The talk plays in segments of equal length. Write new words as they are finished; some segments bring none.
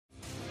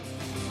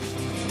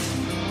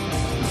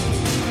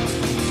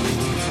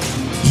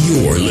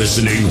You're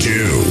listening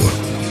to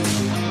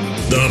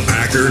the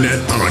Packernet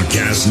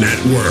Podcast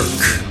Network.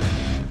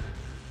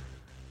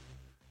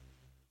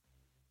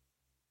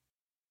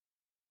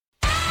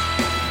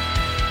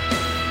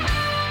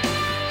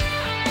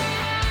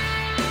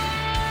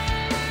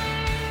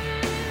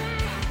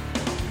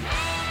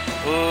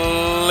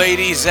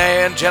 Ladies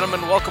and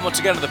gentlemen, welcome once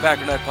again to the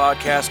Packernet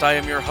Podcast. I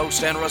am your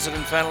host and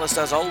resident panelist,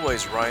 as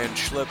always, Ryan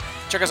Schlip.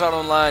 Check us out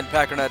online,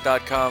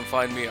 packernet.com.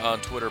 Find me on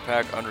Twitter,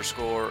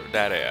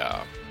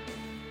 pack_daddy.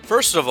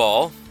 First of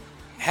all,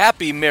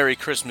 happy Merry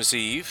Christmas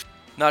Eve.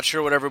 Not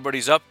sure what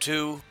everybody's up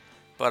to,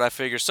 but I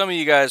figure some of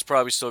you guys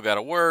probably still got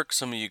to work,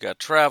 some of you got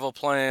travel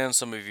plans,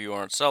 some of you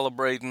aren't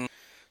celebrating.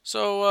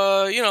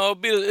 So,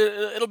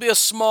 it'll be a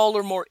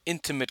smaller, more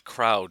intimate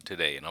crowd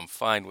today, and I'm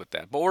fine with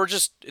that. But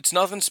it's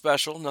nothing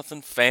special,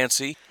 nothing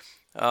fancy.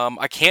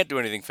 I can't do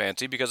anything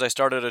fancy because I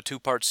started a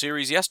 2-part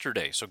series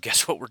yesterday. So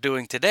guess what we're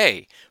doing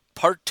today?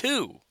 Part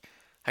 2.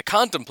 I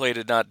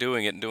contemplated not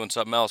doing it and doing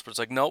something else, but it's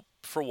like, nope,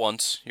 for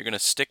once, you're going to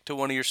stick to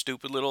one of your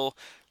stupid little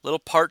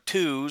part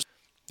 2s,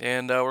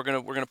 and we're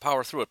gonna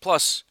power through it.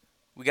 Plus,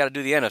 we got to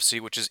do the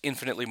NFC, which is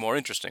infinitely more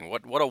interesting.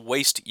 What a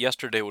waste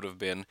yesterday would have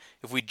been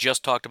if we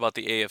just talked about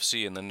the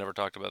AFC and then never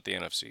talked about the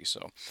NFC.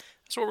 So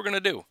that's what we're gonna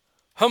do.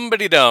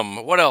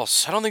 Humbity-dum. What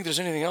else? I don't think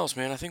there's anything else,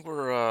 man. I think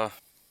I'm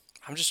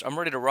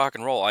ready to rock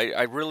and roll.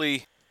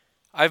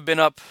 I've been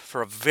up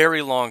for a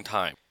very long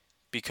time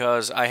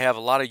because I have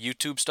a lot of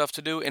YouTube stuff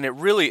to do, and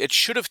it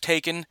should have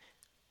taken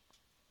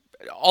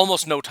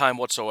almost no time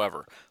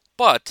whatsoever.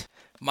 But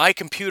my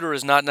computer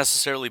is not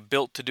necessarily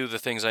built to do the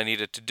things I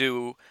need it to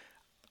do,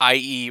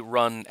 i.e.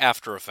 run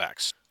After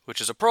Effects,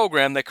 which is a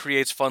program that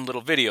creates fun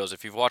little videos.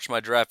 If you've watched my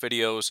draft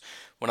videos,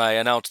 when I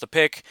announce the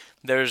pick,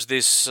 there's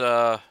this,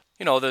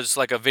 there's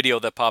like a video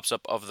that pops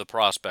up of the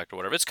prospect or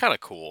whatever. It's kind of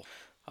cool.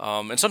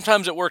 And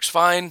sometimes it works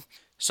fine.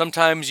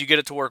 Sometimes you get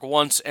it to work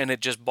once and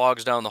it just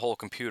bogs down the whole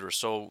computer.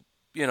 So,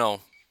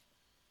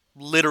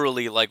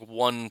 literally like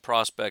one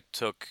prospect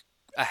took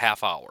a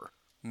half hour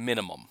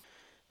minimum.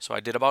 So I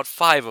did about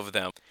 5 of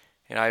them,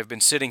 and I've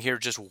been sitting here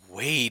just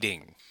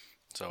waiting.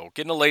 So,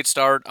 getting a late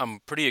start,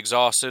 I'm pretty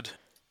exhausted.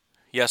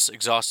 Yes,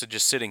 exhausted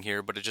just sitting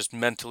here, but it's just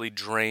mentally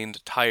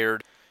drained,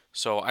 tired.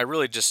 So, I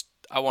want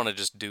to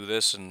just do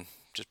this and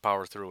just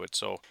power through it.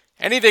 So,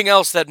 anything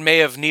else that may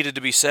have needed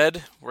to be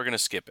said, we're going to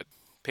skip it.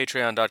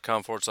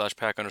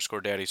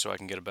 Patreon.com/pack_daddy so I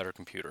can get a better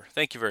computer.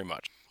 Thank you very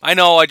much. I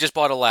know I just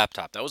bought a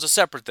laptop. That was a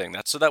separate thing.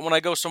 That's so that when I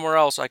go somewhere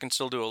else, I can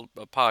still do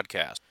a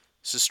podcast.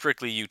 This is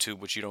strictly YouTube,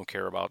 which you don't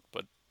care about,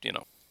 but,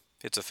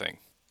 it's a thing.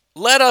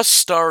 Let us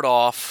start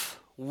off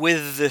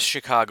with the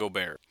Chicago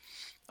Bears.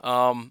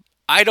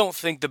 I don't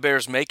think the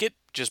Bears make it,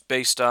 just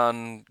based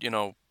on,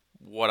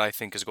 what I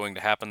think is going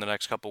to happen the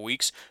next couple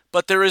weeks.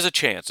 But there is a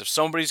chance. If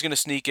somebody's going to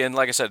sneak in,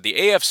 like I said, the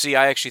AFC,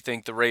 I actually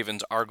think the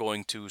Ravens are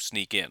going to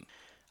sneak in.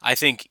 I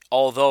think,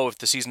 although if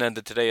the season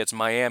ended today, it's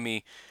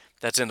Miami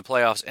that's in the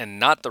playoffs and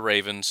not the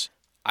Ravens,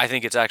 I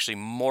think it's actually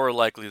more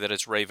likely that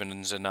it's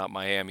Ravens and not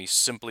Miami,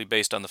 simply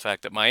based on the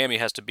fact that Miami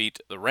has to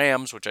beat the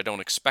Rams, which I don't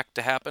expect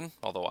to happen,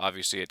 although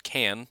obviously it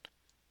can.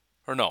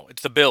 Or no,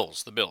 it's the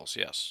Bills. The Bills,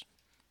 yes.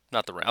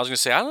 Not the Rams. I was going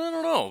to say, I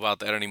don't know about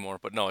that anymore,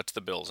 but no, it's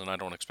the Bills, and I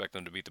don't expect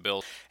them to beat the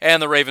Bills.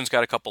 And the Ravens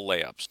got a couple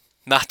layups.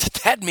 Not that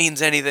that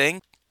means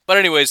anything. But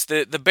anyways,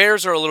 the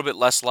Bears are a little bit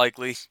less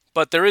likely,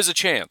 but there is a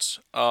chance.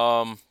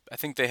 I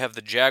think they have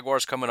the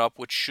Jaguars coming up,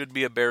 which should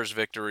be a Bears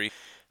victory.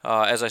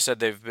 As I said,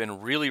 they've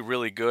been really,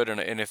 really good,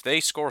 and if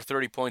they score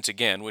 30 points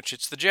again, which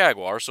it's the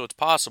Jaguars, so it's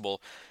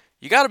possible,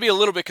 you got to be a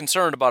little bit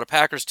concerned about a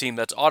Packers team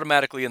that's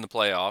automatically in the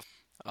playoff.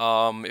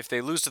 If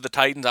they lose to the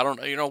Titans, I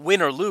don't,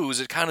 win or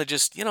lose, it kind of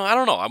just, I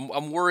don't know.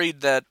 I'm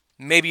worried that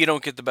maybe you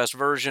don't get the best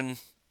version.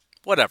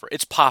 Whatever.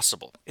 It's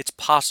possible. It's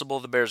possible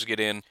the Bears get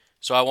in.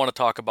 So I want to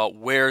talk about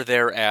where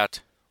they're at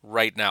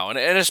right now. And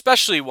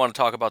especially want to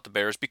talk about the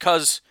Bears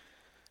because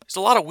there's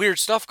a lot of weird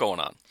stuff going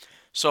on.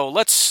 So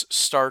let's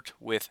start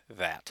with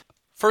that.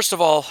 First of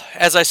all,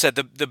 as I said,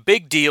 the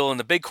big deal and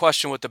the big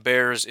question with the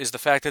Bears is the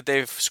fact that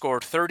they've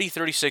scored 30,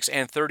 36,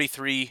 and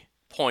 33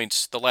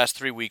 points the last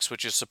 3 weeks,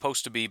 which is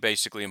supposed to be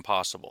basically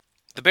impossible.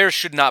 The Bears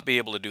should not be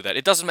able to do that.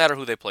 It doesn't matter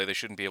who they play, they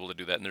shouldn't be able to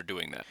do that, and they're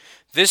doing that.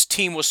 This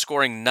team was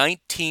scoring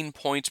 19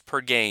 points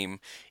per game,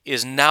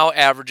 is now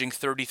averaging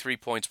 33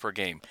 points per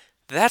game.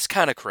 That's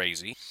kind of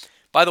crazy.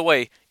 By the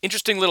way,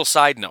 interesting little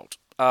side note.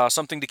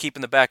 Something to keep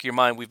in the back of your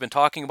mind. We've been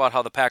talking about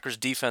how the Packers'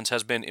 defense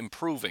has been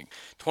improving.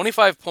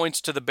 25 points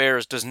to the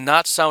Bears does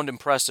not sound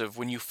impressive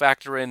when you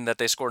factor in that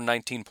they score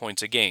 19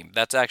 points a game.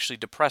 That's actually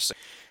depressing.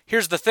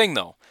 Here's the thing,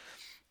 though.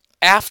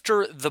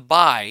 After the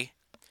bye,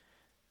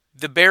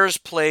 the Bears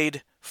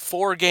played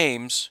 4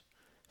 games,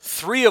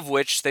 3 of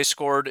which they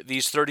scored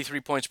these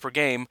 33 points per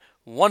game,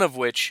 1 of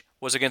which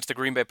was against the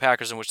Green Bay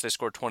Packers in which they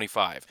scored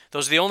 25.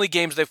 Those are the only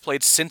games they've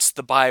played since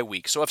the bye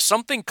week. So if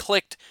something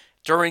clicked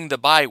during the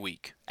bye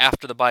week,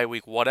 after the bye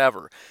week,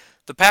 whatever,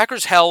 the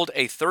Packers held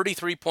a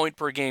 33-point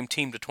per game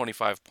team to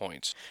 25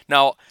 points.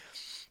 Now,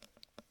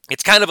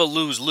 it's kind of a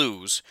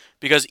lose-lose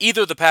because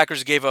either the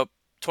Packers gave up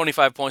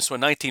 25 points to a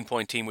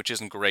 19-point team, which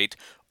isn't great,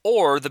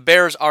 or the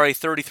Bears are a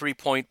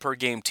 33-point per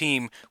game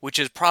team, which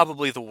is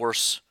probably the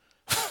worst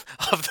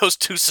of those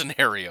two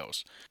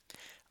scenarios.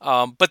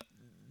 But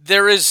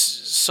there is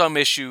some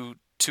issue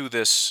to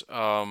this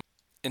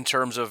in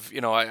terms of,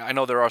 I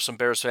know there are some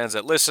Bears fans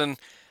that listen.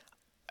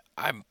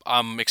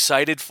 I'm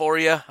excited for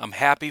you. I'm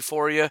happy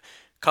for you.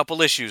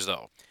 Couple issues,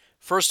 though.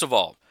 First of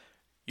all,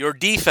 your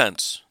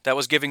defense that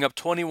was giving up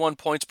 21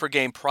 points per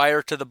game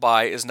prior to the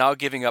bye is now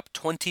giving up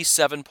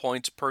 27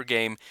 points per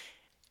game,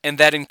 and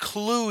that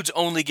includes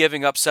only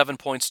giving up 7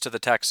 points to the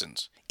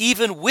Texans.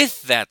 Even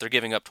with that, they're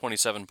giving up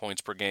 27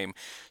 points per game.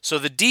 So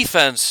the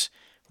defense,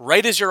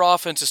 right as your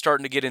offense is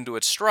starting to get into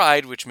its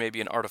stride, which may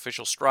be an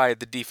artificial stride,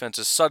 the defense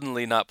is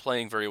suddenly not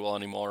playing very well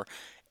anymore,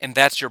 and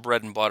that's your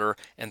bread and butter,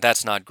 and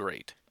that's not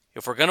great.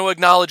 If we're going to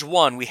acknowledge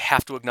one, we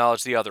have to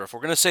acknowledge the other. If we're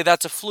going to say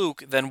that's a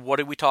fluke, then what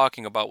are we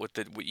talking about with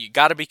you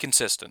got to be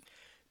consistent.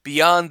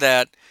 Beyond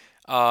that,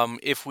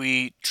 if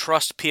we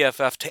trust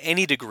PFF to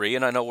any degree,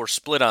 and I know we're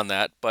split on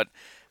that, but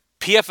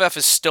PFF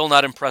is still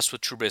not impressed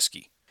with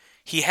Trubisky.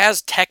 He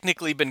has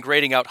technically been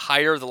grading out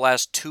higher the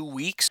last 2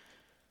 weeks,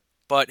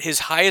 but his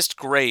highest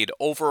grade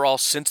overall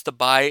since the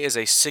bye is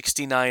a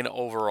 69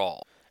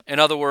 overall. In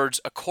other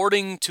words,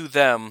 according to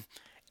them,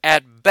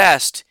 at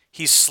best,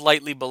 he's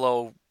slightly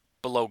below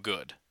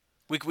good.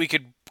 We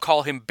could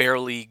call him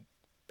barely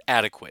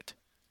adequate.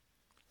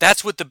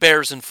 That's with the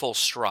Bears in full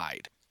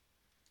stride.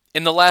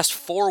 In the last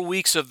 4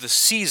 weeks of the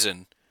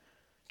season,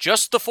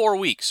 just the 4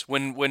 weeks,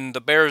 when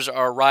the Bears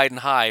are riding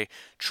high,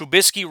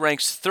 Trubisky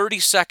ranks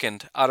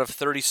 32nd out of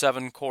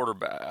 37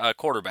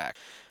 quarterback.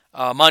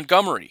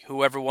 Montgomery,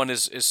 who everyone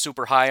is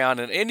super high on,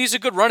 and he's a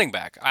good running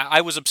back. I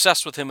was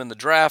obsessed with him in the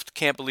draft.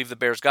 Can't believe the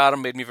Bears got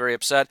him. Made me very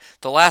upset.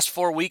 The last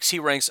 4 weeks, he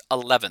ranks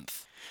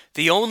 11th.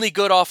 The only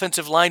good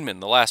offensive lineman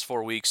the last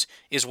 4 weeks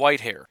is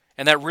Whitehair,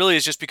 and that really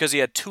is just because he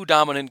had 2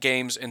 dominant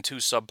games and 2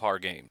 subpar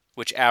games,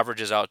 which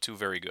averages out to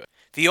very good.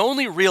 The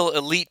only real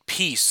elite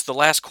piece the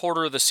last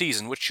quarter of the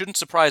season, which shouldn't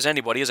surprise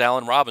anybody, is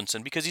Allen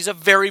Robinson, because he's a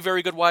very,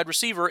 very good wide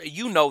receiver.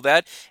 You know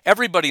that.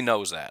 Everybody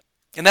knows that.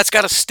 And that's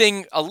got to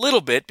sting a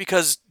little bit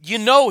because you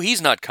know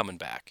he's not coming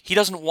back. He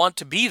doesn't want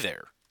to be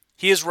there.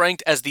 He is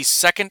ranked as the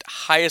second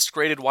highest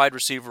graded wide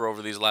receiver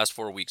over these last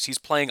 4 weeks. He's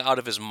playing out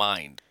of his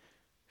mind.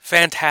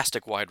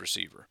 Fantastic wide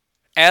receiver.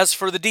 As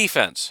for the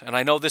defense, and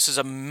I know this is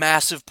a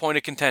massive point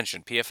of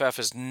contention, PFF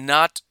is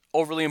not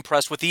overly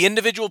impressed with the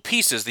individual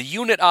pieces. The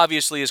unit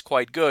obviously is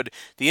quite good.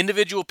 The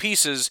individual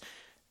pieces,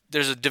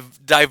 there's a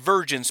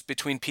divergence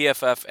between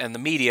PFF and the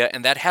media,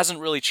 and that hasn't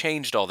really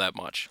changed all that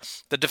much.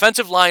 The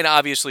defensive line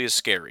obviously is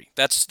scary.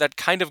 That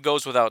kind of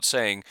goes without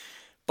saying.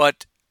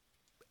 But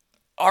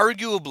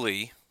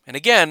arguably, and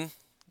again,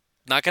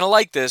 not going to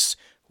like this,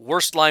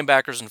 worst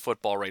linebackers in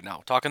football right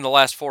now. Talking the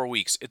last 4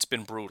 weeks, it's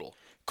been brutal.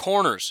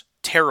 Corners,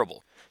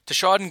 terrible.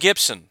 Tashawn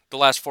Gibson, the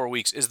last 4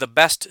 weeks, is the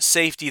best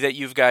safety that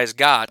you guys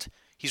got.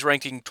 He's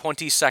ranking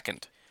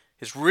 22nd.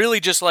 It's really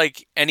just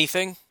like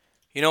anything.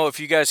 If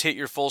you guys hit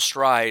your full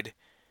stride,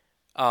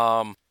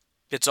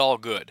 it's all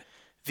good.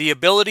 The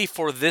ability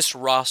for this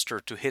roster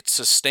to hit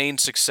sustained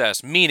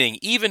success, meaning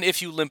even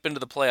if you limp into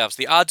the playoffs,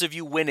 the odds of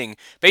you winning,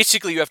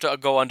 basically you have to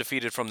go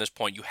undefeated from this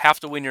point. You have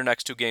to win your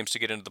next 2 games to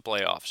get into the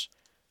playoffs.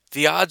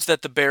 The odds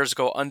that the Bears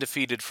go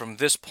undefeated from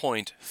this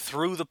point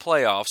through the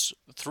playoffs,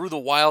 through the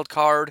wild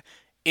card,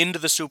 into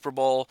the Super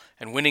Bowl,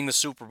 and winning the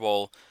Super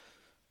Bowl,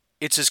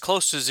 it's as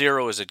close to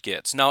 0 as it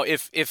gets. Now,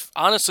 if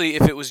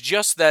it was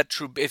just that,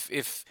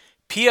 if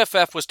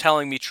PFF was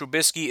telling me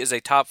Trubisky is a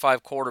top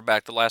 5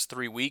 quarterback the last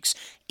 3 weeks,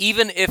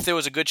 even if there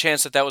was a good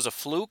chance that was a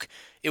fluke,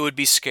 it would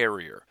be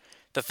scarier.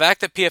 The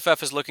fact that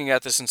PFF is looking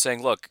at this and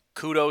saying, look,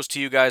 kudos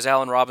to you guys,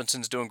 Allen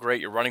Robinson's doing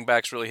great, your running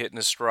back's really hitting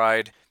his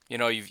stride,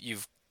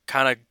 you've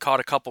kind of caught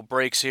a couple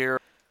breaks here,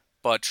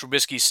 but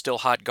Trubisky's still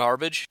hot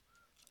garbage.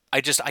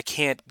 I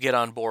can't get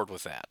on board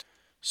with that.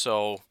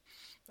 So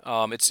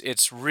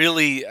it's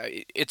really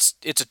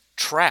a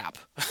trap.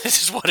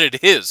 This is what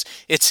it is.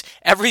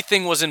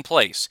 Everything was in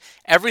place.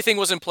 Everything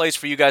was in place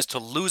for you guys to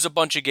lose a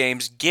bunch of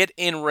games, get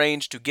in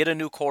range to get a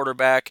new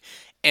quarterback,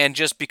 and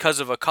just because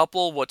of a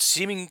couple what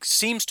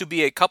seems to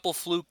be a couple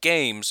fluke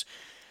games,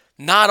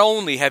 not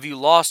only have you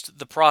lost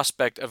the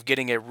prospect of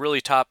getting a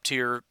really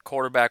top-tier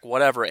quarterback,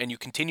 whatever, and you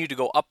continue to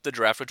go up the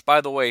draft, which, by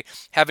the way,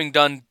 having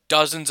done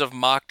dozens of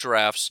mock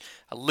drafts,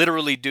 I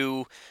literally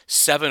do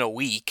 7 a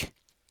week,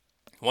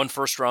 1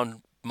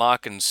 first-round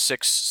mock and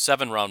 6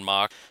 7-round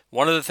mock.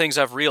 One of the things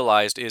I've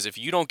realized is if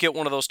you don't get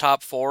one of those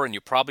top 4, and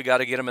you probably got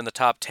to get them in the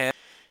top 10,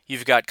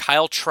 you've got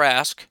Kyle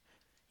Trask,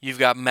 you've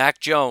got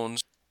Mac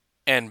Jones,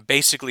 and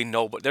basically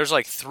nobody. There's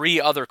like 3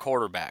 other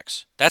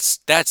quarterbacks. That's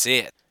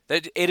it.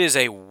 It is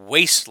a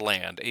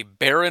wasteland, a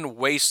barren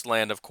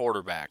wasteland of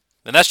quarterback.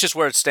 And that's just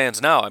where it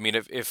stands now. I mean,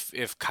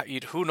 if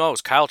who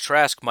knows, Kyle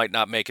Trask might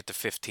not make it to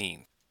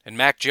 15. And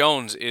Mac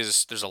Jones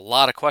there's a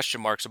lot of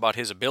question marks about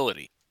his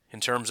ability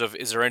in terms of,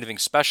 is there anything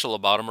special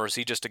about him, or is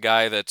he just a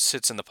guy that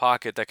sits in the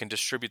pocket that can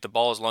distribute the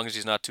ball as long as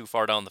he's not too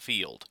far down the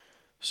field?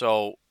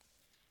 So,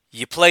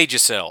 you played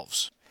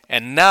yourselves.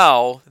 And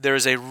now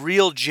there's a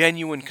real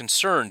genuine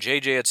concern.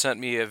 JJ had sent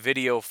me a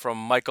video from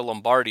Michael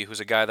Lombardi, who's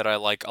a guy that I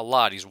like a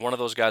lot. He's one of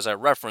those guys I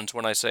reference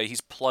when I say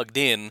he's plugged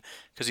in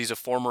because he's a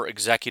former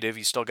executive.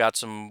 He's still got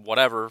some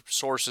whatever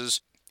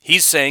sources.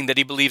 He's saying that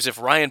he believes if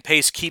Ryan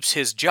Pace keeps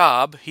his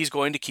job, he's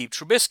going to keep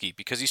Trubisky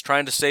because he's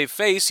trying to save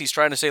face. He's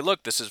trying to say, look,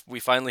 we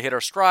finally hit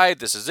our stride.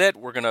 This is it.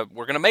 We're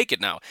gonna make it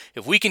now.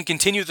 If we can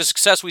continue the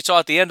success we saw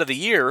at the end of the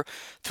year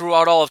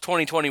throughout all of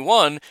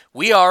 2021,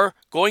 we are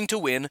going to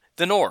win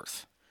the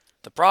North.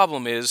 The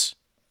problem is,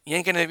 you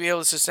ain't going to be able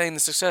to sustain the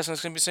success, and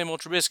it's going to be the same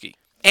old Trubisky.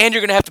 And you're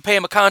going to have to pay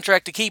him a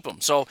contract to keep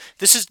him. So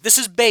this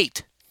is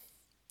bait.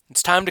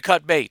 It's time to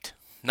cut bait.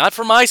 Not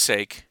for my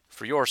sake,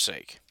 for your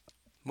sake.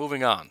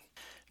 Moving on.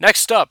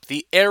 Next up,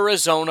 the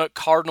Arizona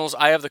Cardinals.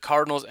 I have the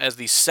Cardinals as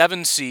the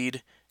 7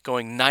 seed,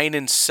 going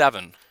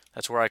 9-7.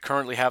 That's where I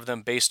currently have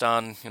them based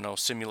on,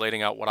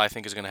 simulating out what I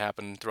think is going to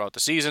happen throughout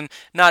the season.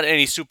 Not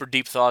any super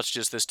deep thoughts,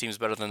 just this team's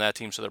better than that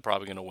team, so they're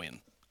probably going to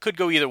win. Could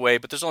go either way,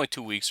 but there's only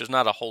 2 weeks. There's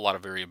not a whole lot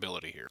of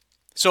variability here.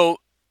 So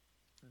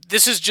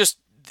this is just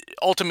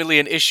ultimately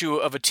an issue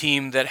of a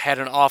team that had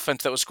an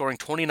offense that was scoring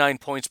 29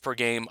 points per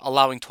game,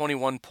 allowing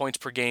 21 points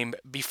per game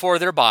before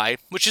their bye,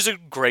 which is a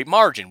great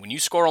margin. When you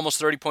score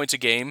almost 30 points a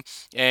game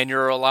and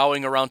you're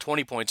allowing around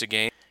 20 points a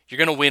game, you're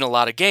going to win a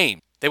lot of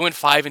games. They went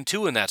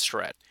 5-2 in that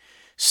stretch.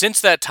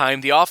 Since that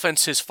time, the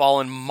offense has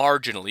fallen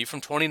marginally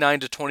from 29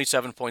 to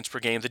 27 points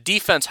per game. The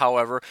defense,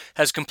 however,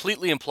 has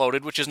completely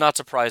imploded, which is not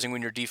surprising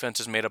when your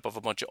defense is made up of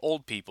a bunch of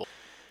old people.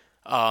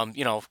 Kind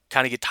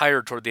of get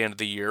tired toward the end of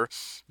the year.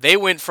 They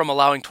went from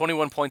allowing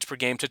 21 points per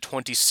game to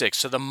 26.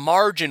 So the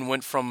margin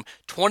went from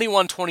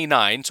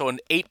 21-29, so an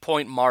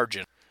 8-point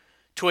margin,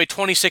 to a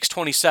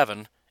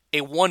 26-27,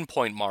 a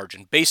 1-point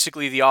margin.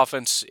 Basically, the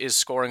offense is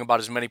scoring about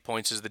as many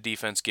points as the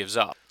defense gives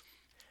up.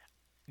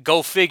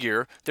 Go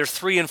figure, they're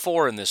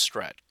 3-4 in this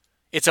stretch.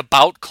 It's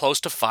about close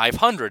to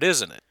 500,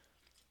 isn't it?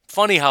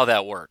 Funny how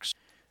that works.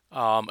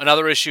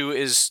 Another issue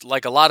is,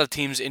 like a lot of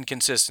teams,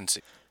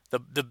 inconsistency.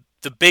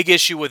 The big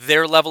issue with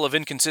their level of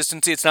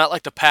inconsistency, it's not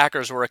like the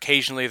Packers where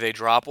occasionally they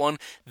drop one.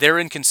 Their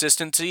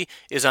inconsistency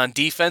is on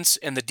defense,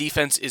 and the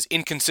defense is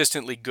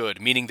inconsistently good,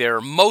 meaning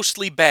they're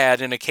mostly bad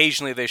and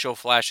occasionally they show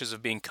flashes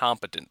of being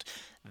competent.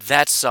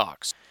 That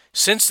sucks.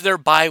 Since their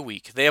bye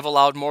week, they have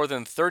allowed more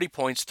than 30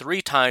 points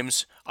 3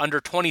 times, under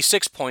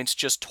 26 points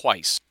just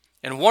twice.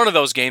 And one of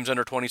those games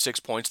under 26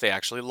 points, they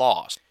actually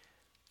lost.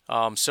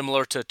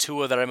 Similar to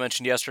Tua that I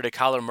mentioned yesterday,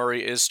 Kyler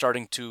Murray is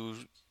starting to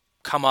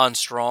come on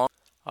strong.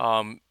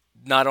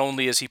 Not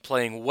only is he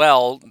playing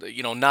well,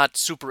 not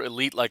super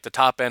elite like the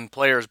top-end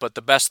players, but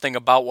the best thing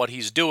about what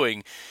he's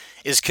doing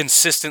is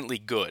consistently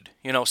good.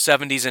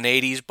 70s and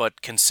 80s,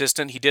 but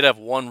consistent. He did have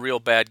one real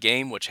bad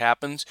game, which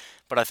happens,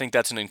 but I think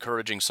that's an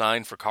encouraging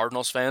sign for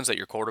Cardinals fans that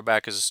your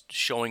quarterback is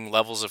showing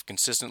levels of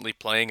consistently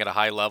playing at a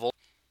high level.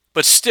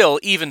 But still,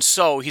 even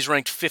so, he's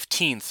ranked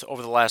 15th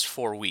over the last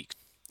 4 weeks.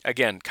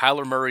 Again,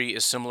 Kyler Murray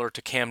is similar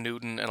to Cam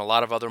Newton and a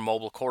lot of other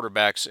mobile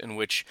quarterbacks in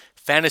which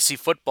fantasy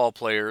football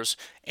players,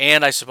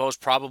 and I suppose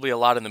probably a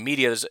lot in the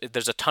media,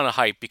 there's a ton of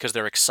hype because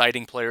they're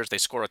exciting players. They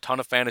score a ton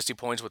of fantasy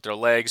points with their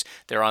legs.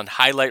 They're on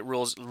highlight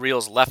reels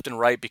left and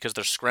right because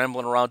they're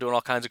scrambling around doing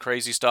all kinds of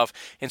crazy stuff,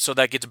 and so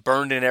that gets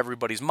burned in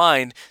everybody's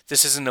mind.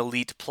 This is an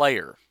elite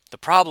player. The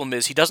problem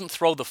is he doesn't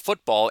throw the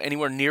football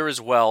anywhere near as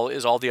well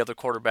as all the other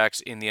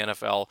quarterbacks in the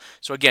NFL.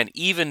 So again,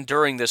 even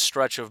during this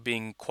stretch of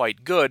being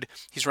quite good,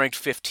 he's ranked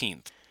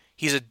 15th.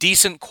 He's a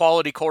decent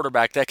quality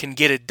quarterback that can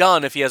get it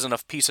done if he has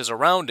enough pieces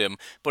around him,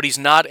 but he's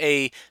not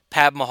a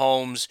Pat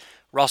Mahomes,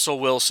 Russell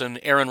Wilson,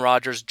 Aaron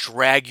Rodgers,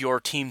 drag your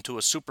team to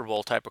a Super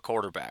Bowl type of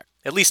quarterback.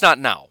 At least not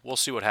now. We'll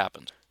see what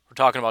happens. We're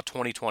talking about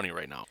 2020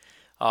 right now.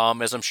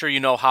 As I'm sure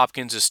you know,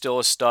 Hopkins is still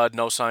a stud,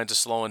 no signs of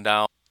slowing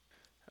down,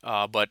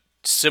 but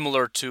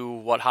similar to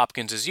what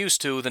Hopkins is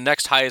used to, the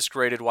next highest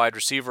graded wide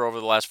receiver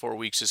over the last 4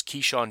 weeks is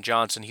Keyshawn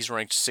Johnson. He's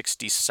ranked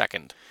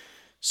 62nd.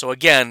 So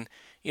again,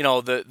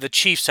 the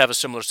Chiefs have a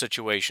similar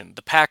situation.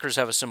 The Packers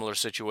have a similar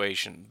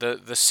situation.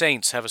 The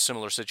Saints have a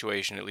similar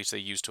situation, at least they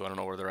used to. I don't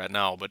know where they're at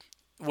now, but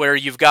where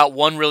you've got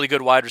one really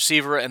good wide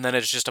receiver and then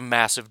it's just a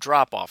massive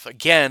drop-off.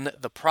 Again,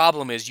 the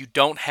problem is you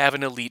don't have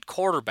an elite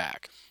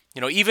quarterback.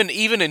 Even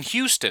in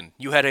Houston,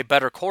 you had a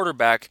better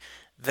quarterback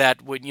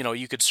that would,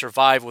 you could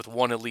survive with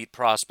one elite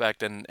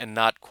prospect and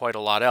not quite a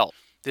lot else.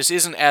 This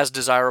isn't as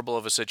desirable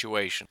of a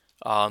situation.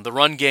 The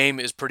run game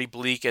is pretty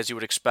bleak, as you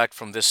would expect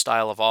from this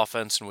style of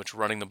offense in which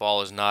running the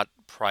ball is not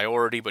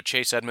priority, but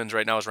Chase Edmonds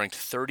right now is ranked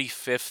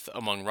 35th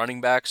among running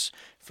backs.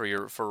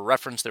 For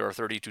reference, there are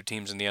 32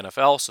 teams in the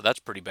NFL, so that's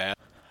pretty bad.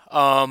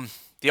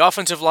 The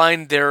offensive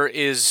line, there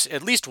is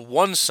at least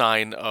one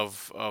sign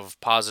of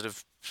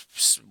positive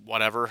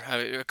whatever,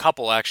 a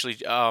couple actually.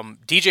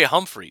 DJ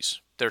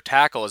Humphries, their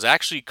tackle, is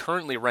actually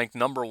currently ranked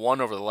number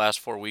 1 over the last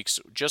 4 weeks,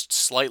 just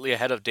slightly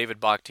ahead of David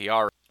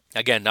Bakhtiari.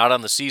 Again, not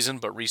on the season,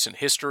 but recent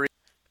history.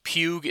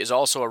 Pugh is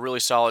also a really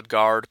solid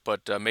guard,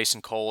 but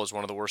Mason Cole is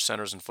one of the worst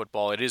centers in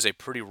football. It is a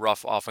pretty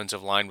rough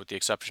offensive line with the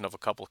exception of a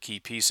couple key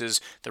pieces.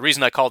 The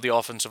reason I call the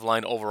offensive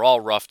line overall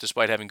rough,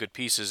 despite having good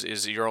pieces,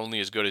 is you're only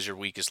as good as your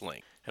weakest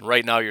link. And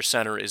right now your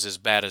center is as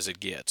bad as it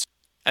gets.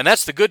 And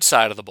that's the good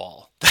side of the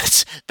ball.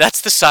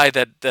 That's the side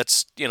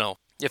that's,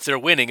 if they're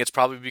winning, it's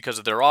probably because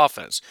of their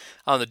offense.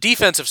 On the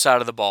defensive side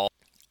of the ball,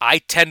 I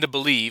tend to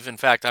believe, in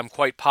fact, I'm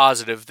quite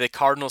positive, the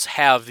Cardinals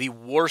have the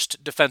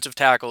worst defensive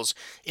tackles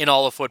in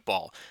all of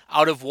football.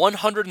 Out of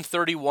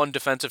 131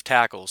 defensive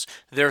tackles,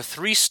 their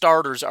 3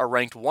 starters are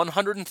ranked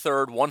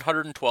 103rd,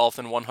 112th,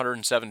 and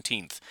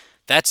 117th.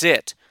 That's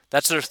it.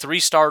 That's their 3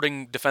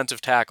 starting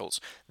defensive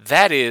tackles.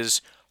 That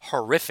is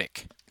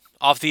horrific.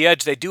 Off the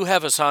edge, they do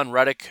have Hassan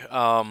Reddick.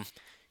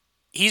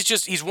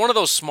 He's one of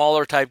those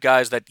smaller type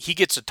guys that he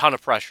gets a ton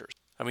of pressures.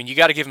 I mean, you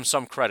got to give him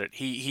some credit.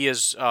 He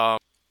is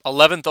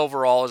 11th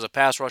overall as a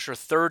pass rusher,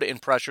 3rd in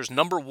pressures,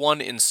 number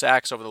 1 in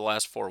sacks over the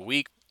last 4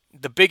 weeks.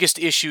 The biggest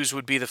issues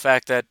would be the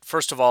fact that,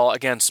 first of all,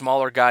 again,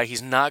 smaller guy,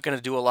 he's not going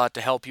to do a lot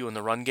to help you in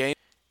the run game.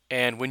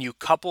 And when you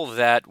couple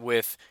that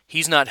with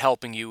he's not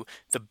helping you,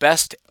 the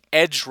best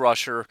edge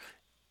rusher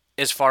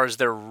as far as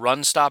their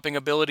run-stopping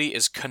ability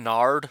is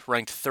Kennard,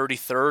 ranked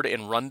 33rd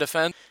in run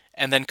defense.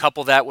 And then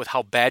couple that with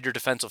how bad your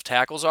defensive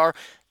tackles are.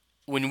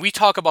 When we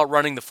talk about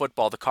running the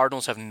football, the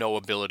Cardinals have no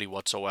ability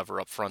whatsoever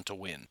up front to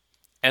win.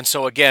 And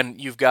so, again,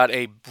 you've got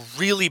a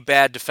really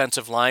bad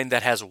defensive line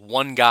that has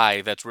one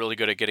guy that's really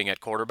good at getting at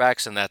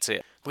quarterbacks, and that's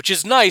it. Which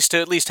is nice to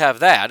at least have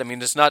that. I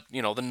mean, it's not,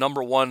 the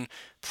number 1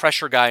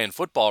 pressure guy in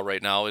football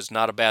right now is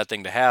not a bad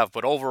thing to have,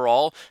 but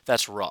overall,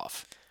 that's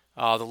rough.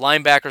 The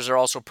linebackers are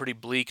also pretty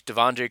bleak.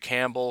 Devontae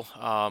Campbell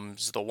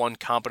is the one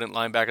competent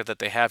linebacker that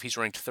they have. He's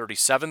ranked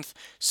 37th.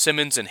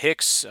 Simmons and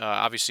Hicks,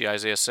 obviously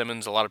Isaiah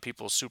Simmons, a lot of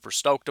people super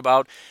stoked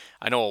about.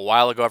 I know a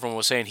while ago everyone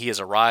was saying he has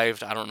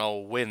arrived. I don't know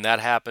when that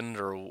happened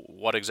or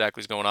what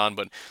exactly is going on,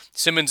 but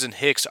Simmons and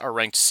Hicks are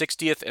ranked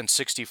 60th and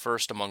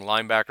 61st among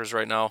linebackers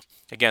right now.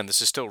 Again,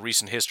 this is still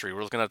recent history.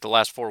 We're looking at the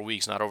last 4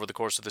 weeks, not over the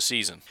course of the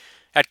season.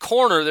 At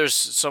corner, there's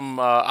some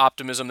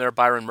optimism there.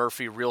 Byron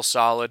Murphy, real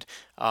solid.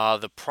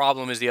 The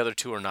problem is the other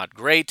 2 are not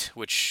great,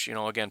 which,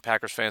 again,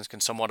 Packers fans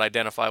can somewhat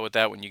identify with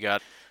that when you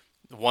got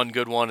one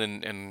good one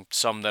and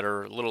some that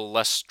are a little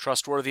less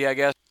trustworthy, I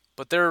guess.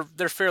 But they're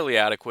fairly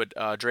adequate.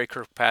 Dre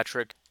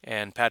Kirkpatrick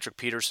and Patrick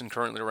Peterson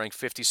currently ranked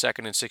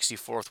 52nd and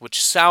 64th,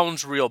 which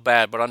sounds real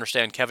bad, but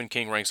understand Kevin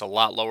King ranks a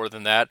lot lower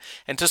than that.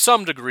 And to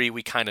some degree,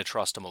 we kind of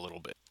trust him a little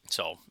bit.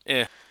 So,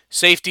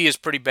 Safety is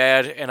pretty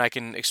bad, and I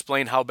can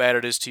explain how bad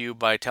it is to you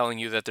by telling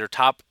you that their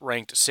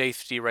top-ranked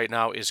safety right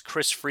now is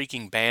Chris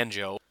freaking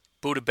Banjo.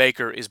 Budda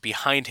Baker is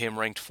behind him,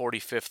 ranked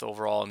 45th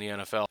overall in the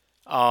NFL.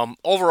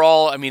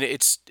 Overall, I mean,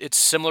 it's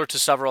similar to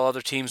several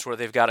other teams where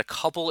they've got a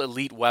couple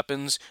elite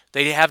weapons.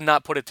 They have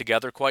not put it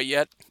together quite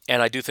yet,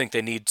 and I do think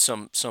they need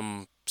some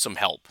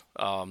help.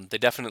 They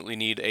definitely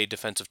need a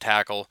defensive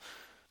tackle.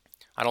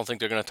 I don't think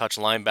they're going to touch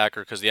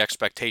linebacker because the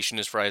expectation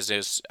is for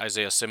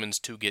Isaiah Simmons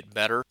to get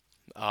better.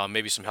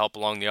 Maybe some help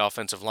along the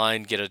offensive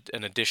line, get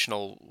an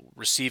additional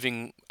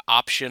receiving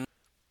option,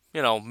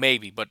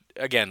 maybe. But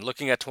again,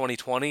 looking at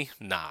 2020,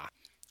 nah.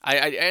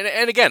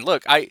 And again,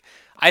 look, I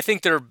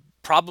think they're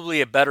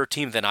probably a better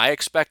team than I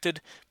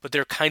expected, but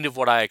they're kind of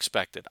what I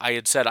expected. I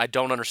had said I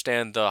don't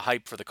understand the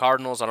hype for the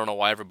Cardinals. I don't know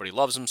why everybody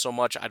loves them so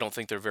much. I don't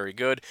think they're very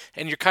good,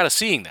 and you're kind of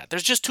seeing that.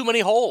 There's just too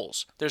many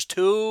holes. There's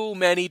too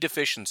many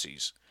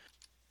deficiencies.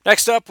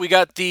 Next up, we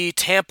got the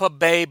Tampa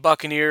Bay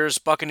Buccaneers.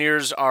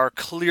 Buccaneers are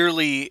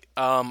clearly,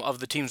 of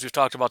the teams we've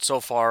talked about so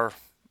far,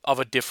 of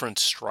a different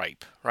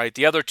stripe, right?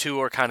 The other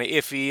 2 are kind of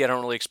iffy. I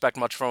don't really expect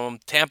much from them.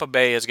 Tampa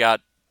Bay has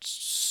got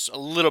a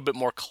little bit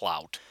more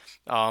clout.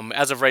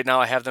 As of right now,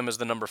 I have them as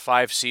the number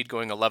 5 seed,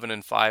 going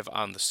 11-5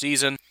 on the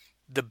season.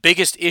 The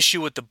biggest issue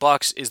with the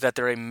Bucs is that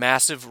they're a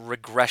massive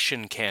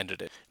regression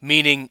candidate,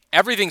 meaning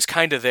everything's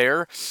kind of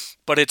there,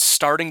 but it's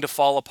starting to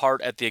fall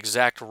apart at the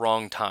exact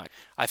wrong time.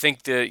 I think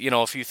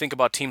if you think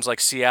about teams like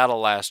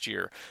Seattle last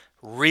year,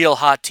 real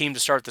hot team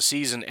to start the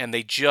season, and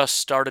they just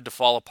started to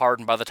fall apart,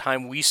 and by the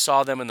time we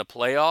saw them in the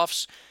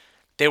playoffs,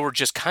 they were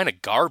just kind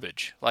of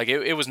garbage. Like,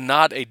 it was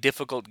not a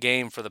difficult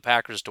game for the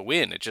Packers to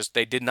win.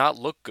 They did not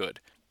look good.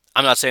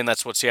 I'm not saying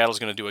that's what Seattle's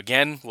going to do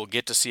again. We'll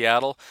get to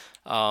Seattle.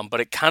 But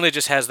it kind of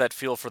just has that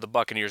feel for the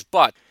Buccaneers.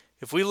 But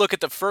if we look at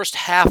the first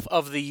half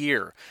of the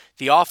year,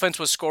 the offense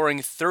was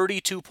scoring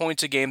 32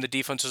 points a game. The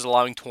defense was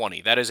allowing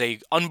 20. That is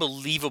an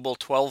unbelievable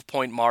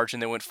 12-point margin.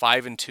 They went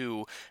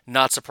 5-2,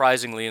 not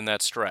surprisingly, in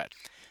that stretch.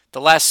 The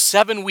last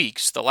 7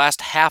 weeks, the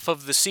last half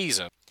of the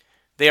season,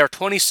 they are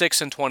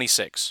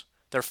 26-26.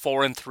 They're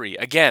 4-3.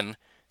 Again,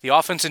 the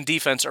offense and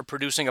defense are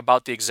producing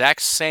about the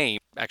exact same,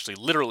 actually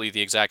literally the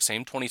exact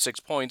same,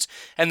 26 points,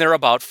 and they're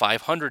about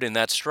 500 in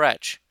that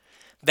stretch.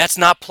 That's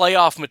not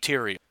playoff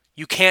material.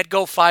 You can't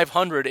go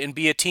 500 and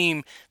be a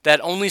team that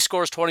only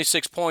scores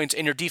 26 points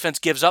and your defense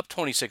gives up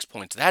 26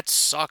 points. That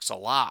sucks a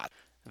lot.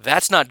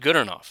 That's not good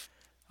enough.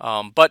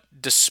 But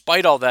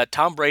despite all that,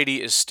 Tom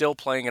Brady is still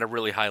playing at a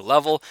really high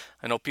level.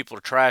 I know people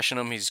are trashing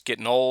him. He's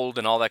getting old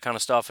and all that kind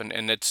of stuff,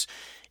 and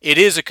It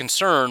is a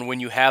concern when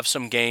you have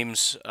some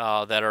games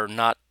that are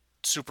not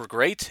super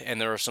great, and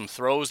there are some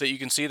throws that you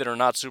can see that are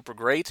not super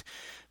great.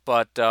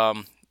 But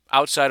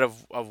outside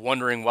of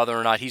wondering whether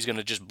or not he's going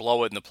to just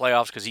blow it in the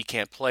playoffs because he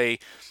can't play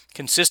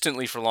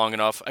consistently for long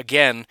enough,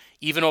 again,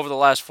 even over the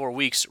last 4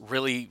 weeks,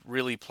 really,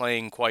 really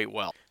playing quite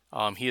well.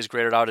 He is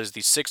graded out as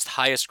the 6th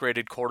highest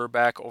graded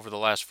quarterback over the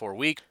last 4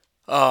 weeks.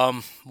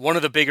 One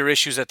of the bigger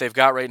issues that they've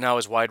got right now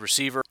is wide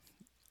receiver.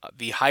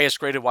 The highest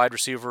graded wide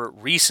receiver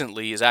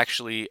recently is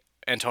actually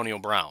Antonio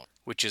Brown,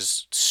 which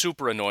is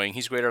super annoying.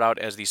 He's graded out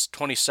as the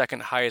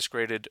 22nd highest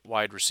graded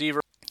wide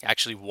receiver,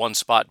 actually one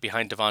spot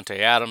behind Devontae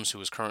Adams,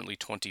 who is currently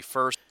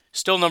 21st.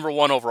 Still number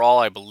one overall,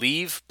 I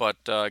believe, but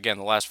again,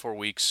 the last 4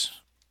 weeks,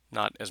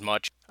 not as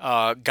much.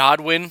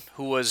 Godwin,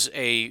 who was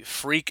a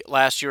freak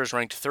last year, is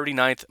ranked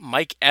 39th.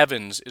 Mike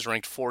Evans is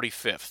ranked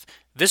 45th.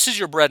 This is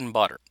your bread and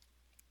butter.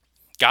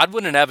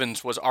 Godwin and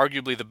Evans was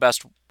arguably the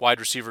best wide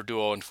receiver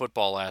duo in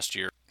football last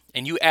year,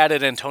 and you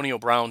added Antonio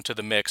Brown to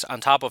the mix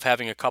on top of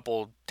having a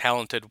couple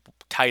talented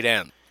tight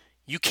ends.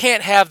 You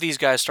can't have these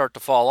guys start to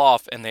fall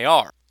off, and they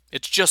are.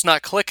 It's just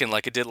not clicking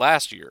like it did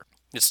last year.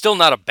 It's still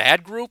not a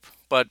bad group,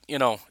 but,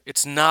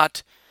 it's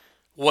not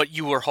what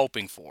you were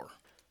hoping for.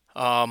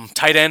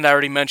 Tight end, I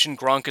already mentioned.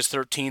 Gronk is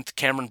 13th.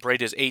 Cameron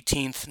Brate is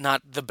 18th.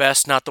 Not the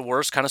best, not the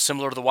worst. Kind of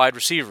similar to the wide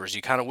receivers.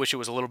 You kind of wish it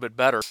was a little bit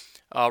better.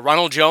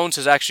 Ronald Jones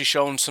has actually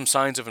shown some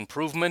signs of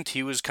improvement.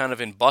 He was kind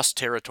of in bust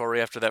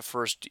territory after that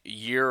first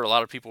year. A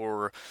lot of people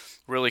were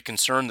really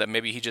concerned that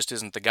maybe he just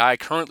isn't the guy.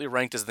 Currently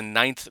ranked as the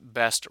 9th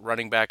best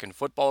running back in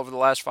football over the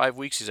last 5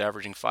 weeks. He's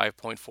averaging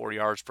 5.4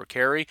 yards per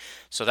carry,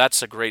 so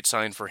that's a great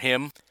sign for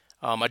him.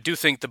 I do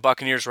think the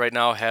Buccaneers right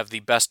now have the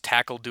best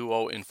tackle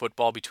duo in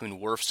football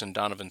between Wirfs and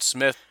Donovan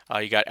Smith.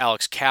 You got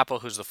Alex Kappa,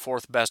 who's the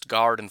 4th best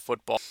guard in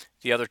football.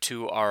 The other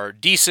two are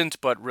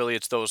decent, but really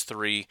it's those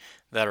three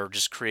that are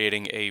just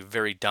creating a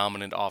very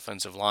dominant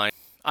offensive line.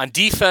 On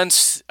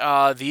defense,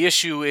 the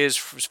issue is,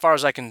 as far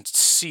as I can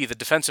see, the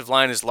defensive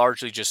line is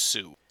largely just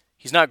Sue.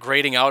 He's not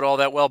grading out all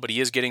that well, but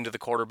he is getting to the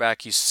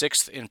quarterback. He's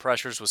 6th in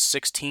pressures with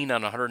 16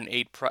 on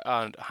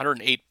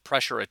 108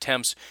 pressure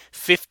attempts,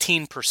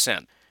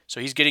 15%. So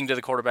he's getting to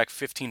the quarterback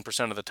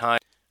 15% of the time.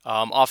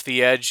 Off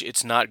the edge,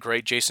 it's not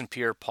great. Jason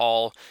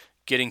Pierre-Paul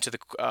getting to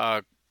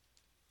the...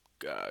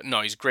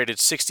 he's graded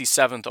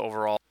 67th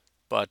overall.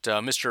 But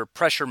Mr.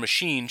 Pressure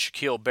Machine,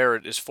 Shaquille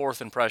Barrett, is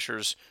 4th in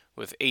pressures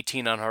with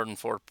 18 on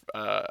 104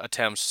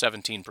 attempts,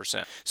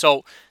 17%.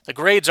 So the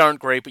grades aren't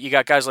great, but you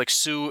got guys like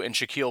Sue and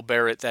Shaquille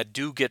Barrett that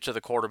do get to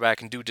the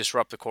quarterback and do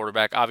disrupt the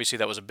quarterback. Obviously,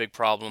 that was a big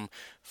problem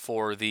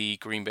for the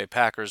Green Bay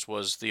Packers,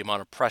 was the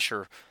amount of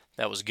pressure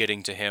that was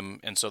getting to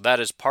him. And so that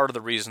is part of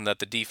the reason that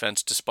the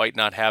defense, despite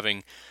not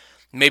having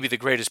maybe the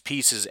greatest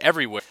pieces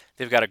everywhere,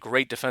 they've got a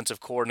great defensive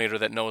coordinator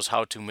that knows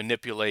how to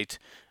manipulate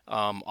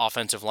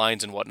offensive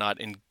lines and whatnot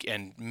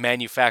and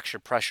manufacture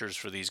pressures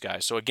for these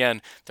guys. So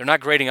again, they're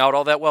not grading out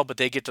all that well, but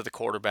they get to the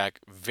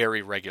quarterback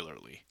very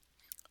regularly.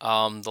 The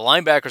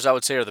linebackers, I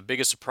would say, are the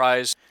biggest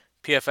surprise.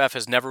 PFF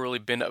has never really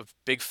been a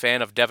big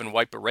fan of Devin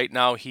White, but right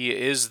now he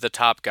is the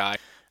top guy.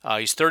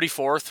 He's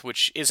 34th,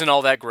 which isn't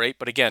all that great,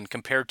 but again,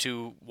 compared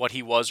to what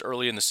he was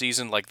early in the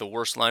season, like the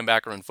worst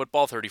linebacker in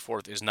football,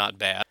 34th is not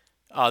bad.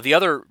 The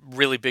other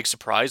really big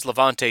surprise,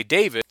 Levante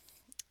David,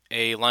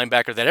 a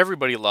linebacker that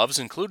everybody loves,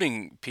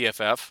 including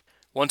PFF,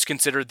 once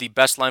considered the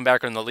best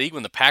linebacker in the league.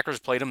 When the Packers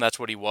played him, that's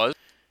what he was.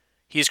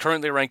 He is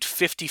currently ranked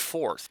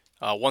 54th.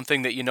 One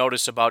thing that you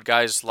notice about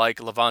guys like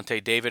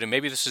Levante David, and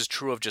maybe this is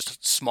true of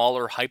just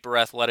smaller,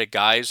 hyper-athletic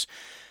guys,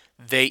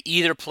 they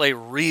either play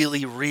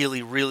really,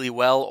 really, really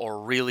well or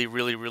really,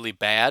 really, really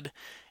bad.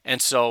 And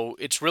so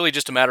it's really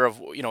just a matter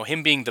of,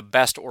 him being the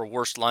best or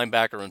worst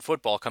linebacker in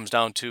football comes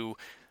down to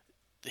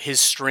his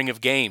string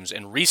of games.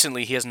 And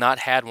recently he has not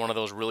had one of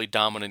those really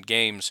dominant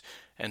games.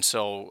 And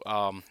so,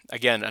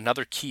 again,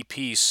 another key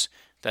piece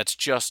that's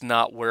just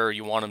not where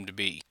you want him to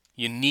be.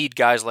 You need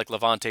guys like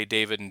Levante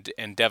David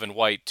and Devin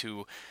White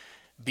to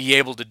be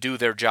able to do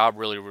their job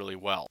really, really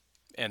well.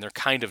 And they're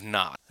kind of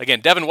not.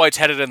 Again, Devin White's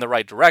headed in the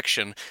right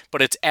direction,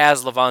 but it's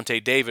as Levante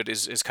David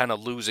is kind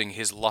of losing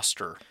his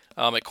luster.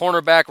 At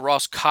cornerback,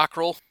 Ross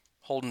Cockrell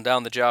holding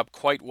down the job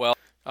quite well.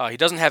 He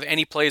doesn't have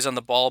any plays on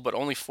the ball, but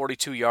only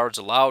 42 yards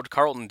allowed.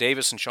 Carlton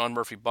Davis and Sean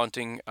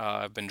Murphy-Bunting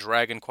have been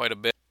dragging quite a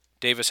bit.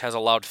 Davis has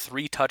allowed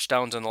 3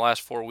 touchdowns in the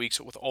last 4 weeks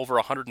with over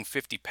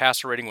 150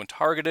 passer rating when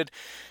targeted.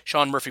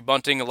 Sean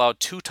Murphy-Bunting allowed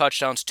 2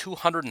 touchdowns,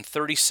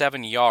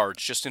 237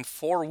 yards just in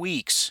 4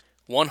 weeks.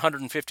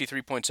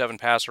 153.7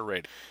 passer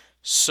rate.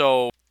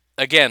 So,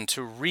 again,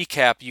 to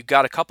recap, you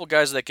got a couple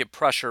guys that get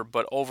pressure,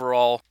 but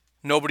overall,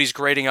 nobody's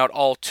grading out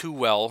all too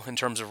well in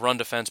terms of run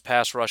defense,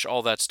 pass rush,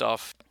 all that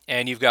stuff.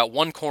 And you've got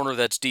 1 corner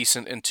that's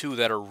decent and 2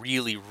 that are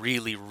really,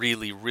 really,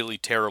 really, really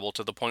terrible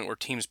to the point where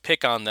teams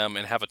pick on them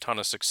and have a ton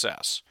of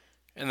success.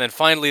 And then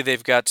finally,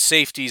 they've got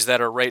safeties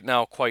that are right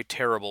now quite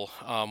terrible.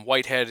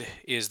 Whitehead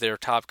is their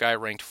top guy,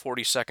 ranked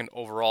 42nd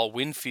overall.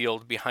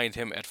 Winfield behind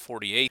him at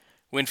 48.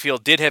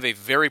 Winfield did have a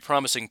very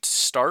promising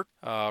start,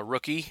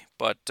 rookie,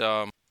 but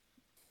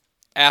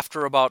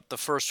after about the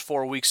first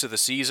 4 weeks of the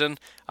season,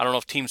 I don't know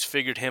if teams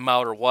figured him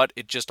out or what,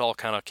 it just all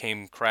kind of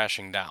came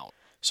crashing down.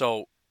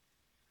 So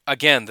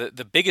again,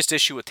 the biggest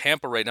issue with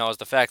Tampa right now is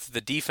the fact that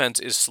the defense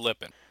is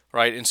slipping,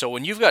 right? And so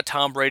when you've got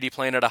Tom Brady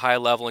playing at a high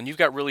level and you've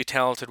got really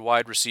talented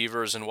wide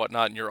receivers and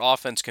whatnot, and your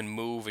offense can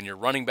move and your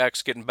running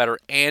back's getting better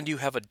and you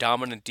have a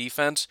dominant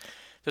defense,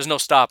 there's no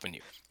stopping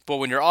you. But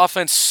when your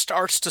offense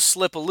starts to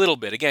slip a little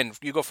bit, again,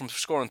 you go from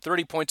scoring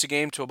 30 points a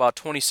game to about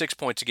 26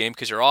 points a game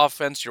because your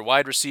offense, your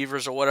wide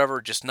receivers or whatever,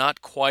 are just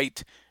not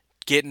quite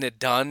getting it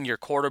done. Your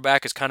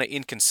quarterback is kind of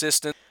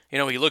inconsistent.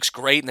 He looks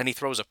great and then he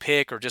throws a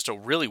pick or just a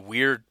really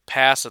weird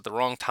pass at the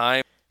wrong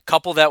time.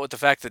 Couple that with the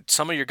fact that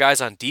some of your guys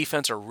on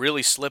defense are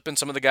really slipping.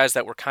 Some of the guys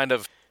that were kind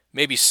of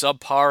maybe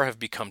subpar have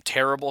become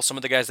terrible. Some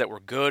of the guys that were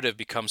good have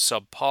become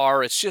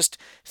subpar. It's just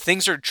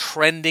things are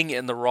trending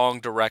in the wrong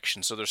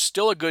direction. So they're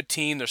still a good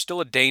team. They're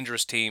still a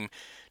dangerous team.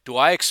 Do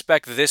I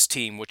expect this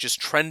team, which is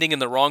trending in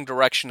the wrong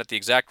direction at the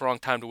exact wrong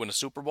time, to win a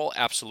Super Bowl?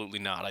 Absolutely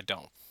not. I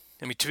don't.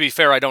 I mean, to be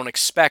fair, I don't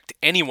expect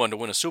anyone to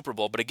win a Super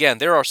Bowl, but again,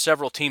 there are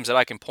several teams that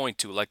I can point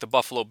to, like the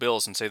Buffalo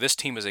Bills, and say this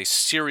team is a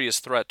serious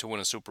threat to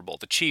win a Super Bowl.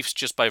 The Chiefs,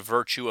 just by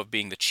virtue of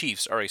being the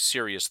Chiefs, are a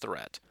serious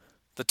threat.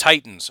 The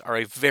Titans are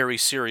a very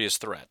serious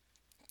threat.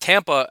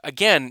 Tampa,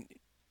 again,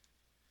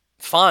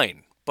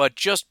 fine, but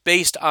just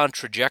based on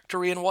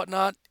trajectory and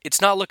whatnot,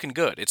 it's not looking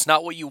good. It's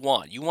not what you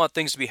want. You want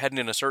things to be heading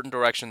in a certain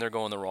direction. They're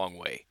going the wrong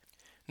way.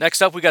 Next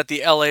up, we got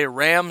the LA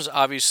Rams,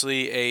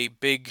 obviously a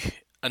big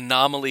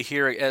anomaly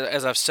here.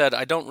 As I've said,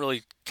 I don't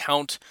really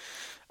count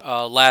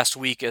last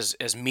week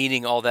as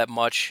meaning all that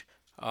much.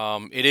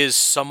 It is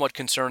somewhat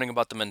concerning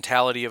about the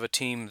mentality of a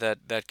team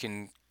that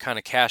can kind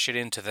of cash it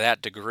into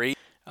that degree.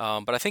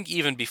 But I think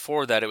even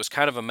before that, it was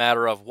kind of a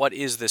matter of what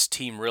is this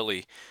team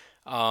really?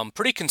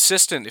 Pretty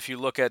consistent if you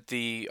look at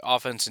the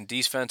offense and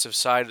defensive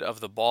side of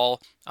the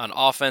ball. On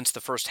offense,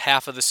 the first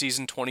half of the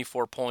season,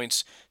 24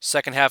 points.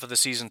 Second half of the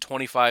season,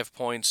 25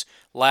 points.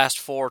 Last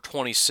four,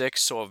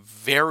 26. So a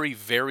very,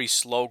 very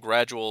slow,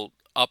 gradual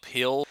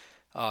uphill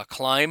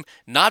climb.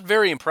 Not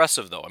very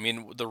impressive, though. I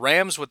mean, the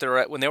Rams,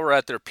 when they were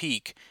at their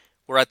peak,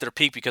 were at their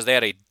peak because they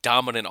had a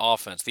dominant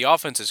offense. The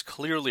offense has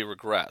clearly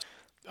regressed.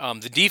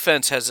 The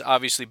defense has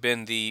obviously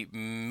been the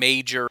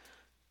major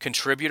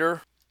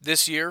contributor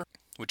this year,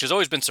 which has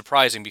always been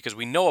surprising because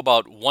we know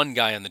about one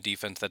guy on the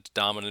defense that's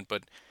dominant,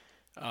 but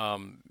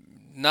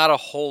not a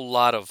whole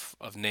lot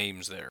of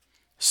names there.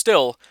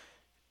 Still,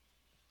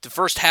 the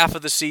first half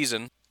of the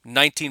season,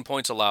 19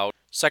 points allowed.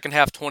 Second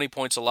half, 20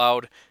 points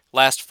allowed.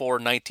 Last four,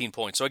 19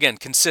 points. So again,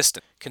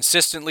 consistent.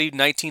 Consistently,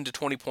 19 to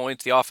 20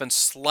 points. The offense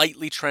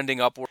slightly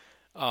trending upward.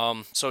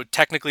 So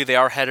technically they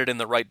are headed in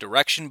the right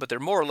direction, but they're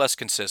more or less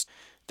consistent.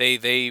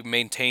 They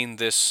maintain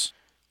this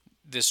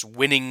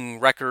winning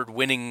record,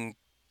 winning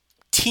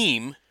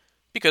team,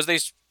 because they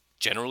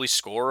generally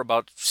score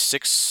about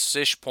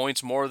 6-ish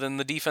points more than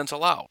the defense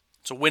allow.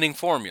 It's a winning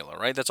formula,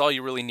 right? That's all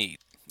you really need.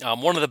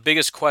 One of the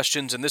biggest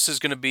questions, and this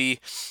is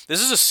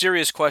a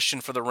serious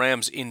question for the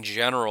Rams in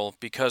general,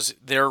 because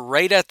they're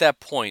right at that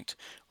point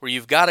where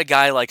you've got a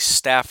guy like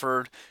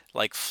Stafford,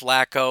 like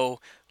Flacco,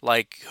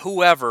 like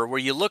whoever, where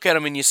you look at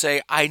him and you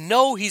say, I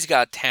know he's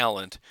got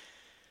talent,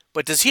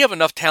 but does he have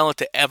enough talent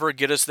to ever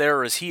get us there,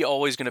 or is he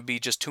always going to be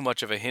just too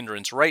much of a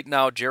hindrance? Right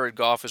now, Jared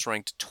Goff is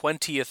ranked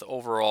 20th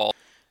overall,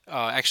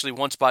 actually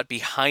one spot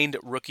behind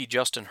rookie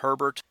Justin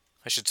Herbert.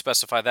 I should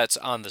specify that's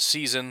on the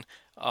season.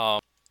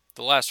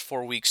 The last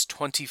 4 weeks,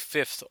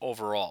 25th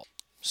overall.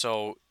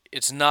 So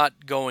it's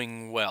not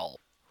going well.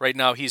 Right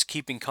now, he's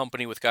keeping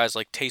company with guys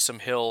like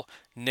Taysom Hill,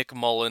 Nick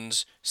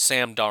Mullins,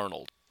 Sam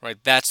Darnold. Right,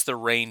 that's the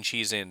range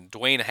he's in.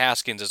 Dwayne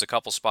Haskins is a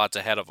couple spots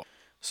ahead of him.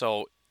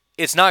 So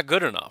it's not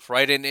good enough,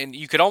 right? And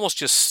you could almost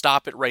just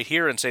stop it right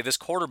here and say this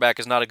quarterback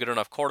is not a good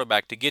enough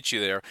quarterback to get you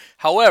there.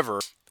 However,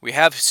 we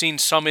have seen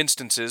some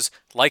instances,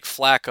 like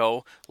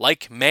Flacco,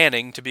 like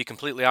Manning, to be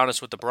completely honest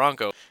with the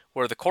Broncos,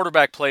 where the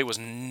quarterback play was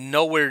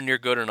nowhere near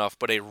good enough,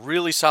 but a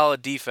really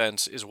solid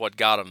defense is what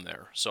got him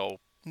there. So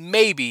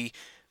maybe,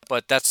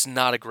 but that's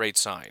not a great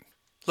sign.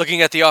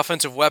 Looking at the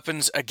offensive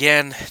weapons,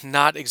 again,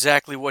 not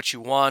exactly what you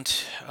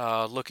want.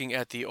 Looking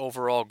at the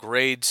overall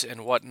grades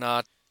and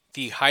whatnot,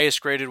 the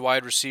highest graded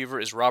wide receiver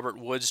is Robert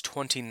Woods,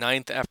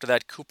 29th. After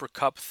that, Cooper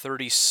Kupp,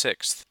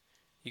 36th.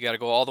 You got to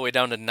go all the way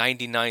down to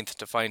 99th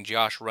to find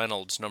Josh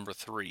Reynolds, number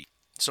 3.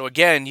 So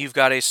again, you've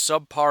got a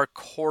subpar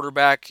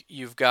quarterback.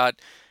 You've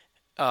got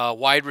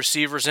wide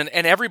receivers, and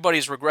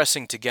everybody's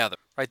regressing together.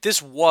 Right?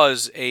 This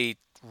was a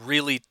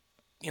really,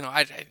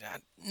 I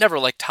never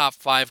like top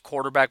 5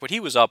 quarterback, but he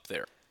was up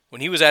there. When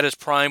he was at his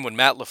prime, when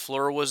Matt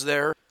LaFleur was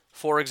there,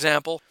 for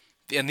example,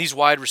 and these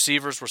wide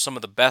receivers were some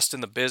of the best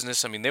in the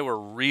business. I mean, they were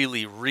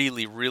really,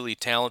 really, really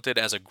talented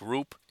as a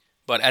group.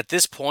 But at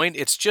this point,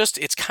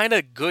 it's kind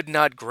of good,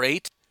 not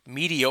great.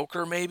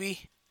 Mediocre,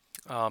 maybe.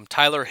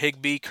 Tyler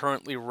Higbee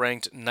currently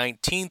ranked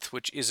 19th,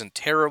 which isn't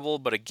terrible,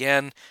 but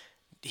again,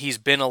 he's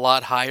been a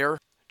lot higher.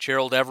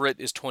 Gerald Everett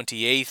is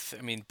 28th.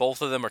 I mean,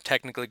 both of them are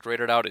technically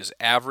graded out as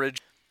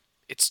average.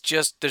 It's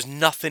just, there's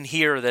nothing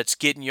here that's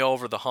getting you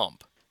over the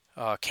hump.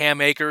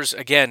 Cam Akers,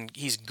 again,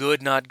 he's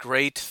good, not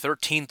great.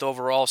 13th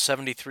overall,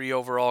 73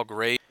 overall,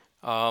 great.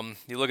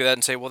 You look at that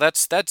and say, well,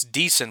 that's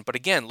decent. But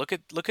again, look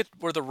at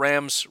where the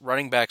Rams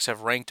running backs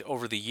have ranked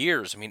over the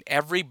years. I mean,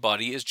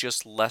 everybody is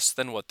just less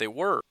than what they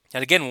were.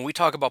 And again, when we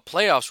talk about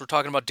playoffs, we're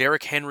talking about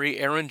Derrick Henry,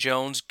 Aaron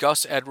Jones,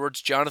 Gus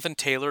Edwards, Jonathan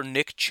Taylor,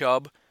 Nick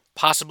Chubb,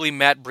 possibly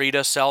Matt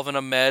Breida, Salvin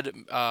Ahmed,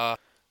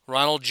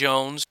 Ronald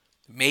Jones,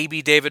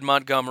 maybe David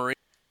Montgomery.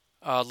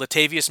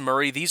 Latavius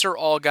Murray, these are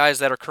all guys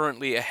that are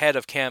currently ahead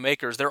of Cam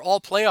Akers. They're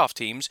all playoff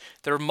teams.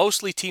 They're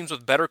mostly teams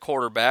with better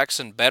quarterbacks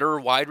and better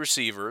wide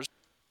receivers.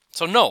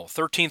 So no,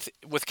 13th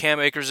with Cam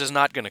Akers is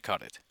not going to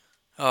cut it.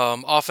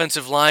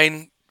 Offensive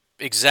line,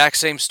 exact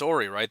same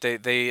story, right?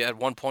 They at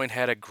one point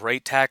had a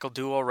great tackle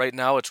duo. Right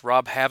now it's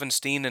Rob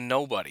Havenstein and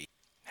nobody.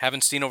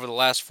 Havenstein over the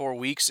last 4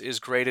 weeks is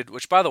graded,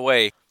 which by the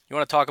way, you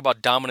want to talk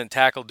about dominant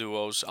tackle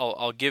duos,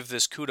 I'll give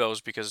this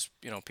kudos because,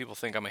 people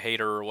think I'm a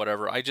hater or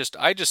whatever. I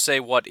just say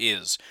what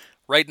is.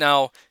 Right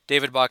now,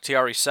 David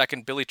Bakhtiari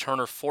second, Billy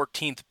Turner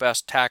 14th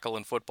best tackle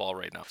in football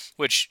right now,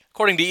 which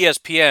according to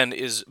ESPN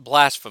is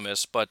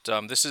blasphemous, but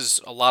this is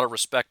a lot of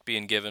respect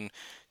being given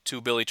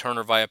to Billy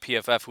Turner via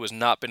PFF, who has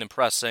not been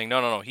impressed, saying,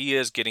 no, he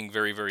is getting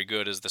very, very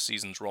good as the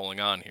season's rolling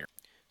on here.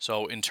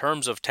 So in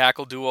terms of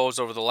tackle duos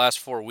over the last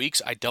 4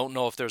 weeks, I don't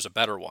know if there's a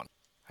better one.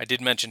 I did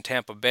mention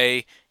Tampa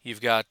Bay. You've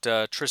got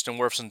Tristan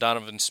Wirfs and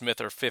Donovan Smith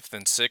are 5th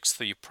and 6th,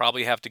 so you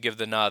probably have to give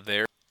the nod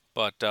there.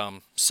 But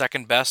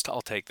second best,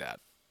 I'll take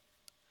that.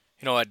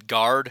 At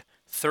guard,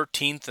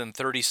 13th and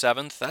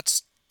 37th,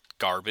 that's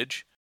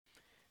garbage.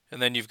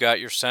 And then you've got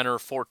your center,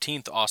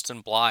 14th,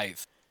 Austin Blythe.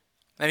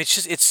 I mean,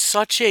 it's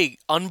such a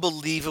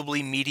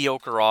unbelievably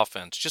mediocre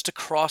offense, just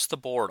across the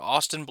board.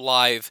 Austin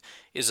Blythe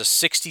is a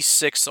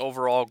 66th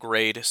overall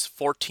grade,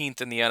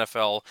 14th in the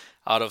NFL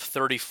out of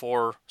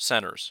 34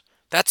 centers.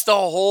 That's the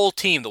whole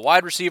team. The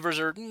wide receivers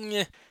are,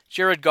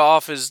 Jared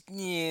Goff is,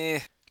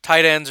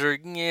 tight ends are,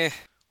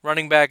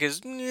 running back is,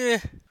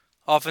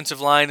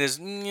 offensive line is,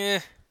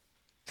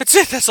 That's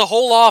it. That's the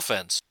whole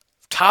offense,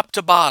 top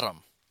to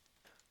bottom.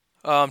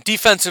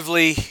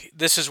 Defensively,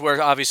 this is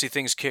where obviously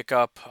things kick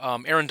up.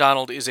 Aaron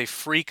Donald is a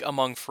freak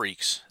among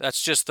freaks.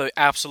 That's just the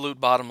absolute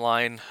bottom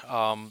line.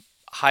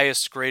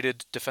 Highest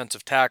graded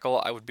defensive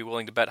tackle. I would be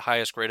willing to bet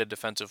highest graded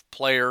defensive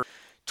player.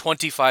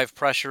 25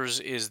 pressures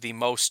is the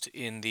most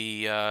in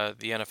the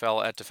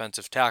NFL at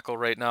defensive tackle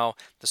right now.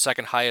 The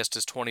second highest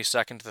is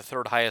 22nd. The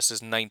third highest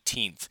is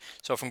 19th.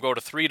 So from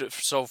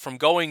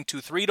going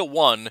to 3 to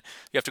 1, you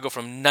have to go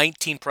from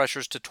 19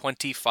 pressures to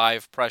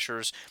 25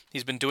 pressures.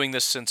 He's been doing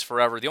this since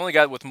forever. The only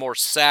guy with more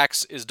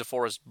sacks is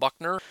DeForest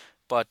Buckner,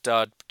 but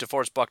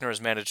DeForest Buckner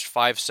has managed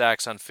 5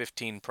 sacks on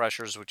 15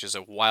 pressures, which is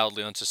a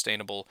wildly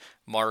unsustainable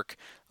mark.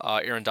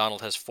 Aaron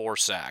Donald has 4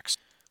 sacks.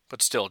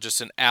 But still,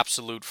 just an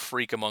absolute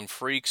freak among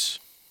freaks.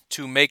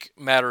 To make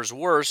matters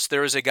worse,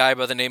 there is a guy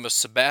by the name of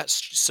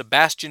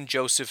Sebastian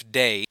Joseph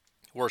Day,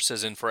 worse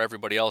as in for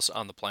everybody else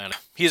on the planet.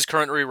 He is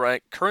currently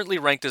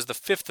ranked as the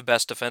 5th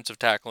best defensive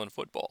tackle in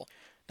football.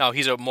 Now,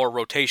 he's a more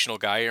rotational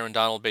guy. Aaron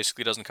Donald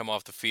basically doesn't come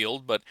off the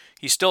field, but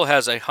he still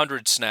has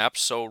 100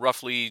 snaps, so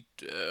roughly,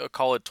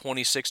 call it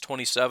 26,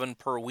 27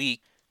 per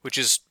week, which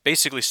is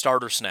basically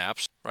starter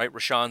snaps, right?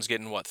 Rashawn's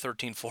getting,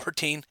 13,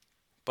 14?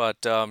 But,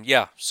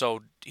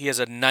 so he has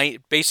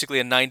basically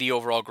a 90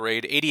 overall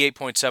grade,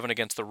 88.7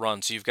 against the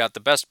run. So you've got the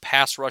best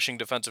pass rushing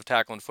defensive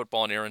tackle in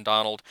football in Aaron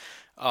Donald.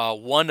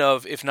 One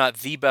of, if not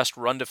the best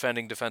run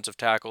defending defensive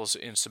tackles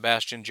in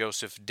Sebastian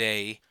Joseph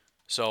Day.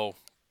 So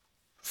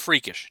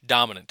freakish,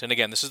 dominant. And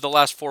again, this is the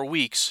last 4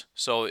 weeks,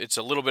 so it's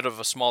a little bit of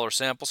a smaller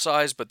sample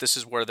size, but this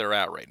is where they're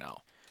at right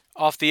now.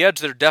 Off the edge,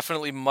 they're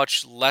definitely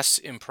much less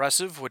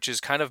impressive, which has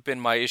kind of been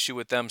my issue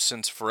with them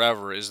since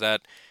forever, is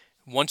that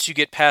once you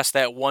get past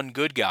that one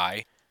good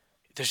guy,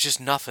 there's just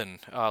nothing.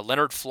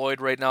 Leonard Floyd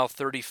right now,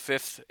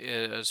 35th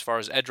as far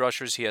as edge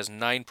rushers. He has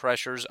 9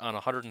 pressures on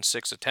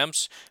 106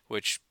 attempts,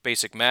 which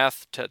basic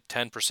math,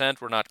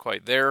 10%, we're not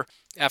quite there.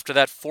 After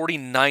that,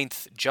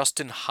 49th,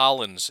 Justin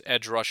Hollins,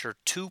 edge rusher,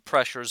 2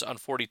 pressures on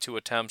 42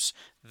 attempts.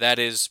 That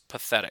is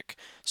pathetic.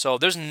 So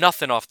there's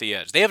nothing off the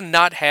edge. They have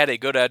not had a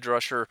good edge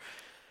rusher.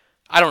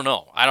 I don't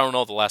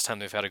know the last time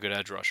they've had a good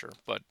edge rusher,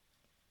 but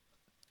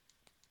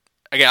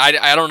again,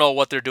 I don't know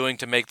what they're doing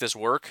to make this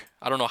work.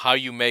 I don't know how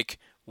you make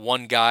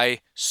one guy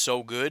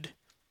so good.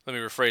 Let me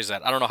rephrase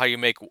that. I don't know how you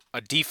make a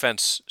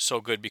defense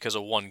so good because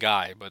of one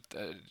guy, but,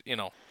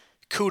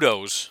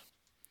 kudos.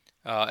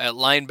 At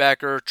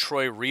linebacker,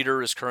 Troy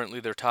Reeder is currently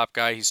their top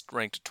guy. He's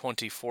ranked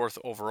 24th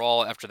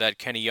overall. After that,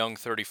 Kenny Young,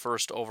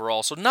 31st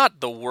overall. So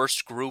not the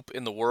worst group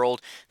in the world.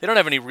 They don't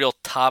have any real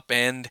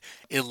top-end,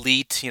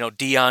 elite,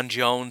 Deion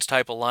Jones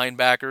type of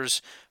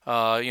linebackers.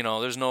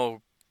 There's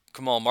no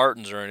Kamal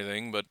Martins or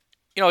anything, but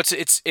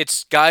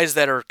it's guys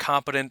that are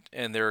competent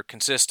and they're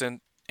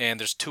consistent, and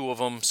there's 2 of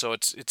them, so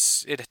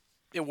it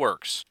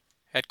works.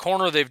 At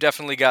corner, they've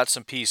definitely got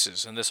some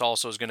pieces, and this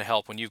also is going to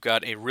help when you've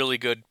got a really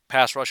good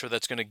pass rusher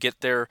that's going to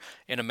get there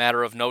in a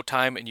matter of no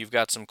time, and you've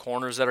got some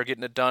corners that are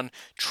getting it done.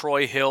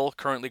 Troy Hill,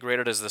 currently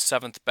graded as the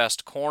 7th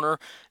best corner.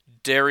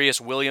 Darius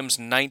Williams,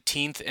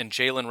 19th, and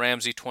Jalen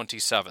Ramsey,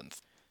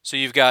 27th. So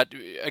you've got,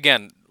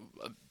 again,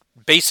 a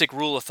basic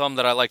rule of thumb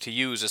that I like to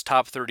use is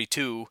top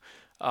 32.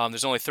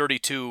 There's only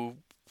 32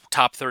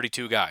 top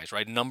 32 guys,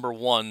 right? Number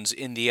ones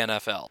in the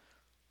NFL.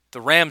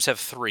 The Rams have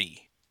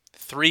three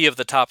of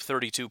the top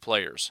 32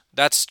 players.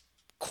 That's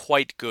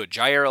quite good.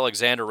 Jair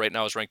Alexander right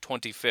now is ranked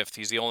 25th.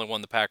 He's the only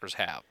one the Packers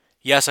have.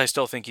 Yes, I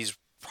still think he's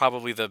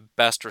probably the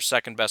best or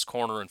second best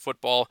corner in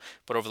football,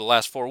 but over the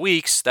last 4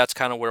 weeks, that's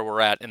kind of where we're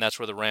at, and that's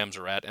where the Rams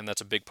are at, and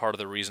that's a big part of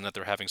the reason that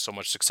they're having so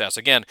much success.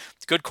 Again,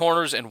 good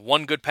corners and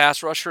one good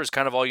pass rusher is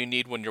kind of all you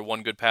need when your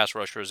one good pass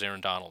rusher is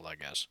Aaron Donald, I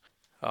guess.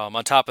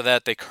 On top of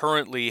that, they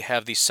currently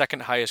have the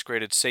second highest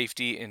graded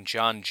safety in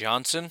John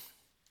Johnson.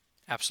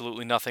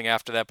 Absolutely nothing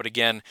after that, but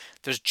again,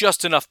 there's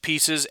just enough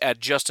pieces at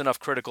just enough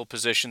critical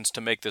positions to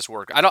make this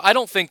work. I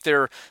don't think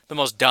they're the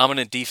most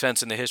dominant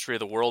defense in the history of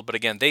the world, but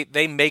again,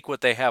 they make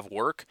what they have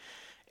work,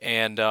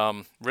 and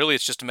really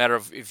it's just a matter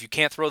of if you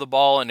can't throw the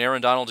ball and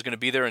Aaron Donald is going to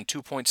be there in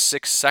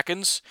 2.6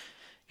 seconds,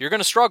 you're going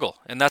to struggle,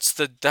 and that's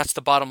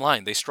the bottom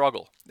line. They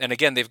struggle. And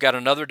again, they've got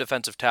another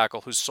defensive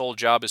tackle whose sole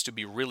job is to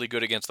be really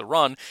good against the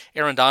run.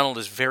 Aaron Donald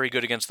is very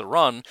good against the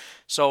run,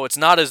 so it's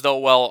not as though,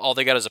 well, all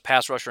they got is a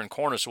pass rusher and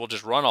corner, so we'll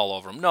just run all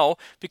over them. No,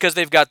 because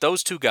they've got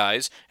those two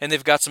guys, and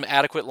they've got some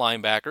adequate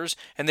linebackers,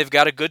 and they've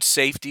got a good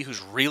safety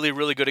who's really,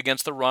 really good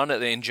against the run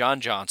in John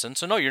Johnson.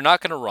 So no, you're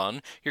not going to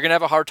run. You're going to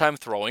have a hard time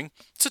throwing.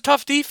 It's a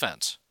tough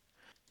defense.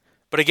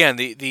 But again,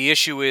 the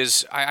issue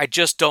is I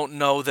just don't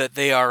know that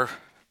they are...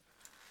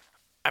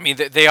 I mean,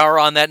 they are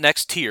on that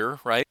next tier,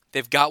 right?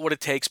 They've got what it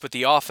takes, but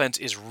the offense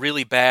is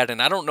really bad,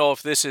 and I don't know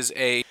if this is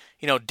a,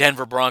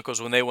 Denver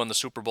Broncos when they won the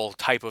Super Bowl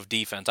type of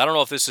defense. I don't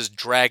know if this is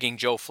dragging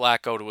Joe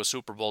Flacco to a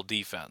Super Bowl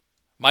defense.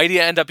 Might he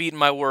end up eating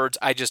my words?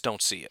 I just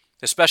don't see it.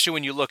 Especially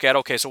when you look at,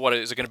 okay, so what,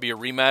 is it going to be a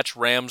rematch,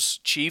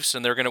 Rams-Chiefs,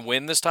 and they're going to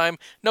win this time?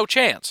 No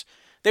chance.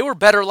 They were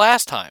better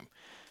last time.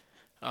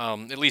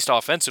 At least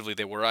offensively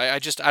they were. I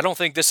don't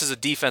think this is a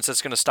defense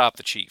that's going to stop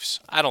the Chiefs.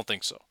 I don't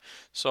think so.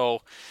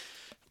 So...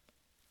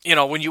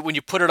 when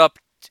you put it up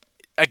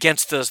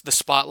against the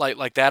spotlight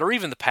like that, or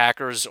even the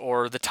Packers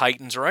or the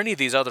Titans or any of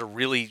these other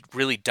really,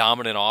 really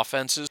dominant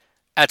offenses,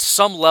 at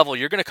some level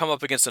you're going to come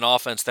up against an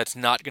offense that's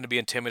not going to be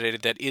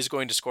intimidated, that is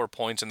going to score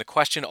points, and the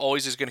question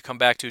always is going to come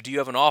back to, do you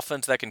have an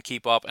offense that can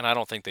keep up? And I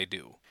don't think they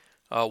do.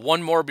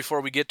 One more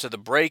before we get to the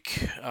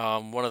break.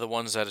 One of the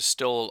ones that is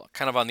still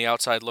kind of on the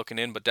outside looking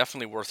in, but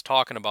definitely worth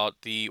talking about,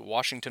 the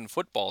Washington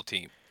football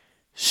team.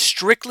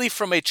 Strictly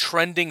from a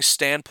trending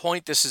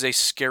standpoint, this is a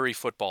scary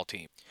football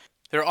team.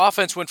 Their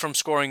offense went from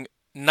scoring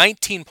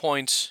 19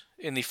 points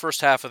in the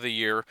first half of the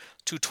year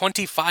to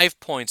 25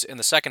 points in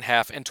the second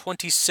half and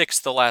 26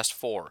 the last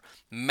 4.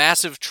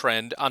 Massive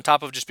trend on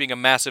top of just being a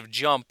massive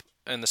jump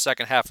in the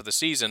second half of the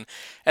season.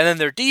 And then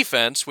their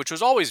defense, which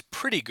was always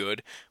pretty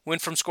good,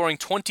 went from scoring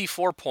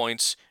 24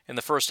 points in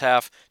the first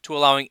half to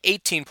allowing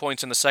 18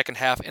 points in the second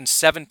half and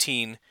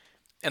 17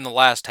 in the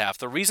last half.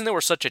 The reason they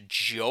were such a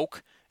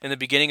joke in the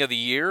beginning of the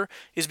year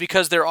is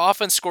because their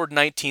offense scored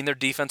 19, their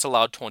defense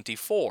allowed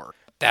 24.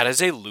 That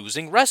is a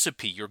losing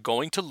recipe. You're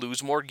going to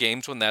lose more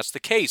games when that's the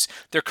case.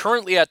 They're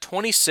currently at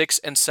 26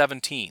 and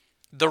 17.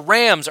 The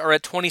Rams are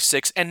at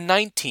 26 and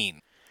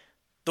 19.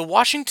 The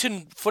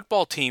Washington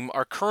football team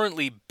are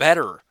currently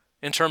better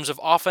in terms of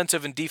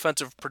offensive and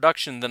defensive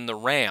production than the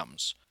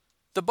Rams.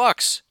 The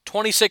Bucs,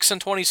 26 and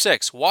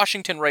 26.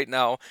 Washington right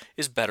now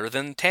is better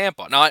than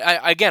Tampa. Now,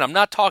 again, I'm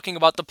not talking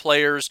about the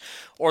players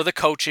or the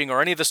coaching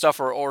or any of the stuff,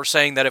 or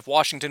saying that if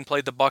Washington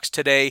played the Bucs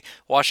today,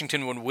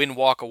 Washington would win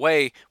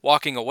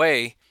walking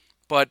away.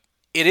 But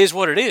it is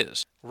what it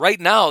is.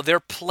 Right now, they're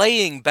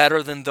playing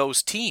better than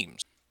those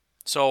teams.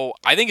 So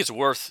I think it's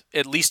worth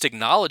at least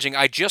acknowledging.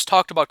 I just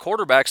talked about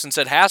quarterbacks and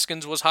said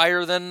Haskins was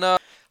higher than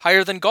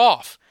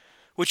Goff,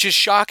 which is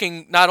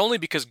shocking, not only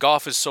because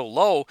Goff is so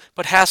low,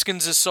 but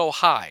Haskins is so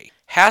high.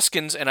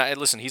 Haskins, and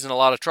listen, he's in a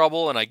lot of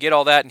trouble, and I get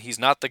all that, and he's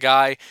not the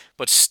guy,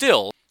 but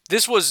still,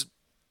 this was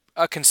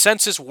a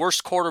consensus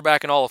worst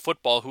quarterback in all of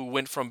football who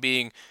went from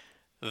being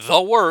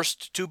the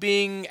worst to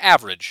being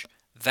average.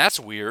 That's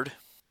weird.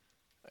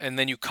 And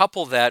then you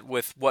couple that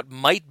with what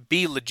might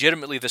be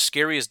legitimately the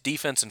scariest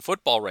defense in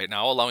football right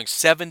now, allowing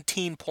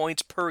 17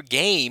 points per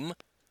game.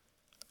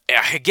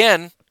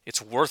 Again,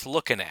 it's worth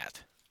looking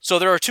at. So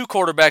there are two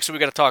quarterbacks that we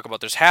got to talk about.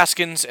 There's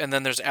Haskins and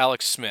then there's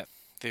Alex Smith.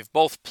 They've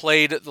both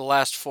played the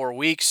last 4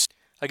 weeks.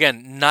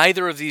 Again,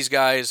 neither of these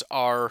guys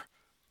are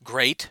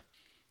great.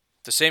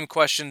 The same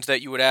questions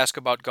that you would ask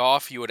about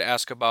Goff, you would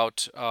ask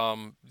about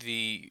about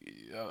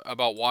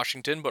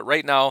Washington. But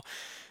right now,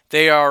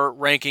 they are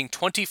ranking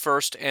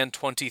 21st and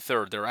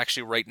 23rd. They're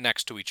actually right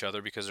next to each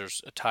other because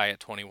there's a tie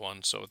at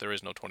 21, so there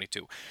is no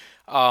 22.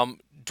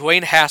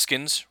 Dwayne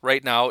Haskins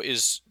right now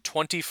is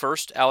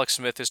 21st. Alex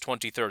Smith is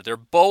 23rd. They're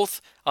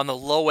both on the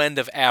low end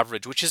of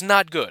average, which is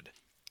not good.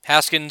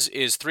 Haskins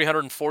is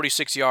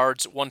 346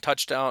 yards, 1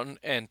 touchdown,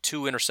 and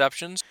 2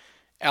 interceptions.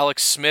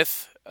 Alex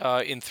Smith,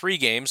 in 3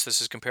 games,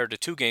 this is compared to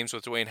 2 games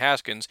with Dwayne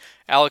Haskins,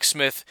 Alex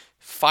Smith,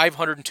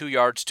 502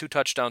 yards, 2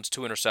 touchdowns,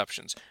 2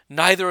 interceptions.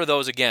 Neither of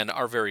those, again,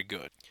 are very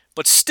good.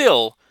 But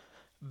still,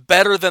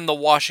 better than the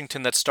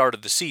Washington that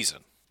started the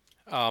season.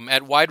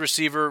 At wide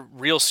receiver,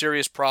 real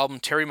serious problem.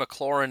 Terry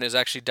McLaurin is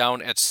actually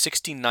down at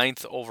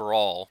 69th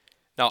overall.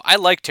 Now, I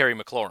like Terry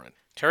McLaurin.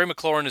 Terry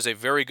McLaurin is a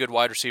very good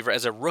wide receiver.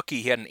 As a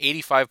rookie, he had an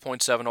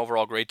 85.7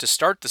 overall grade. To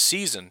start the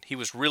season, he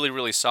was really,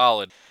 really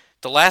solid.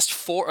 The last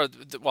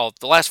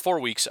 4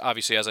 weeks,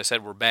 obviously, as I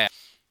said, were bad.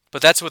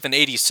 But that's with an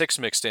 86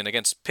 mixed in.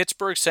 Against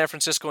Pittsburgh, San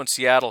Francisco, and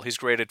Seattle, he's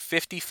graded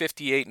 50,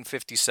 58, and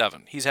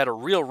 57. He's had a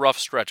real rough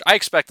stretch. I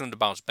expect him to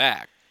bounce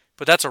back,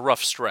 but that's a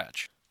rough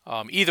stretch.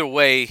 Either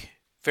way,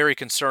 very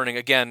concerning.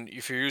 Again,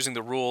 if you're using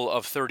the rule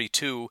of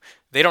 32,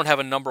 they don't have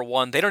a number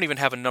 1. They don't even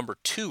have a number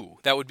 2.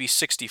 That would be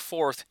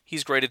 64th.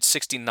 He's graded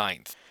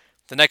 69th.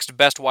 The next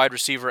best wide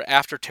receiver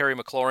after Terry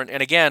McLaurin,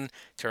 and again,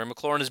 Terry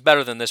McLaurin is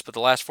better than this, but the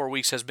last 4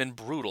 weeks has been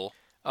brutal.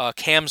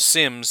 Cam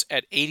Sims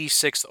at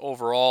 86th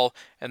overall,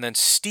 and then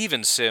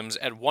Steven Sims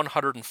at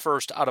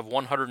 101st out of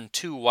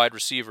 102 wide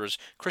receivers.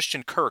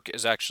 Christian Kirk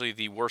is actually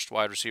the worst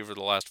wide receiver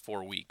the last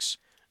 4 weeks.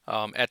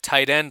 At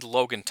tight end,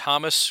 Logan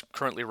Thomas,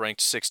 currently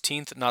ranked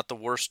 16th, not the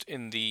worst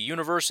in the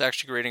universe,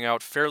 actually grading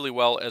out fairly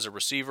well as a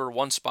receiver,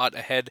 1 spot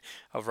ahead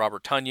of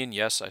Robert Tonyan.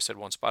 Yes, I said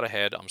 1 spot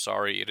ahead. I'm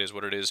sorry, it is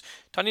what it is.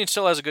 Tonyan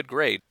still has a good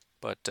grade,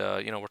 but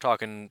we're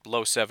talking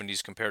low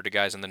 70s compared to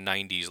guys in the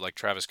 90s like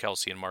Travis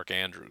Kelce and Mark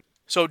Andrews.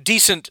 So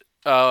decent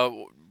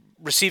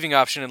receiving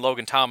option in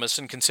Logan Thomas,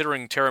 and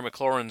considering Terry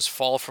McLaurin's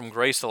fall from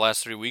grace the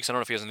last 3 weeks, I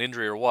don't know if he has an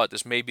injury or what,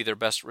 this may be their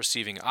best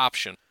receiving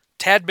option.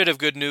 Tad bit of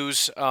good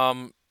news.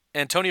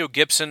 Antonio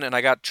Gibson, and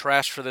I got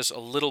trashed for this a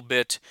little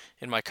bit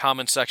in my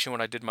comment section when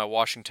I did my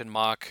Washington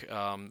mock.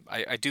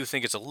 I do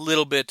think it's a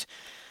little bit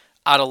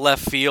out of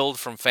left field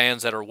from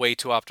fans that are way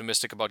too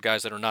optimistic about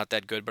guys that are not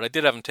that good, but I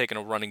did have him taking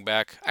a running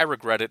back. I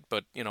regret it,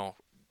 but,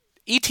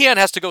 ETN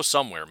has to go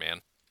somewhere,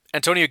 man.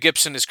 Antonio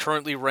Gibson is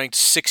currently ranked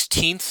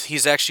 16th.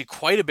 He's actually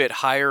quite a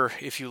bit higher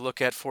if you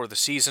look at for the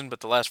season,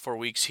 but the last 4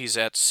 weeks he's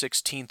at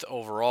 16th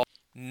overall.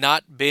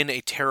 Not been a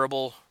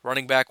terrible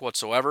running back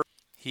whatsoever.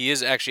 He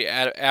is actually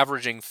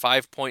averaging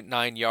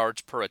 5.9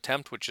 yards per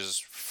attempt, which is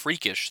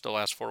freakish the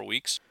last 4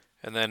 weeks.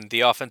 And then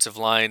the offensive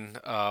line,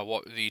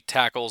 the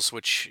tackles,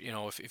 which,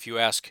 if you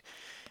ask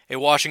a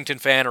Washington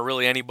fan or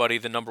really anybody,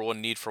 the number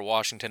 1 need for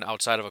Washington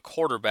outside of a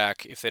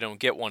quarterback, if they don't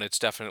get one, it's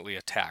definitely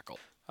a tackle.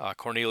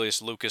 Cornelius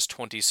Lucas,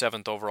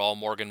 27th overall.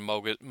 Morgan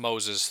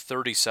Moses,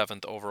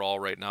 37th overall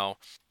right now.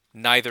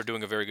 Neither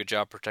doing a very good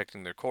job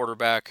protecting their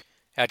quarterback.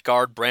 At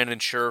guard, Brandon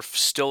Scherf,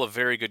 still a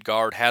very good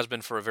guard, has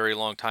been for a very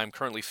long time,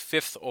 currently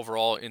 5th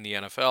overall in the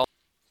NFL.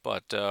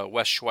 But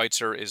Wes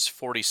Schweitzer is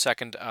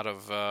 42nd out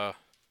of,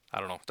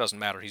 doesn't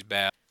matter, he's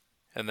bad.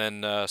 And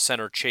then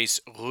center Chase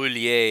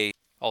Roulier,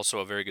 also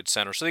a very good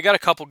center. So they got a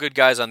couple good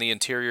guys on the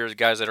interior,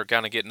 guys that are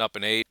kind of getting up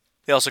in age.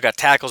 They also got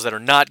tackles that are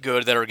not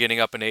good that are getting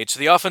up in age. So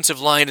the offensive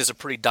line is a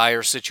pretty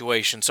dire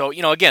situation. So,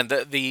 again,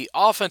 the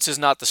offense is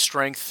not the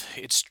strength.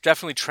 It's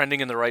definitely trending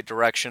in the right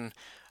direction.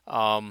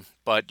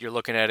 But you're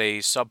looking at a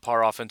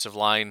subpar offensive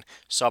line,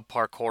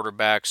 subpar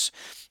quarterbacks,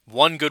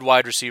 1 good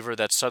wide receiver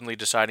that's suddenly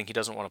deciding he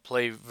doesn't want to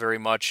play very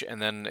much,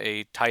 and then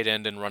a tight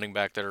end and running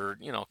back that are,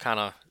 kind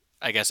of,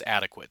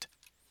 adequate.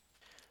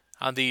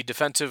 On the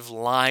defensive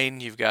line,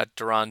 you've got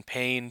Deron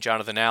Payne,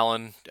 Jonathan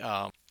Allen,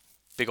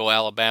 big ol'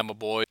 Alabama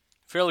boy.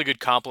 Fairly good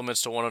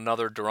compliments to one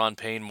another. Deron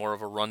Payne, more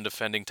of a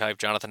run-defending type.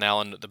 Jonathan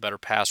Allen, the better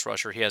pass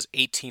rusher. He has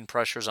 18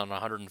 pressures on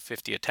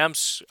 150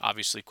 attempts.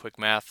 Obviously, quick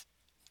math.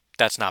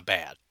 That's not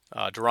bad.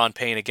 Deron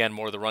Payne, again,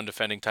 more the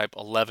run-defending type,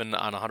 11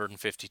 on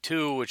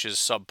 152, which is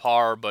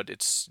subpar, but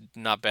it's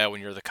not bad when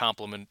you're the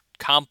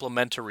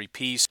complementary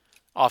piece.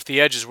 Off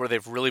the edges where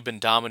they've really been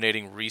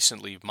dominating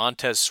recently.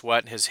 Montez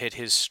Sweat has hit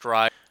his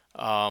stride.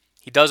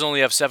 He does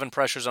only have 7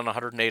 pressures on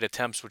 108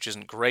 attempts, which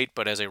isn't great,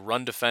 but as a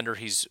run defender,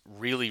 he's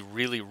really,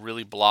 really,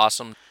 really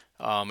blossomed.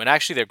 And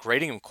actually, they're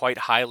grading him quite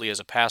highly as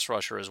a pass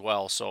rusher as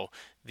well, so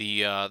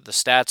the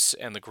stats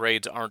and the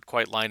grades aren't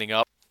quite lining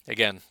up.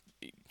 Again,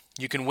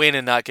 you can win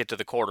and not get to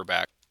the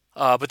quarterback.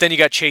 But then you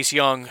got Chase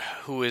Young,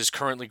 who is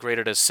currently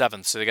graded as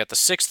 7th. So they got the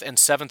 6th and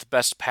 7th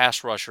best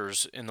pass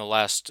rushers in the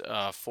last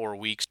 4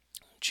 weeks.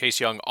 Chase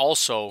Young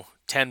also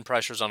 10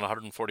 pressures on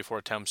 144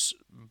 attempts,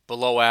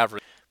 below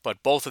average.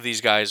 But both of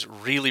these guys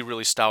really,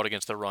 really stout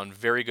against the run.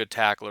 Very good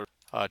tackler.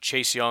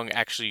 Chase Young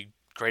actually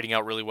grading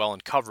out really well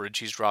in coverage.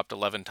 He's dropped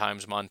 11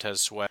 times. Montez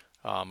Sweat,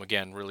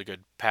 again, really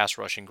good pass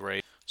rushing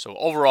grade. So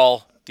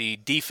overall, the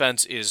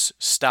defense is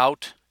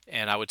stout,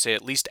 and I would say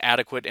at least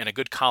adequate and a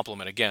good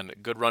complement. Again, a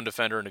good run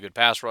defender and a good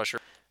pass rusher.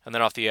 And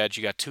then off the edge,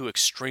 you got 2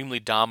 extremely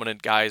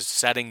dominant guys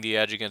setting the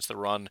edge against the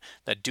run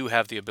that do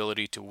have the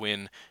ability to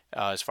win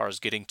as far as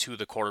getting to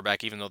the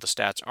quarterback, even though the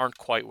stats aren't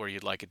quite where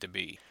you'd like it to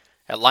be.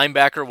 At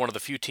linebacker, one of the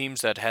few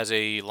teams that has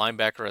a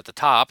linebacker at the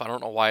top. I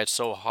don't know why it's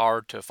so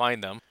hard to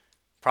find them.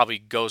 Probably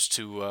goes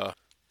to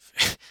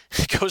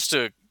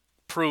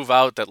prove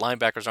out that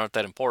linebackers aren't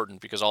that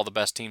important because all the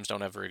best teams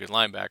don't have very good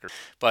linebackers.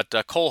 But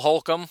Cole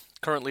Holcomb,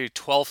 currently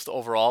 12th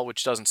overall,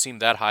 which doesn't seem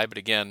that high, but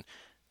again,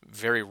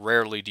 very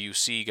rarely do you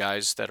see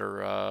guys that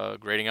are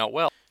grading out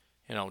well.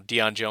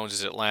 Deion Jones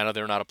is Atlanta.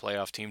 They're not a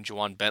playoff team.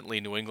 Juwan Bentley,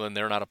 New England.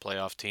 They're not a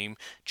playoff team.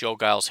 Joe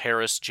Giles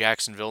Harris,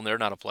 Jacksonville. They're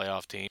not a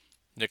playoff team.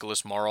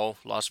 Nicholas Morrow,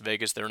 Las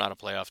Vegas. They're not a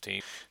playoff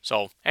team.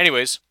 So,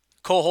 anyways,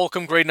 Cole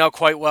Holcomb grading out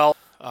quite well.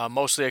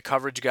 Mostly a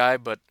coverage guy,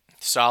 but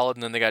solid.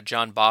 And then they got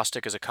John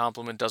Bostic as a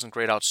compliment. Doesn't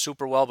grade out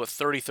super well, but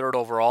 33rd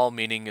overall,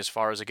 meaning as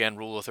far as, again,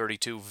 rule of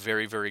 32,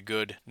 very, very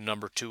good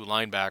number 2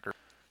 linebacker.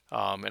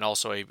 And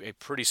also a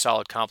pretty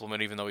solid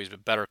compliment, even though he's a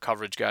better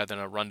coverage guy than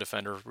a run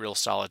defender, real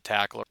solid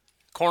tackler.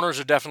 Corners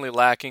are definitely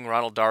lacking.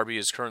 Ronald Darby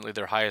is currently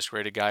their highest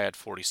rated guy at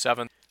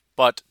 47th,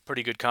 but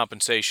pretty good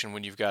compensation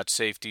when you've got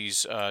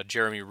safeties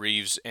Jeremy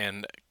Reeves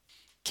and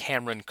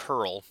Cameron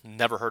Curl.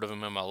 Never heard of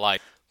him in my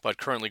life, but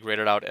currently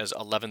graded out as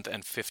 11th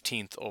and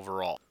 15th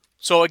overall.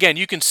 So again,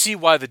 you can see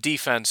why the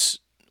defense,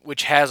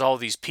 which has all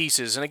these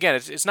pieces, and again,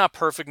 it's not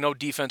perfect. No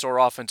defense or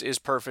offense is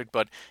perfect,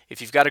 but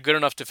if you've got a good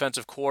enough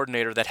defensive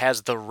coordinator that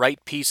has the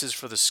right pieces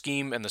for the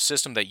scheme and the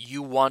system that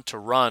you want to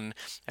run,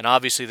 and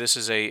obviously this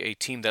is a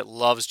team that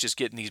loves just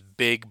getting these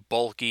big,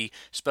 bulky,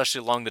 especially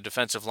along the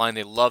defensive line.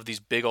 They love these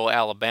big old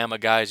Alabama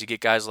guys. You get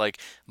guys like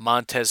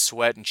Montez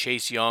Sweat and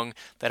Chase Young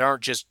that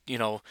aren't just,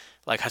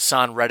 like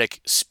Hassan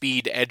Reddick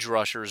speed edge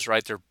rushers,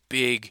 right? They're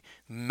big,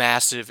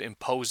 massive,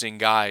 imposing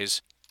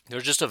guys. They're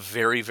just a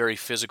very, very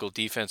physical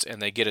defense,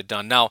 and they get it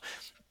done. Now,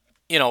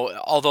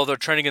 although they're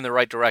trending in the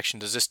right direction,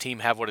 does this team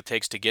have what it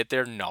takes to get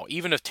there? No.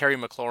 Even if Terry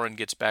McLaurin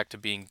gets back to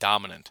being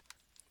dominant,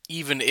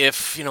 even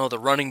if, the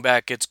running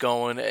back gets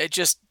going,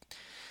 it's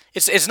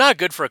not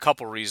good for a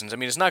couple reasons. I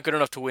mean, it's not good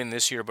enough to win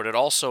this year, but it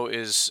also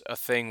is a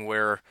thing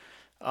where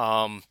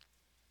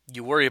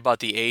you worry about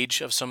the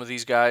age of some of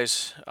these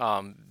guys.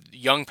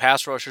 Young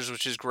pass rushers,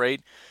 which is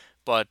great,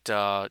 but,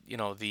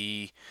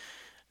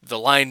 the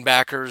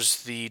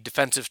linebackers, the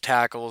defensive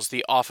tackles,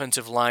 the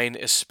offensive line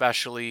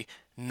especially,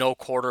 no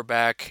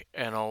quarterback,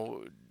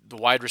 the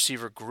wide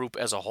receiver group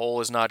as a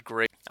whole is not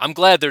great. I'm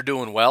glad they're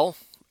doing well,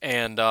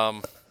 and,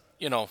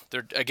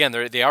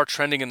 they are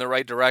trending in the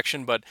right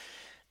direction, but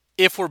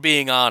if we're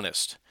being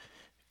honest,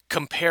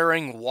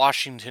 comparing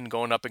Washington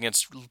going up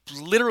against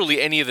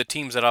literally any of the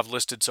teams that I've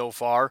listed so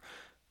far,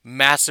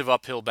 massive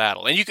uphill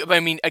battle. And you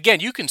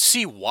can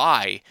see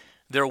why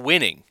they're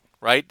winning.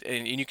 Right?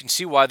 And you can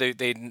see why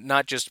they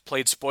not just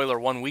played spoiler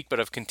 1 week, but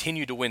have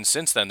continued to win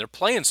since then. They're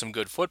playing some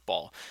good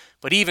football.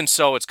 But even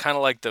so, it's kind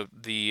of like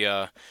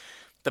the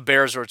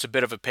Bears, where it's a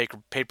bit of a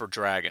paper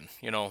dragon.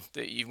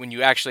 When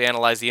you actually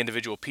analyze the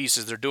individual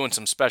pieces, they're doing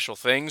some special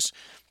things.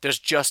 There's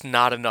just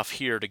not enough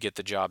here to get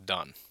the job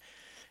done.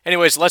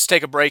 Anyways, let's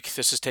take a break.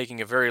 This is taking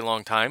a very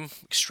long time.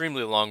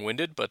 Extremely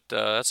long-winded, but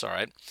that's all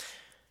right.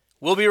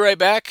 We'll be right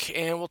back,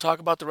 and we'll talk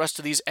about the rest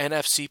of these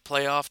NFC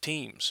playoff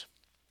teams.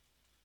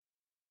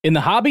 In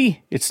the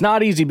hobby, it's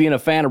not easy being a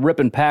fan of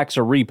ripping packs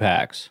or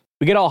repacks.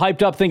 We get all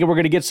hyped up thinking we're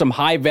going to get some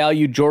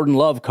high-value Jordan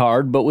Love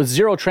card, but with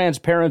zero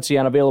transparency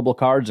on available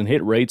cards and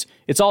hit rates,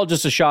 it's all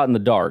just a shot in the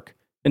dark.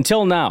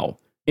 Until now,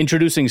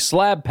 introducing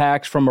slab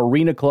packs from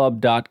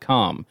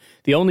arenaclub.com,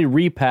 the only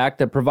repack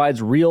that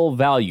provides real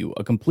value,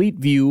 a complete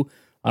view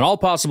on all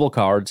possible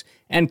cards,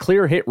 and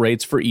clear hit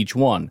rates for each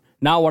one.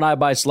 Now when I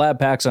buy slab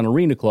packs on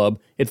Arena Club,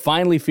 it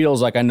finally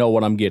feels like I know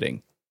what I'm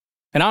getting.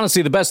 And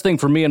honestly, the best thing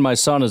for me and my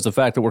son is the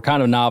fact that we're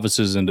kind of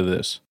novices into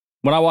this.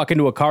 When I walk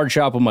into a card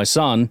shop with my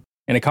son,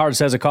 and a card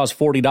says it costs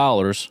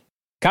 $40,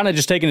 kind of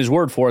just taking his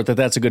word for it that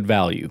that's a good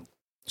value.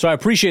 So I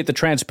appreciate the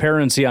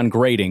transparency on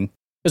grading,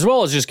 as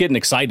well as just getting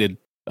excited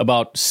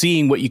about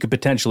seeing what you could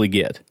potentially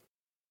get.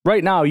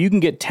 Right now, you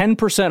can get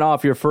 10%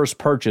 off your first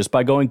purchase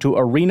by going to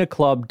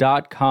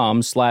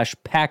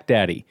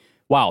arenaclub.com/packdaddy.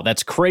 Wow,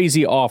 that's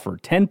crazy offer.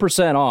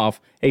 10%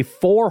 off a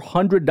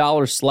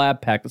 $400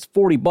 slab pack. That's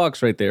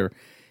 $40 right there.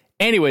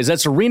 Anyways,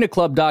 that's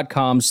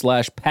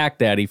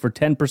arenaclub.com/packdaddy for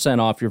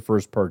 10% off your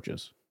first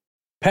purchase.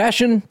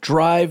 Passion,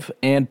 drive,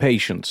 and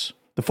patience.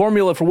 The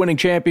formula for winning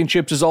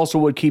championships is also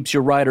what keeps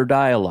your ride or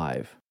die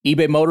alive.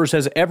 eBay Motors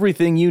has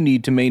everything you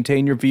need to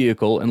maintain your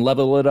vehicle and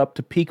level it up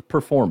to peak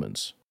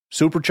performance.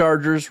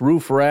 Superchargers,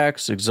 roof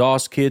racks,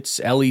 exhaust kits,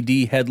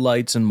 LED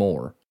headlights, and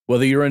more.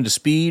 Whether you're into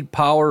speed,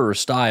 power, or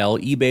style,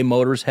 eBay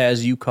Motors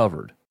has you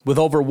covered. With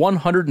over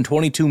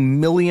 122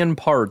 million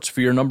parts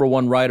for your number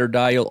one ride or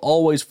die, you'll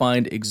always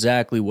find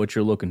exactly what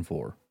you're looking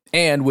for.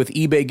 And with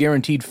eBay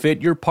Guaranteed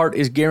Fit, your part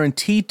is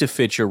guaranteed to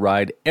fit your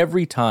ride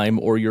every time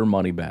or your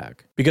money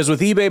back. Because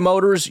with eBay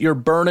Motors, you're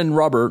burning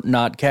rubber,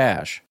 not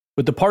cash.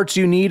 With the parts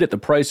you need at the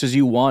prices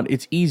you want,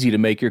 it's easy to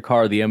make your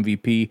car the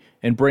MVP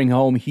and bring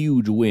home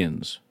huge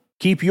wins.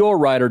 Keep your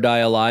ride or die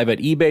alive at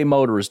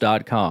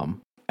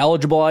ebaymotors.com.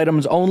 Eligible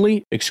items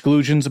only,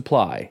 exclusions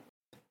apply.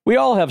 We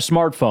all have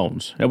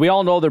smartphones, and we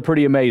all know they're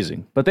pretty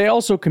amazing, but they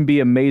also can be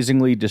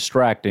amazingly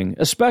distracting,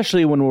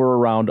 especially when we're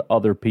around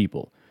other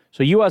people.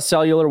 So US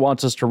Cellular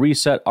wants us to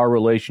reset our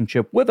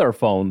relationship with our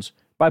phones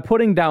by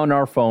putting down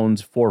our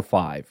phones for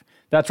 $5.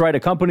 That's right, a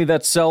company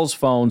that sells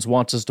phones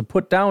wants us to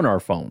put down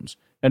our phones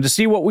And to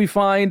see what we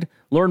find,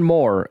 learn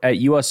more at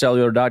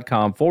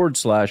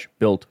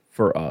uscellular.com/built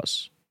for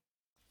us.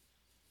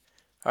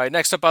 All right,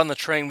 next up on the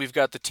train, we've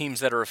got the teams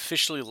that are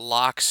officially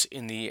locks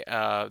in the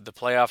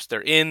playoffs.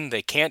 They're in.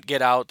 They can't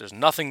get out. There's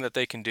nothing that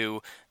they can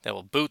do that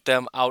will boot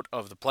them out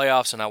of the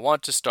playoffs. And I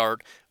want to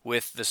start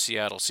with the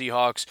Seattle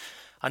Seahawks,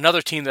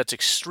 another team that's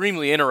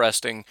extremely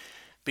interesting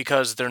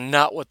because they're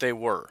not what they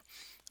were.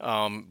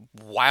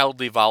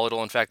 Wildly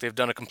volatile. In fact, they've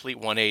done a complete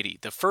 180.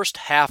 The first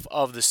half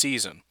of the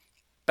season,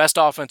 best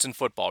offense in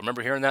football.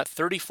 Remember hearing that?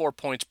 34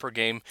 points per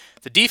game.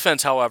 The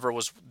defense, however,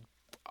 was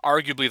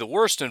arguably the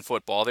worst in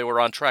football. They were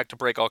on track to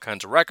break all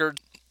kinds of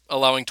records,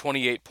 allowing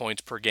 28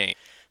 points per game.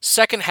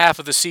 Second half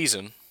of the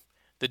season,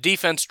 the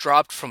defense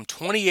dropped from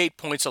 28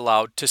 points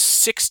allowed to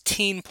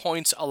 16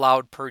 points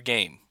allowed per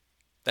game.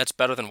 That's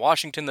better than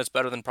Washington. That's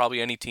better than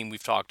probably any team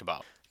we've talked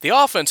about. The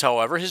offense,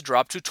 however, has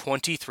dropped to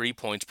 23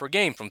 points per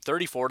game, from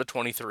 34 to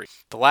 23.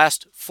 The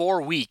last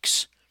 4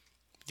 weeks,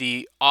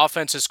 the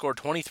offense has scored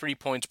 23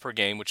 points per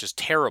game, which is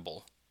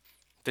terrible.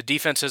 The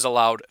defense has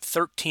allowed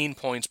 13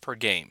 points per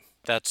game.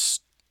 That's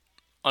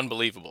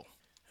unbelievable.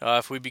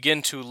 If we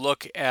begin to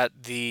look at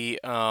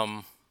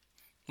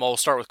we'll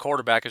start with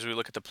quarterback as we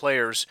look at the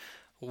players.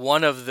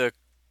 One of the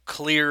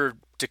clear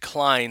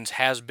declines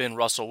has been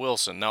Russell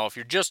Wilson. Now, if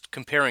you're just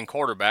comparing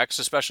quarterbacks,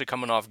 especially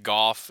coming off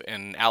Goff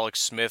and Alex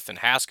Smith and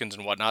Haskins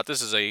and whatnot,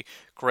 this is a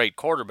great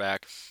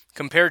quarterback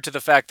compared to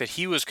the fact that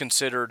he was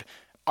considered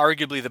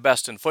arguably the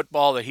best in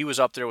football, that he was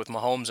up there with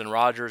Mahomes and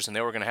Rodgers, and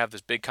they were going to have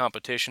this big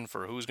competition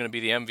for who's going to be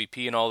the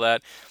MVP and all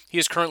that. He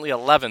is currently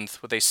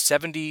 11th with a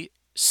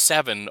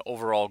 77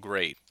 overall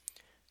grade.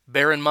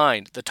 Bear in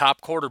mind, the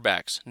top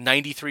quarterbacks,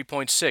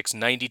 93.6,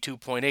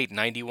 92.8,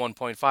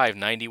 91.5,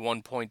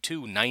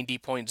 91.2,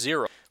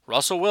 90.0.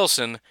 Russell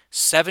Wilson,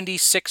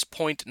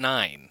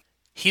 76.9.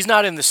 He's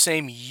not in the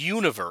same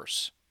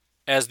universe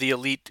as the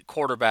elite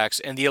quarterbacks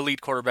and the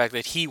elite quarterback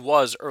that he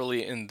was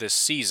early in this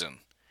season.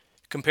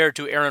 Compared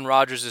to Aaron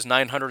Rodgers'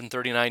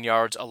 939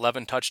 yards,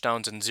 11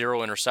 touchdowns, and 0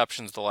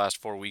 interceptions the last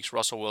 4 weeks,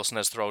 Russell Wilson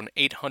has thrown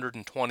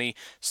 820,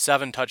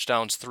 7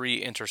 touchdowns,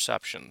 3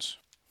 interceptions.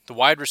 The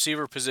wide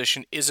receiver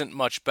position isn't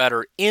much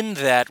better in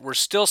that we're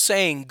still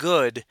saying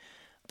good,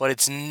 but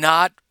it's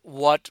not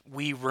what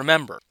we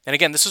remember. And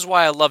again, this is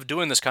why I love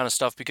doing this kind of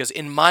stuff, because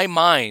in my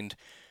mind,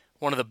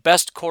 one of the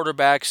best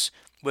quarterbacks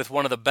with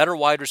one of the better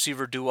wide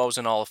receiver duos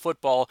in all of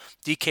football,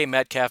 DK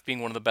Metcalf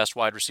being one of the best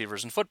wide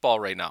receivers in football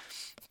right now.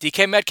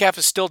 DK Metcalf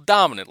is still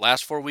dominant.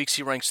 Last 4 weeks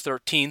he ranks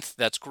 13th.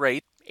 That's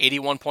great.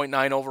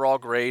 81.9 overall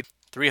grade,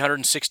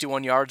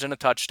 361 yards and a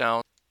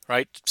touchdown,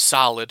 right?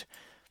 Solid.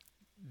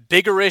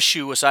 Bigger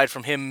issue, aside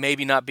from him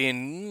maybe not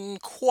being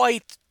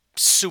quite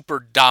super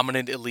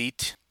dominant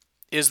elite,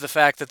 is the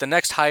fact that the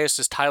next highest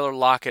is Tyler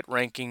Lockett,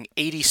 ranking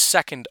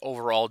 82nd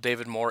overall,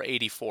 David Moore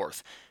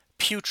 84th.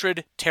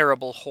 Putrid,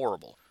 terrible,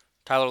 horrible.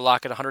 Tyler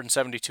Lockett,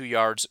 172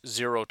 yards,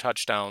 0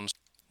 touchdowns,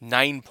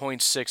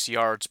 9.6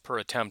 yards per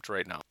attempt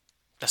right now.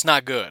 That's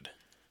not good.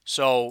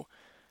 So,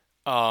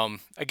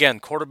 again,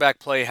 quarterback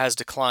play has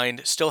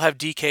declined. Still have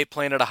DK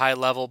playing at a high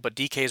level, but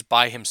DK is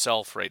by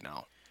himself right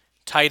now.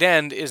 Tight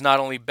end is not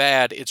only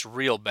bad, it's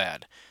real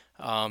bad.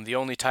 The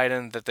only tight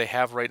end that they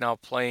have right now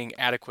playing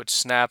adequate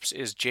snaps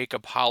is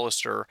Jacob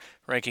Hollister,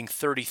 ranking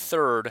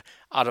 33rd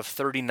out of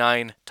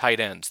 39 tight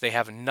ends. They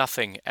have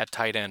nothing at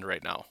tight end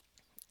right now.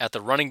 At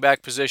the running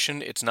back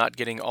position, it's not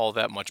getting all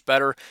that much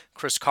better.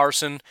 Chris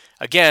Carson,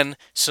 again,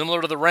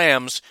 similar to the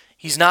Rams,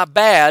 he's not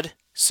bad,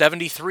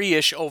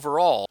 73-ish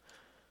overall,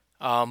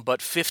 but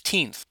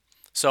 15th.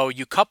 So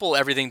you couple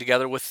everything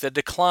together with the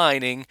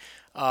declining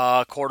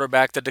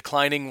quarterback, the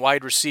declining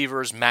wide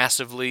receivers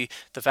massively,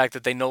 the fact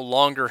that they no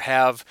longer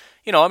have,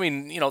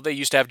 they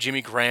used to have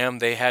Jimmy Graham,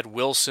 they had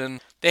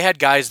Wilson, they had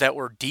guys that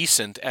were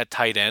decent at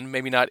tight end,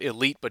 maybe not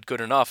elite, but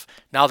good enough.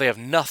 Now they have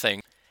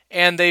nothing,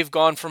 and they've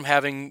gone from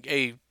having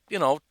a,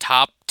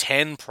 top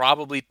 10,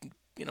 probably,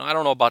 I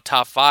don't know about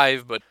top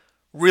 5, but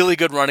really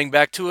good running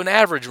back to an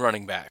average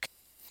running back.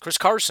 Chris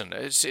Carson,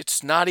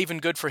 it's not even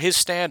good for his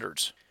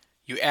standards.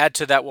 You add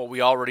to that what we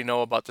already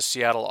know about the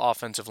Seattle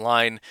offensive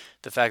line,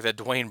 the fact that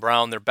Dwayne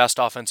Brown, their best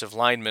offensive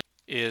lineman,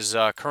 is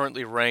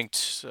currently ranked,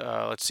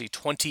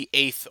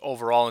 28th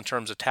overall in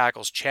terms of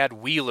tackles. Chad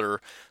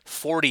Wheeler,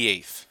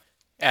 48th.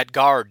 At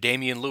guard,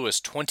 Damian Lewis,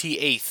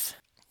 28th.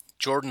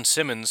 Jordan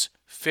Simmons,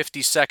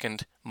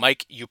 52nd.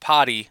 Mike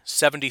Iupati,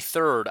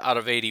 73rd out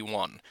of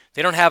 81.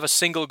 They don't have a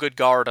single good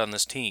guard on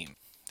this team.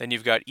 Then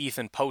you've got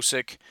Ethan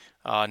Posick,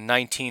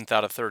 19th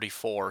out of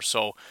 34.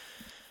 So,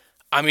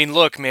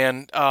 look,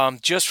 man,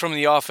 just from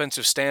the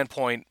offensive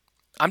standpoint,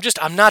 I'm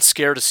not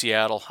scared of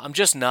Seattle. I'm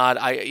just not.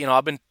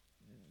 I've been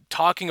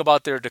talking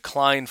about their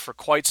decline for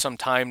quite some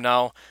time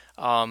now.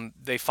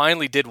 They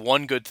finally did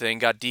one good thing,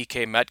 got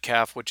DK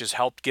Metcalf, which has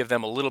helped give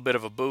them a little bit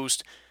of a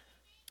boost.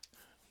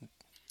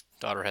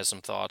 Daughter has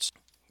some thoughts.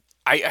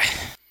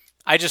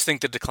 I just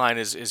think the decline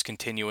is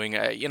continuing.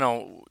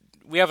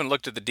 We haven't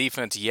looked at the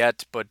defense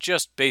yet, but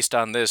just based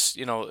on this,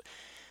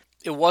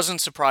 it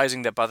wasn't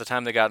surprising that by the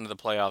time they got into the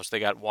playoffs, they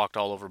got walked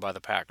all over by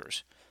the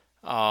Packers.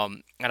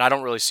 And I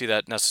don't really see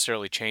that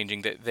necessarily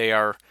changing. They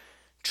are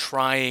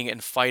trying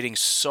and fighting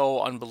so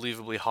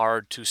unbelievably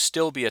hard to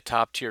still be a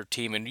top-tier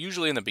team. And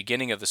usually in the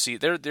beginning of the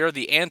season, they're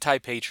the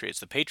anti-Patriots.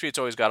 The Patriots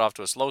always got off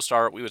to a slow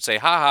start. We would say,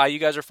 ha, you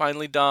guys are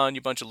finally done,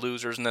 you bunch of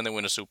losers, and then they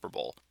win a Super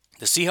Bowl.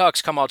 The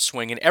Seahawks come out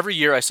swinging. Every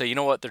year I say, you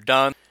know what, they're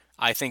done.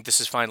 I think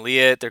this is finally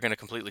it. They're going to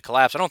completely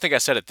collapse. I don't think I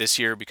said it this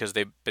year because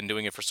they've been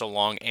doing it for so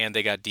long and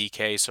they got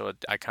DK, so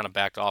I kind of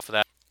backed off of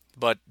that.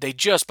 But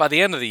by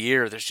the end of the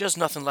year, there's just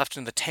nothing left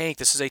in the tank.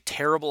 This is a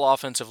terrible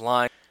offensive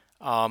line.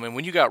 And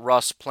when you got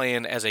Russ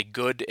playing as a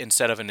good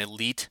instead of an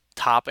elite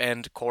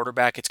top-end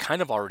quarterback, it's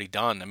kind of already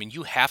done. I mean,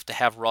 you have to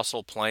have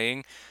Russell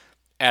playing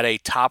at a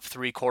top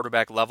 3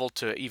 quarterback level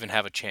to even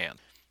have a chance.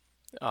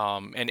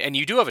 And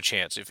you do have a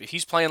chance. If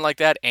he's playing like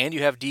that and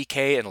you have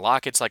DK and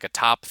Lockett's like a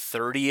top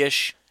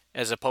 30-ish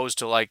as opposed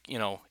to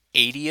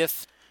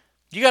 80th,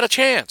 you got a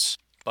chance.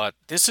 But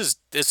this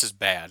is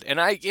bad. And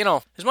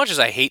as much as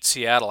I hate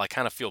Seattle, I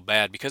kind of feel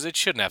bad because it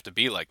shouldn't have to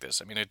be like this.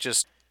 I mean,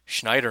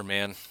 Schneider,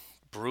 man,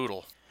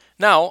 brutal.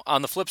 Now,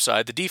 on the flip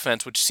side, the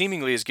defense, which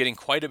seemingly is getting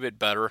quite a bit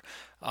better,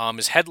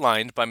 is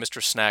headlined by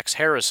Mr. Snacks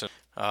Harrison.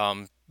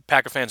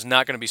 Packer fans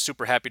not going to be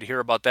super happy to hear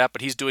about that,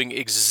 but he's doing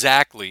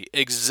exactly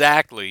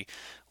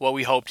what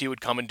we hoped he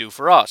would come and do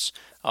for us.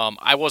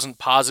 I wasn't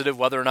positive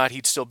whether or not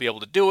he'd still be able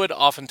to do it.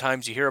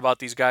 Oftentimes you hear about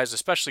these guys,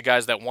 especially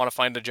guys that want to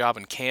find a job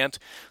and can't.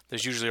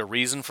 There's usually a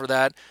reason for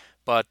that.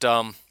 But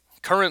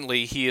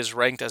currently, he is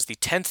ranked as the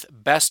 10th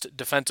best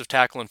defensive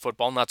tackle in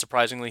football. Not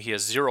surprisingly, he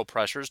has 0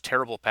 pressures,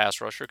 terrible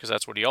pass rusher, because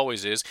that's what he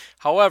always is.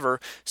 However,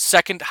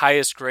 second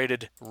highest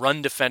graded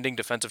run defending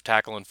defensive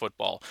tackle in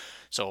football.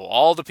 So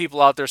all the people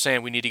out there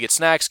saying we need to get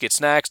snacks.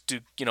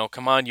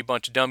 Come on, you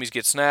bunch of dummies,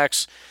 get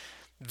snacks.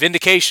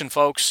 Vindication,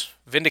 folks.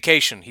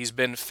 Vindication. He's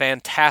been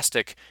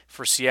fantastic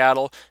for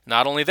Seattle.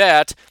 Not only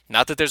that,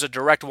 not that there's a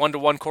direct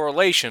one-to-one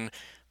correlation,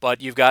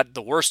 but you've got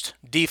the worst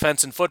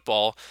defense in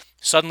football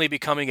suddenly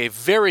becoming a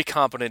very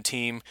competent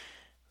team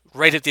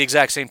right at the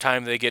exact same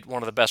time they get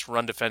one of the best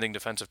run-defending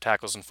defensive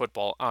tackles in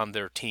football on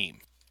their team.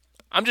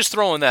 I'm just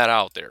throwing that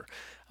out there.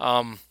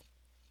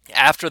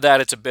 After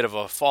that, it's a bit of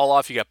a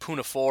fall-off. You got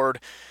Poona Ford,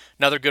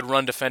 another good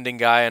run-defending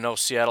guy. I know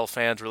Seattle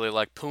fans really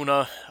like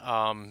Poona.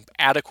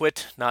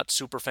 Adequate, not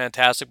super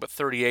fantastic, but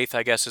 38th,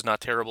 I guess, is not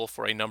terrible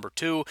for a number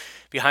 2.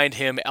 Behind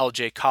him,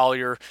 L.J.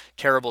 Collier,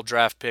 terrible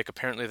draft pick.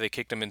 Apparently they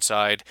kicked him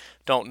inside.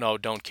 Don't know,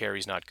 don't care,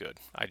 he's not good.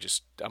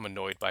 I'm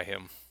annoyed by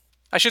him.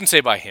 I shouldn't say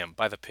by him,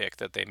 by the pick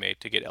that they made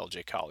to get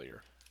L.J.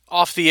 Collier.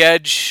 Off the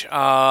edge,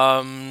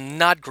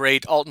 not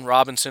great. Alton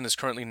Robinson is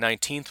currently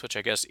 19th, which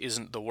I guess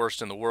isn't the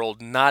worst in the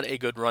world. Not a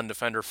good run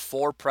defender.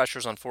 4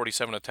 pressures on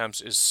 47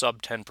 attempts is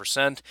sub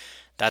 10%.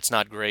 That's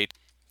not great.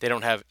 They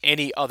don't have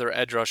any other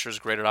edge rushers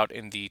graded out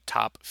in the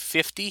top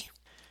 50.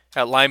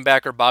 At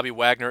linebacker, Bobby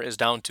Wagner is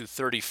down to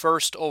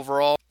 31st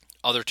overall.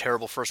 Other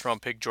terrible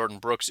first-round pick, Jordan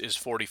Brooks, is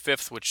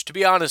 45th, which, to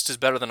be honest, is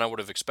better than I would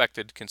have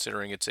expected,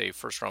 considering it's a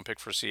first-round pick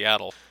for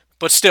Seattle.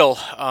 But still,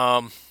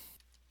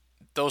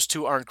 those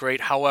two aren't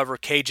great. However,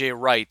 KJ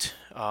Wright,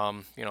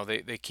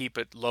 they keep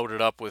it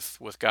loaded up with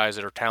guys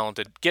that are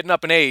talented, getting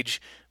up in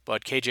age,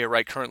 but KJ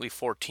Wright currently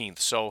 14th.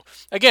 So,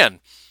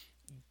 again,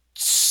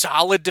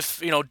 solid,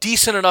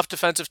 decent enough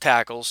defensive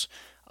tackles.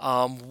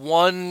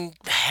 One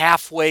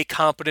halfway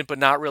competent but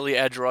not really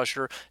edge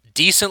rusher.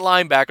 Decent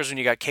linebackers when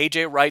you got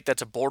KJ Wright,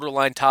 that's a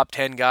borderline top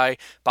 10 guy.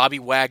 Bobby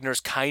Wagner's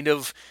kind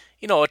of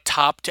a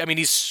top...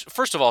 he's,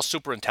 first of all,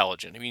 super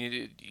intelligent.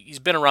 He's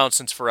been around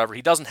since forever.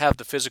 He doesn't have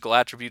the physical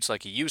attributes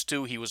like he used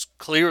to. He was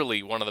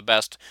clearly one of the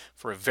best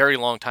for a very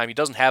long time. He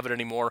doesn't have it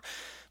anymore.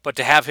 But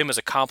to have him as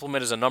a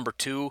complement as a number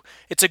 2,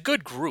 it's a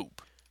good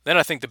group. Then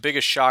I think the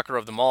biggest shocker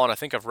of them all, and I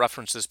think I've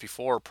referenced this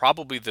before,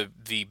 probably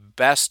the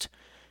best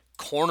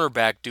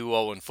cornerback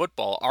duo in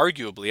football,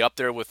 arguably up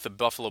there with the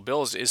Buffalo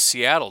Bills, is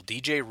Seattle.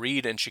 DJ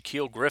Reed and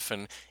Shaquille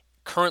Griffin,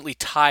 currently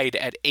tied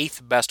at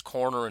 8th best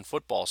corner in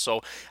football.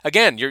 So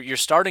again, you're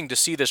starting to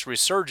see this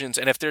resurgence.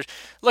 And if there's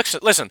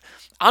listen,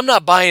 I'm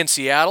not buying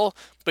Seattle,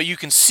 but you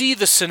can see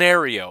the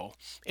scenario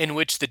in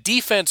which the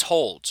defense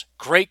holds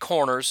great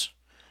corners.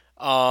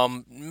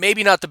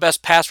 Maybe not the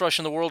best pass rush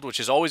in the world, which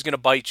is always going to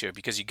bite you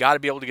because you got to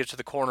be able to get to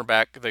the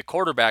quarterback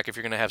if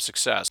you're going to have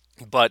success.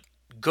 But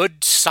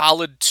good,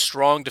 solid,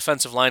 strong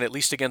defensive line, at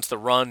least against the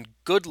run.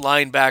 Good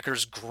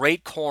linebackers,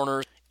 great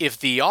corners. If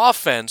the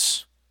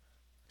offense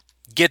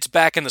gets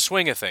back in the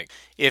swing of things,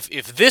 if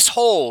this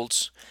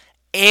holds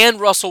and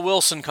Russell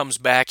Wilson comes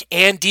back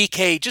and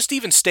DK just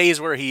even stays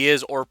where he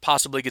is or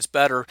possibly gets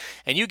better,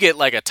 and you get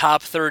like a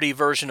top 30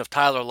 version of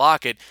Tyler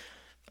Lockett,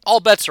 all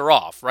bets are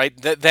off, right?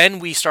 Then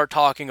we start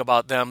talking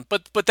about them,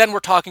 but then we're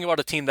talking about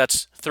a team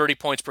that's 30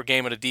 points per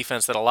game and a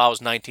defense that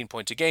allows 19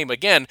 points a game.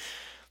 Again,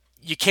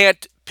 you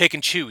can't pick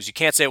and choose. You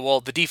can't say, well,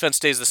 the defense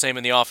stays the same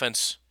and the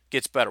offense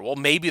gets better. Well,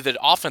 maybe the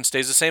offense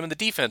stays the same and the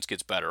defense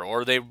gets better,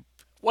 or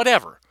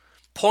whatever.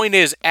 Point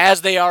is,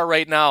 as they are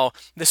right now,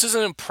 this is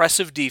an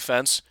impressive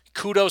defense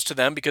kudos to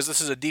them because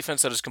this is a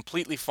defense that has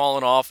completely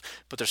fallen off,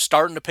 but they're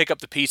starting to pick up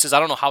the pieces. I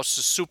don't know how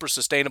super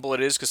sustainable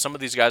it is because some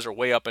of these guys are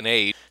way up in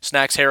age.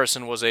 Snacks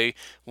Harrison was a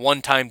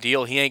one-time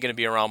deal. He ain't going to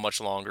be around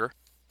much longer.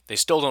 They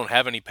still don't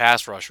have any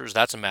pass rushers.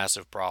 That's a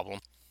massive problem.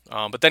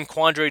 But then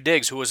Quandre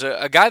Diggs, who was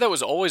a guy that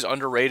was always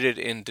underrated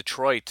in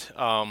Detroit.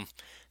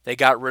 They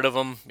got rid of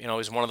him.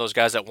 He's one of those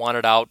guys that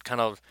wanted out,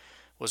 kind of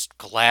was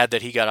glad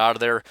that he got out of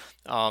there.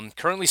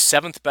 Currently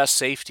 7th best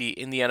safety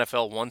in the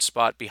NFL, one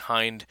spot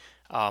behind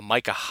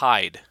Micah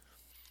Hyde.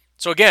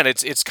 So again,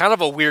 it's kind of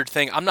a weird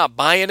thing. I'm not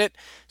buying it.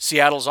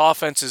 Seattle's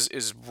offense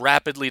is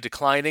rapidly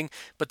declining,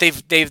 but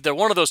they're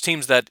one of those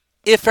teams that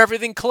if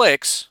everything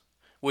clicks,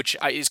 which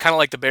is kind of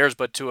like the Bears,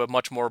 but to a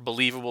much more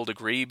believable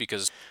degree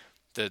because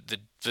the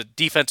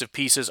defensive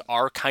pieces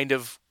are kind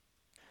of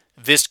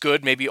this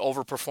good, maybe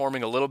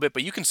overperforming a little bit,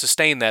 but you can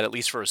sustain that at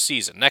least for a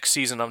season. Next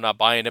season, I'm not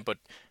buying it, but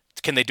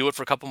can they do it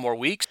for a couple more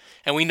weeks?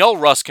 And we know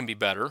Russ can be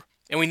better.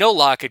 And we know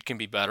Lockett can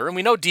be better, and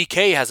we know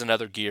DK has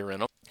another gear in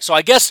him. So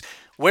I guess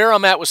where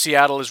I'm at with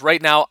Seattle is right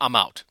now I'm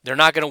out. They're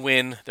not going to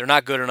win. They're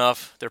not good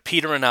enough. They're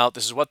petering out.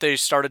 This is what they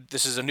started.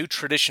 This is a new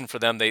tradition for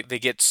them. They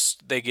get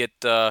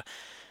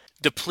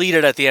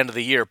depleted at the end of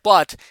the year.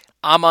 But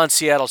I'm on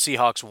Seattle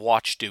Seahawks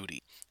watch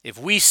duty. If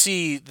we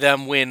see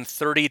them win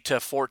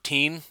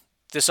 30-14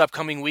 this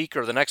upcoming week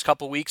or the next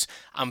couple weeks,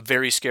 I'm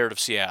very scared of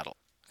Seattle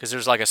because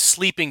there's like a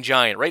sleeping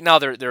giant. Right now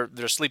they're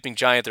a sleeping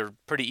giant. They're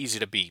pretty easy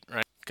to beat,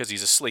 right? Because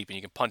he's asleep and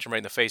you can punch him right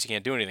in the face. He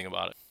can't do anything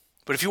about it.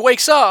 But if he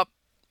wakes up,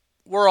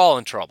 we're all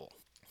in trouble.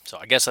 So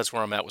I guess that's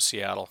where I'm at with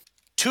Seattle.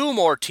 2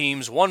 more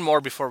teams, 1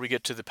 more before we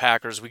get to the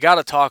Packers. We got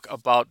to talk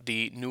about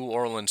the New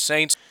Orleans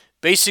Saints.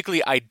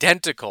 Basically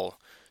identical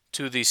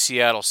to the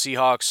Seattle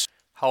Seahawks.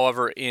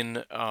 However,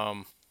 in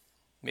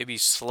maybe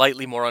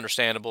slightly more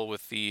understandable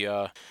with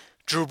the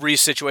Drew Brees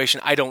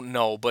situation. I don't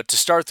know. But to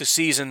start the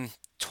season,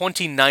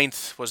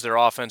 29th was their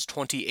offense,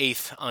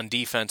 28th on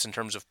defense in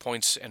terms of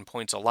points and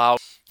points allowed.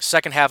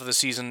 Second half of the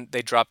season,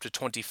 they dropped to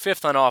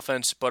 25th on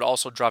offense, but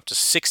also dropped to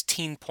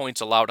 16 points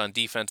allowed on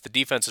defense. The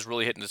defense is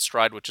really hitting its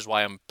stride, which is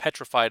why I'm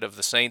petrified of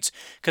the Saints,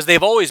 because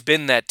they've always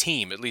been that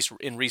team, at least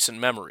in recent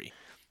memory.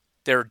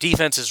 Their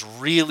defense is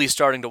really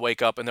starting to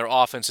wake up, and their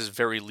offense is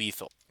very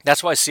lethal.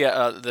 That's why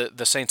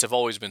the Saints have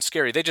always been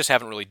scary. They just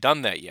haven't really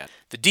done that yet.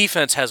 The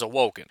defense has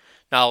awoken.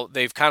 Now,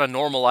 they've kind of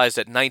normalized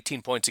at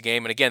 19 points a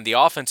game, and again, the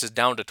offense is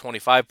down to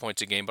 25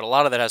 points a game, but a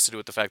lot of that has to do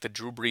with the fact that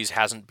Drew Brees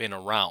hasn't been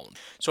around.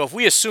 So if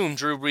we assume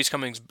Drew Brees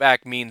coming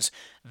back means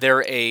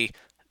they're a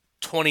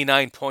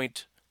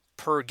 29-point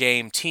per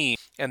game team,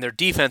 and their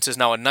defense is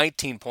now a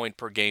 19-point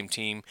per game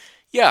team,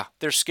 yeah,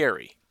 they're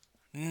scary.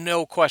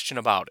 No question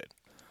about it.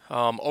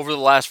 Over the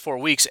last 4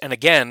 weeks, and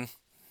again,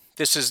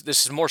 this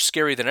is more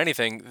scary than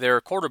anything, their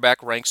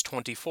quarterback ranks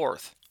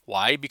 24th.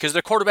 Why? Because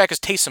their quarterback is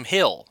Taysom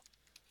Hill.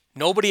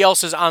 Nobody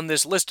else is on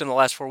this list in the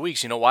last 4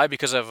 weeks. You know why?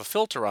 Because I have a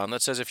filter on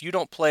that says if you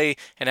don't play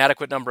an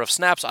adequate number of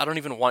snaps, I don't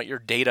even want your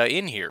data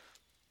in here.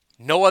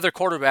 No other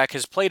quarterback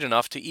has played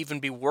enough to even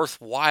be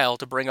worthwhile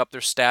to bring up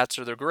their stats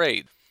or their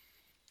grade.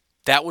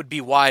 That would be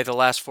why the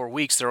last 4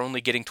 weeks they're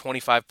only getting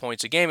 25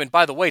 points a game. And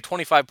by the way,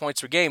 25 points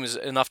per game is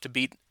enough to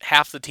beat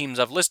half the teams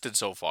I've listed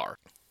so far.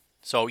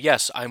 So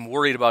yes, I'm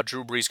worried about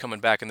Drew Brees coming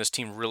back and this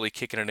team really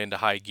kicking it into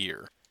high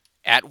gear.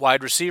 At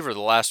wide receiver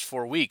the last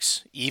 4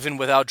 weeks, even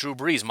without Drew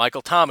Brees,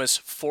 Michael Thomas,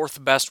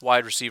 4th best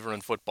wide receiver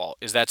in football.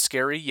 Is that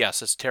scary?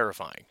 Yes, it's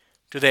terrifying.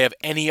 Do they have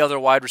any other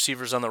wide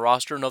receivers on the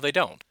roster? No, they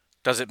don't.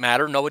 Does it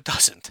matter? No, it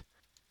doesn't.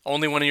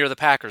 Only when you're the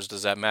Packers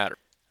does that matter.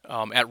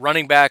 At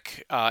running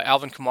back,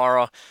 Alvin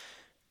Kamara,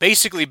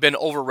 basically been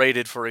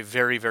overrated for a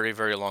very, very,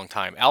 very long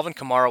time. Alvin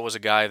Kamara was a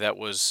guy that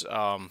was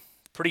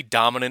pretty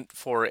dominant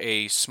for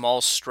a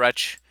small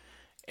stretch,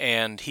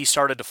 and he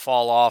started to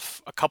fall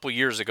off a couple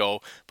years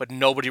ago, but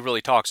nobody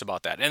really talks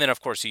about that. And then,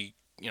 of course, he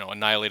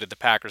annihilated the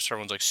Packers. So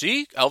everyone's like,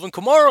 see, Alvin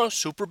Kamara,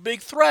 super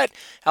big threat.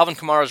 Alvin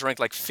Kamara is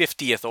ranked like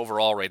 50th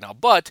overall right now,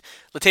 but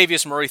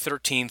Latavius Murray,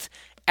 13th,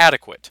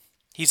 adequate.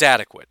 He's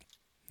adequate.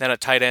 Then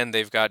at tight end,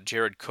 they've got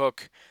Jared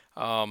Cook,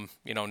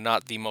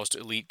 not the most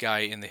elite guy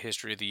in the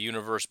history of the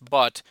universe,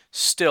 but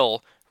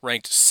still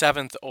ranked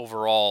 7th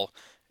overall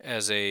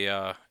as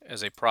a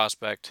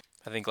prospect.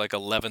 I think like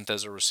 11th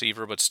as a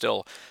receiver, but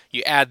still,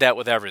 you add that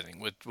with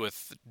everything,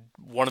 with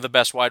one of the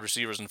best wide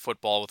receivers in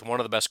football, with one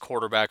of the best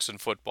quarterbacks in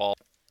football.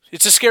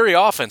 It's a scary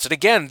offense, and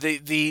again,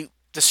 the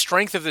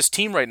strength of this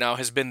team right now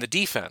has been the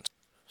defense.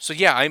 So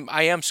yeah,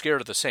 I am scared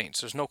of the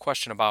Saints. There's no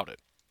question about it.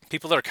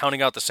 People that are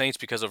counting out the Saints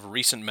because of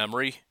recent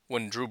memory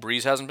when Drew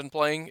Brees hasn't been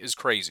playing is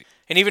crazy.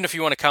 And even if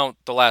you want to count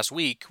the last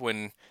week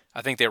when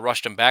I think they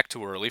rushed him back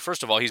too early,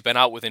 first of all, he's been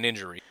out with an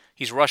injury.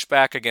 He's rushed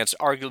back against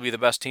arguably the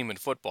best team in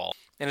football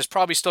and has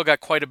probably still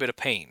got quite a bit of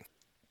pain.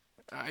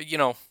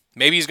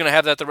 Maybe he's going to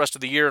have that the rest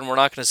of the year and we're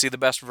not going to see the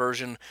best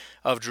version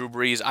of Drew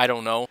Brees. I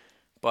don't know.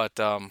 But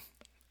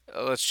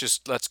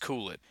let's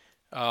cool it.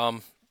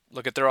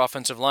 Look at their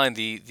offensive line,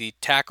 the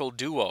tackle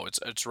duo.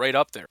 It's right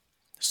up there.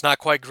 It's not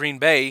quite Green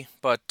Bay,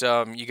 but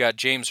you got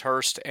James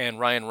Hurst and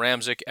Ryan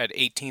Ramczyk at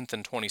 18th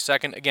and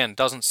 22nd. Again,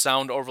 doesn't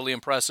sound overly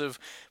impressive,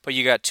 but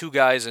you got 2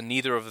 guys and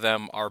neither of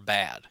them are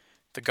bad.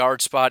 The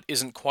guard spot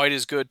isn't quite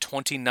as good.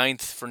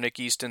 29th for Nick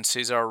Easton.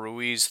 Cesar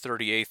Ruiz,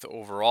 38th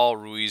overall.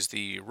 Ruiz,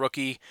 the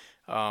rookie,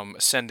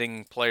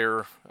 ascending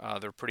player.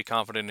 They're pretty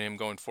confident in him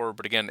going forward.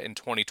 But again, in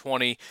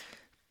 2020,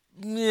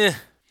 meh.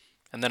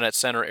 And then at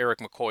center, Eric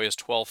McCoy is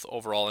 12th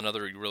overall,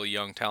 another really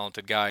young,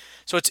 talented guy.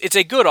 So it's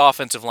a good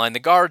offensive line. The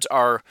guards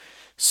are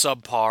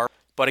subpar.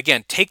 But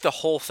again, take the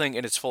whole thing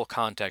in its full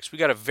context. We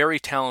got a very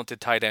talented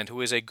tight end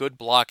who is a good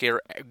blocker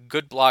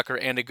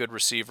and a good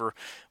receiver.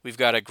 We've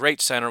got a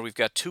great center. We've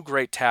got 2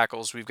 great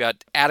tackles. We've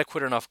got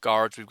adequate enough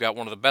guards. We've got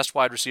one of the best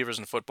wide receivers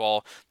in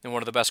football and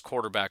one of the best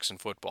quarterbacks in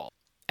football.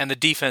 And the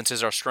defense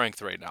is our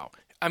strength right now.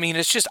 I mean,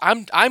 it's just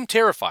I'm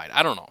terrified.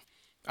 I don't know.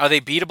 Are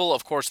they beatable?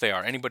 Of course they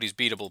are. Anybody's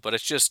beatable, but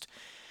it's just,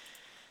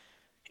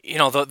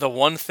 the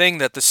one thing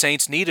that the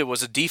Saints needed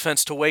was a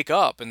defense to wake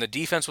up, and the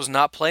defense was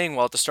not playing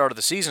well at the start of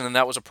the season, and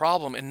that was a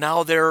problem, and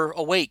now they're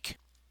awake.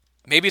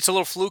 Maybe it's a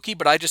little fluky,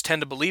 but I just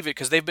tend to believe it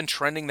because they've been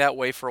trending that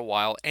way for a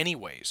while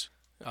anyways.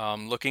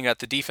 Looking at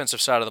the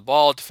defensive side of the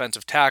ball,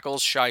 defensive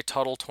tackles, Shai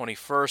Tuttle,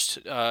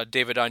 21st,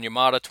 David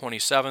Onyemata,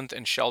 27th,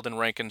 and Sheldon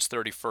Rankins,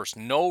 31st.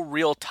 No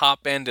real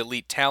top-end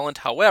elite talent.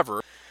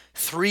 However,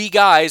 3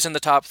 guys in the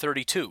top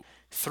 32.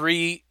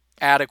 3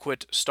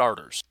 adequate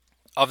starters.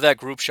 Of that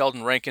group,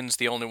 Sheldon Rankins,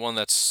 the only one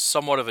that's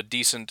somewhat of a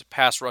decent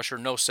pass rusher.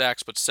 No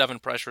sacks, but 7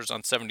 pressures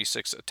on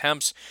 76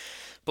 attempts.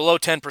 Below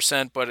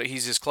 10%, but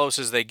he's as close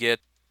as they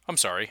get. I'm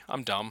sorry,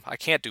 I'm dumb. I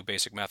can't do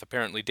basic math,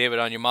 apparently. David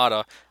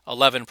Onyemata,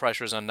 11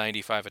 pressures on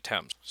 95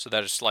 attempts. So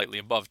that is slightly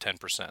above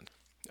 10%.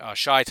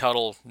 Shai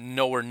Tuttle,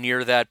 nowhere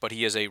near that, but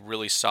he is a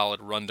really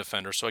solid run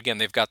defender. So again,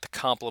 they've got the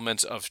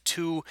complements of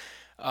 2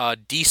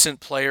 decent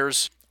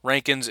players.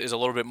 Rankins is a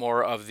little bit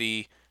more of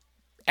the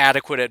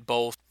adequate at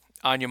both.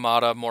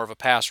 Onyemata, more of a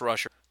pass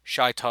rusher.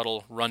 Shai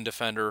Tuttle, run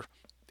defender.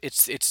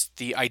 It's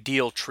the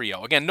ideal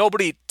trio. Again,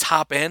 nobody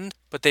top end,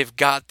 but they've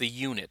got the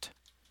unit.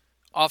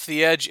 Off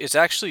the edge, it's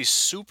actually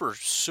super,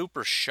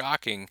 super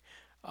shocking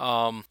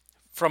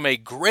from a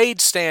grade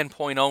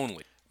standpoint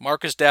only.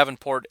 Marcus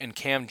Davenport and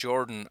Cam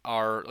Jordan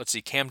are,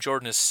 Cam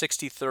Jordan is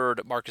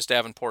 63rd, Marcus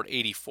Davenport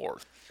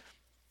 84th.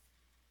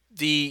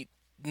 The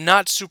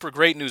not super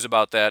great news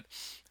about that,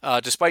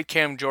 despite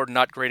Cam Jordan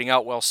not grading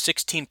out well,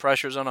 16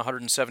 pressures on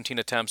 117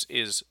 attempts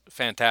is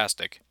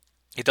fantastic.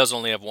 He does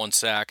only have 1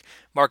 sack.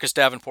 Marcus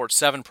Davenport,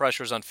 7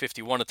 pressures on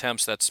 51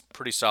 attempts. That's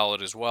pretty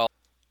solid as well.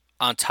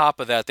 On top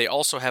of that, they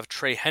also have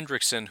Trey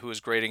Hendrickson, who is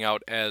grading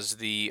out as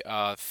the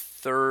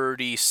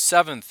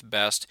 37th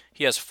best.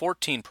 He has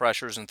 14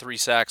 pressures and 3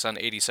 sacks on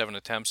 87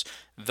 attempts.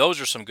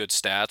 Those are some good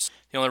stats.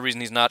 The only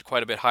reason he's not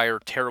quite a bit higher,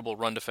 terrible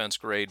run defense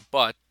grade,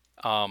 but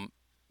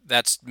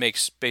that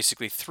makes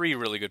basically 3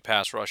 really good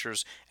pass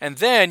rushers. And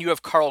then you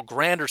have Carl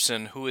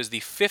Granderson, who is the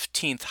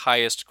 15th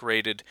highest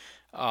graded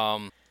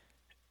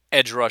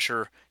edge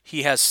rusher.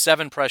 He has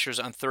 7 pressures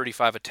on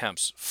 35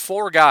 attempts.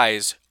 4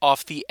 guys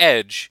off the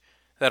edge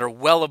that are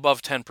well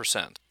above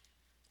 10%.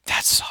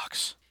 That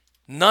sucks.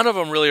 None of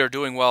them really are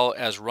doing well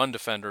as run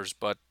defenders,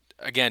 but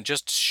again,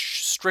 just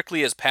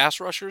strictly as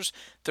pass rushers,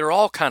 they're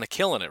all kind of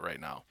killing it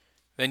right now.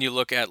 Then you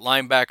look at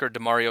linebacker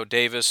Demario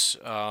Davis,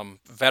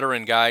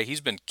 veteran guy.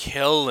 He's been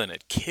killing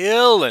it.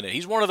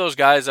 He's one of those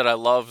guys that I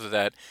love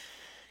that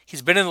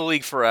he's been in the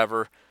league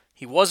forever.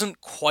 He wasn't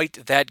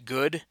quite that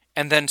good,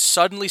 and then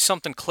suddenly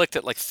something clicked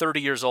at like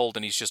 30 years old,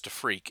 and he's just a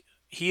freak.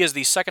 He is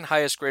the 2nd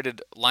highest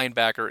graded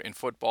linebacker in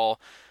football.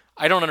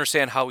 I don't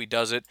understand how he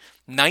does it.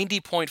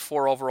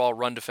 90.4 overall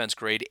run defense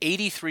grade,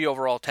 83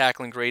 overall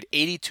tackling grade,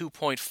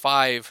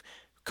 82.5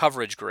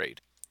 coverage grade.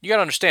 You got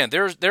to understand,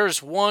 there's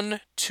 5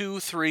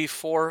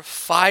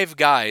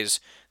 guys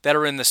that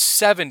are in the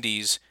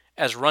 70s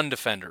as run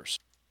defenders.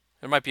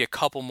 There might be a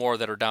couple more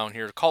that are down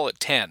here. Call it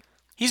 10.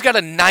 He's got a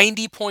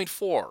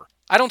 90.4.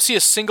 I don't see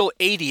a single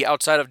 80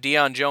 outside of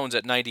Deion Jones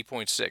at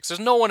 90.6. There's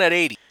no one at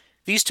 80.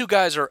 These 2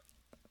 guys are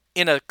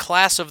in a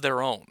class of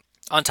their own.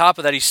 On top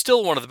of that, he's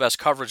still one of the best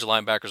coverage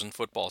linebackers in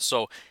football.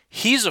 So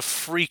he's a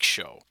freak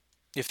show.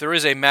 If there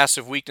is a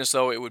massive weakness,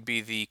 though, it would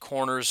be the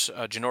corners.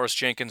 Janoris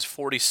Jenkins,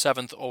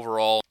 47th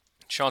overall.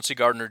 Chauncey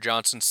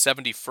Gardner-Johnson,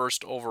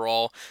 71st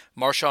overall.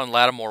 Marshawn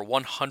Lattimore,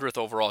 100th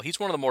overall. He's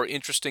one of the more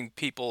interesting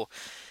people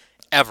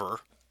ever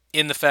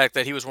in the fact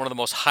that he was one of the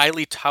most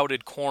highly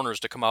touted corners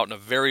to come out in a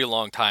very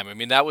long time. I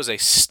mean, that was a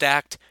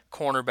stacked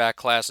cornerback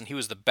class, and he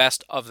was the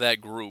best of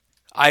that group.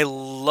 I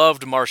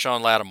loved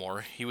Marshawn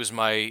Lattimore. He was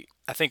my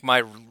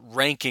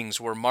rankings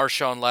were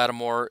Marshawn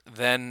Lattimore,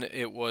 then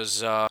it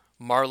was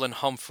Marlon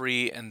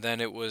Humphrey, and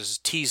then it was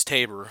Tease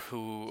Tabor,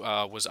 who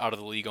was out of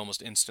the league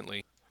almost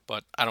instantly.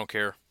 But I don't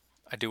care.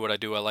 I do what I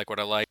do. I like what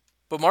I like.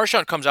 But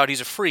Marshawn comes out,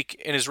 he's a freak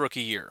in his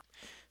rookie year.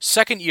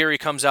 Second year he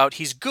comes out,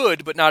 he's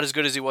good, but not as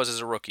good as he was as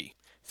a rookie.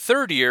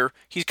 Third year,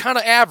 he's kind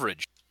of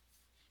average.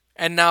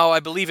 And now I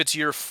believe it's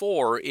year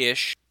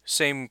 4-ish,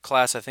 same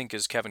class I think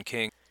as Kevin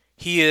King.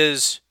 He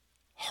is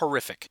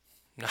horrific.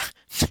 Not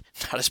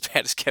as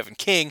bad as Kevin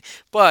King,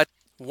 but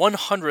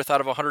 100th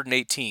out of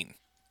 118.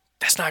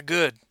 That's not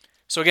good.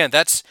 So again,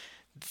 that's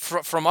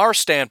From our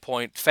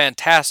standpoint,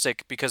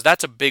 fantastic, because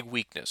that's a big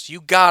weakness.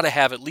 You got to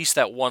have at least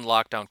that one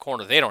lockdown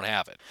corner. They don't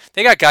have it.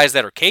 They got guys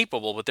that are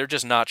capable, but they're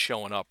just not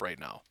showing up right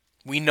now.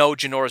 We know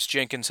Janoris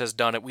Jenkins has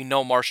done it. We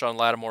know Marshawn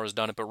Lattimore has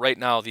done it, but right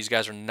now these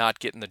guys are not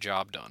getting the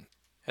job done.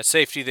 At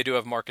safety, they do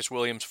have Marcus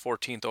Williams,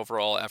 14th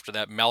overall. After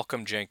that,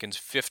 Malcolm Jenkins,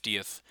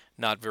 50th.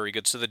 Not very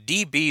good. So the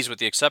DBs, with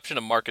the exception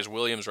of Marcus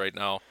Williams right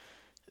now,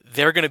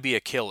 they're going to be a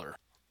killer.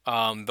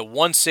 The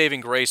one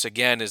saving grace,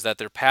 again, is that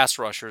their pass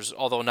rushers,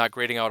 although not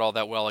grading out all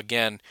that well,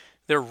 again,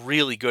 they're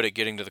really good at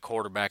getting to the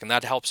quarterback, and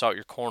that helps out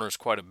your corners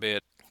quite a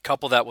bit.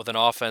 Couple that with an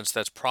offense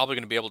that's probably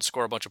going to be able to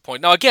score a bunch of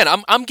points. Now, again,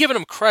 I'm giving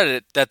them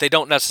credit that they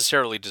don't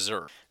necessarily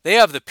deserve. They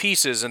have the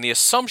pieces, and the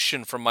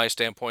assumption from my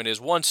standpoint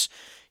is once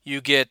you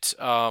get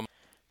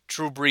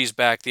Drew Brees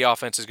back, the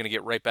offense is going to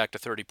get right back to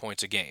 30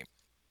 points a game,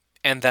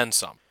 and then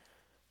some.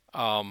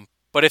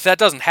 But if that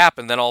doesn't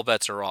happen, then all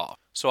bets are off.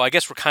 So I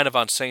guess we're kind of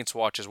on Saints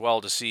watch as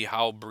well to see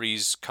how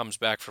Brees comes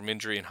back from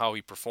injury and how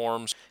he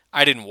performs.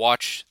 I didn't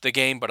watch the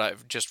game,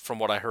 but just from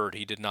what I heard,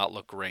 he did not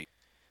look great.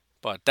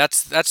 But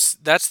that's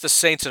the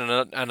Saints in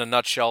a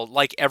nutshell.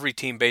 Like every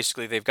team,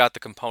 basically, they've got the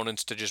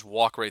components to just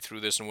walk right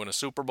through this and win a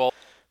Super Bowl.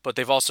 But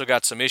they've also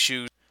got some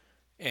issues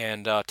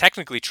and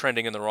technically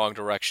trending in the wrong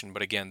direction.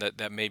 But again,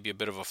 that may be a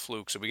bit of a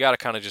fluke. So we got to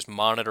kind of just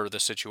monitor the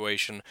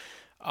situation.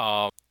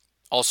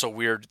 Also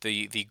weird,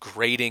 the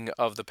grading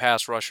of the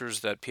pass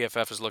rushers, that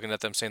PFF is looking at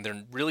them saying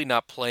they're really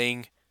not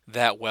playing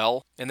that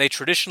well. And they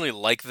traditionally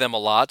like them a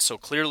lot, so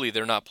clearly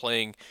they're not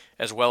playing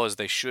as well as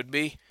they should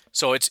be.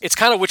 So it's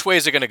kind of which way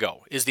is it going to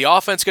go? Is the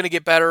offense going to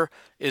get better?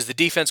 Is the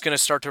defense going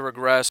to start to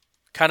regress?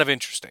 Kind of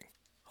interesting.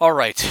 All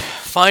right,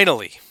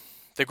 finally,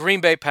 the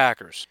Green Bay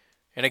Packers.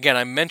 And again,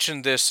 I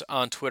mentioned this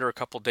on Twitter a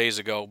couple days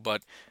ago,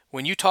 but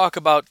when you talk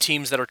about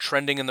teams that are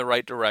trending in the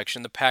right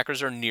direction, the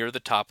Packers are near the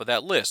top of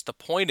that list. The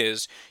point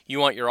is, you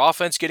want your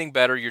offense getting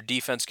better, your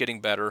defense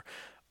getting better,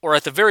 or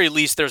at the very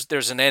least,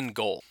 there's an end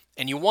goal.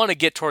 And you want to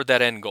get toward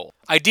that end goal.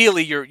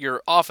 Ideally,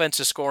 your offense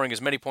is scoring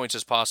as many points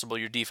as possible,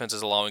 your defense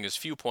is allowing as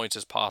few points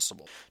as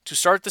possible. To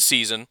start the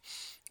season,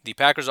 the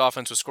Packers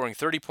offense was scoring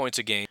 30 points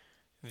a game.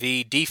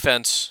 The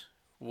defense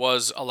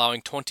was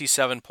allowing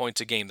 27 points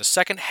a game. The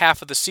second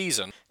half of the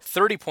season,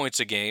 30 points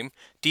a game.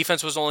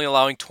 Defense was only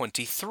allowing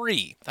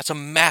 23. That's a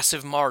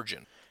massive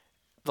margin.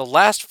 The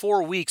last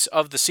 4 weeks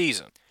of the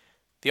season,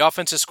 the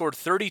offense has scored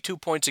 32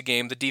 points a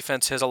game. The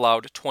defense has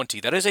allowed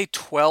 20. That is a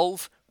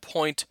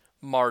 12-point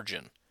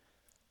margin.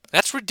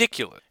 That's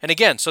ridiculous. And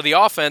again, so the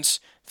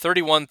offense,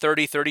 31,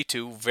 30,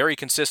 32, very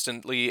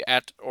consistently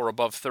at or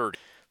above 30.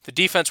 The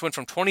defense went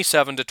from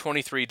 27 to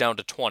 23 down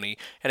to 20.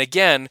 And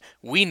again,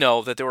 we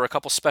know that there were a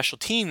couple special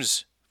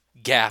teams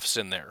gaffes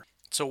in there.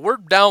 So we're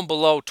down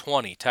below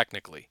 20,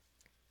 technically.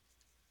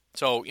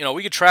 So,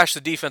 we could trash the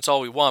defense all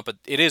we want, but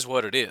it is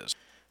what it is.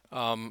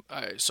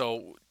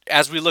 So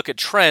as we look at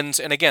trends,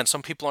 and again,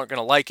 some people aren't going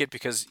to like it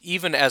because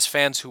even as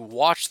fans who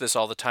watch this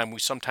all the time, we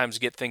sometimes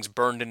get things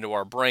burned into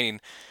our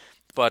brain.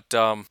 But,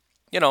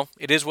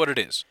 it is what it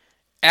is.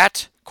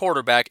 At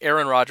quarterback,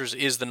 Aaron Rodgers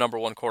is the number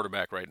one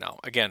quarterback right now.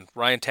 Again,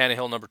 Ryan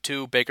Tannehill, number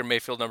 2, Baker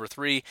Mayfield, number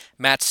 3,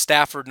 Matt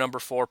Stafford, number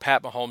 4,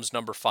 Pat Mahomes,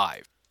 number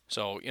 5.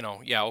 So,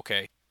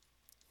 okay.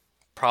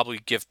 Probably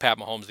give Pat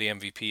Mahomes the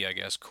MVP, I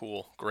guess.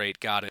 Cool,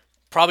 great, got it.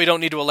 Probably don't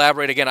need to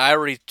elaborate again. I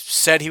already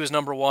said he was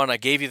number 1. I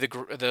gave you the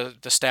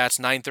stats,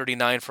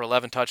 939 for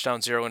 11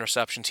 touchdowns, 0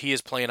 interceptions. He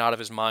is playing out of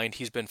his mind.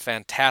 He's been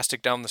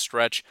fantastic down the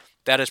stretch.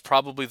 That is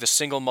probably the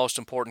single most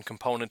important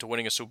component to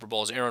winning a Super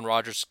Bowl is Aaron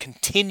Rodgers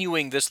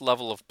continuing this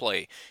level of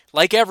play.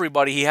 Like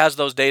everybody, he has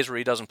those days where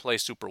he doesn't play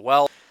super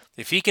well.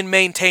 If he can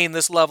maintain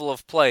this level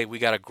of play, we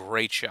got a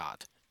great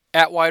shot.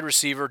 At wide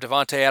receiver,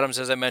 Davante Adams,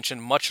 as I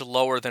mentioned, much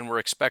lower than we're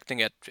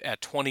expecting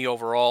at 20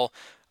 overall.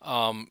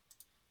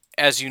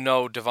 As you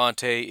know,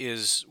 Davante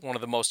is one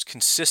of the most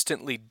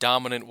consistently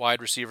dominant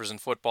wide receivers in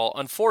football.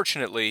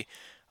 Unfortunately,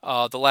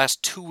 the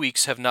last 2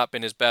 weeks have not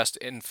been his best.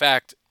 In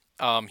fact,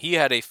 he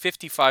had a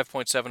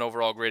 55.7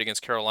 overall grade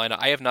against Carolina.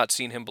 I have not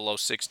seen him below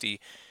 60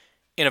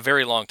 in a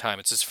very long time.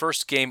 It's his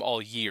first game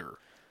all year.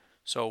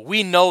 So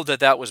we know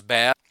that was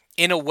bad.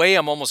 In a way,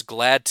 I'm almost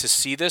glad to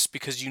see this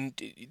because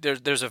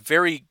there's a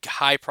very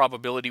high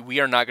probability we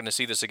are not going to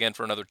see this again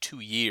for another 2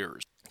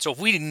 years. So if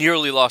we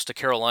nearly lost to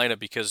Carolina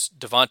because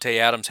Davante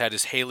Adams had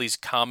his Halley's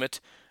Comet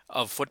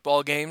of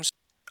football games,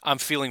 I'm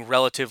feeling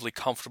relatively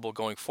comfortable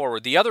going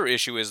forward. The other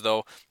issue is,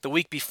 though, the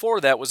week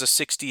before that was a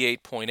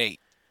 68.8.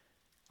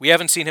 We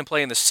haven't seen him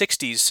play in the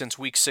 60s since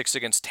week 6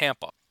 against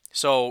Tampa.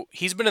 So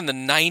he's been in the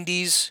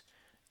 90s,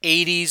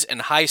 80s,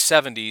 and high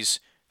 70s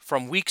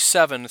from week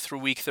 7 through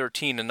week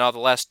 13, and now the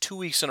last 2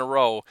 weeks in a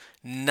row,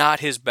 not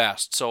his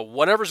best. So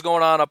whatever's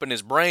going on up in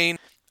his brain,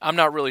 I'm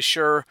not really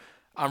sure.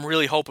 I'm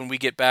really hoping we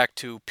get back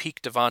to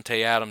peak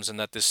Davante Adams and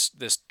that this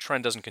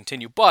trend doesn't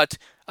continue. But,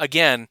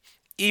 again,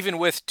 even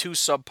with 2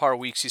 subpar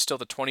weeks, he's still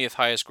the 20th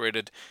highest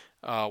graded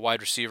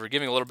wide receiver.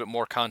 Giving a little bit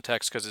more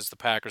context because it's the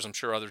Packers. I'm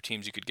sure other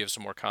teams you could give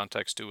some more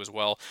context to as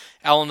well.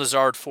 Allen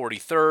Lazard,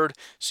 43rd.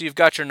 So you've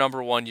got your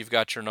number 1, you've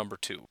got your number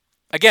 2.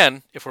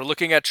 Again, if we're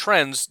looking at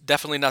trends,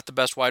 definitely not the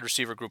best wide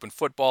receiver group in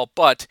football,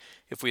 but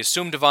if we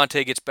assume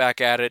Devontae gets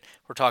back at it,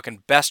 we're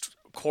talking best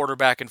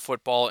quarterback in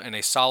football and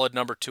a solid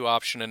number 2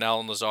 option in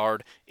Allen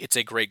Lazard. It's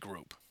a great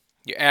group.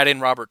 You add in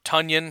Robert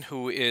Tonyan,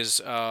 who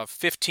is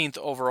 15th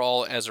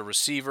overall as a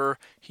receiver.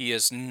 He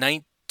is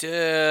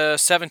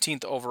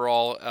 17th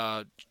overall,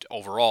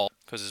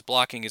 because his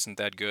blocking isn't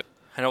that good.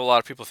 I know a lot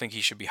of people think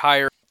he should be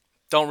higher.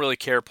 Don't really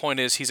care.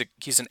 Point is,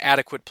 he's an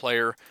adequate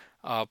player.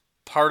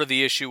 Part of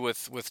the issue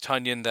with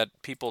Tonyan that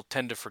people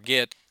tend to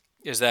forget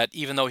is that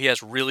even though he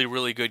has really,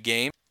 really good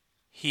game,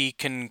 he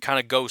can kind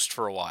of ghost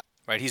for a while.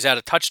 Right? He's had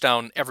a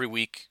touchdown every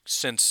week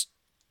since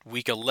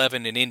week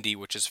 11 in Indy,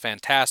 which is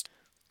fantastic.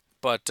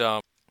 But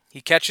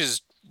he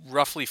catches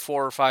roughly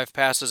 4 or 5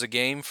 passes a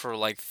game for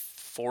like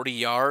 40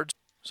 yards,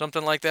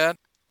 something like that,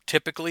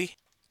 typically.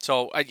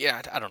 So, I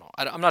don't know.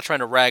 I'm not trying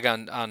to rag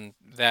on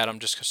that. I'm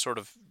just sort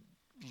of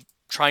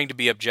trying to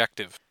be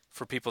objective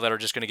for people that are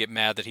just going to get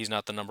mad that he's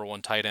not the number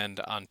 1 tight end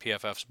on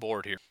PFF's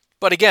board here.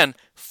 But again,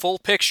 full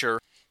picture,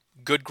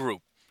 good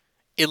group.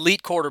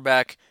 Elite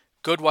quarterback,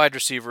 good wide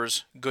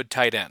receivers, good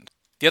tight end.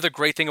 The other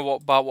great thing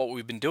about what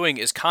we've been doing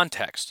is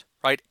context,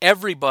 right?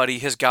 Everybody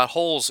has got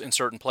holes in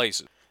certain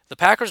places. The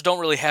Packers don't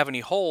really have any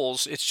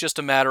holes. It's just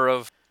a matter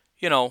of,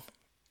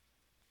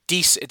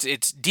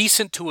 it's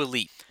decent to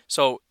elite.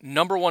 So,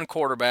 number 1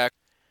 quarterback,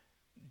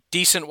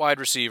 decent wide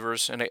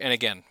receivers, and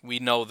again, we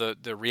know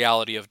the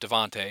reality of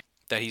Devontae,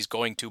 that he's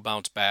going to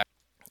bounce back.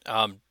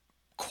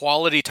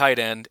 Quality tight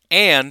end,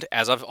 and,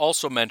 as I've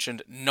also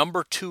mentioned,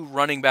 number 2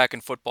 running back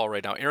in football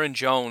right now. Aaron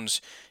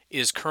Jones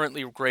is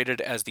currently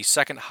graded as the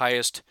 2nd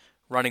highest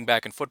running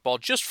back in football.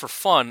 Just for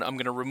fun, I'm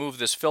going to remove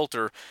this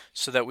filter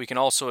so that we can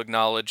also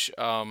acknowledge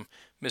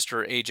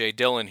Mr. A.J.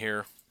 Dillon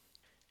here.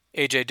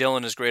 A.J.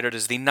 Dillon is graded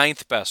as the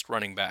 9th best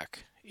running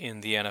back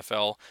in the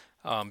NFL.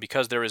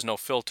 Because there is no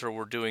filter,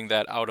 we're doing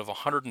that out of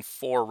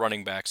 104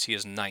 running backs. He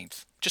is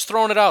 9th. Just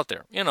throwing it out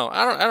there. I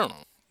don't know.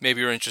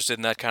 Maybe you're interested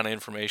in that kind of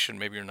information.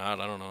 Maybe you're not.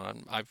 I don't know.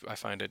 I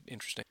find it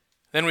interesting.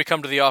 Then we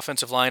come to the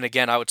offensive line.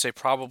 Again, I would say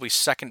probably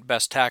 2nd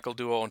best tackle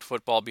duo in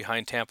football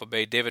behind Tampa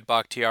Bay. David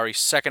Bakhtiari,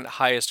 2nd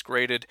highest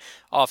graded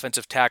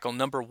offensive tackle,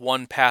 number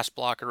 1 pass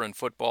blocker in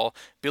football.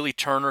 Billy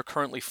Turner,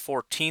 currently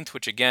 14th,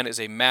 which again is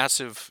a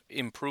massive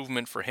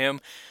improvement for him.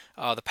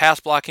 The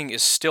pass blocking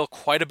is still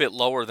quite a bit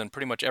lower than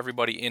pretty much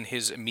everybody in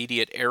his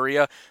immediate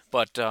area,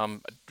 but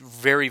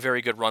very,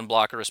 very good run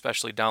blocker,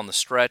 especially down the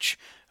stretch.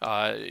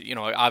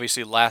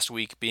 Obviously last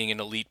week being an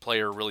elite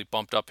player really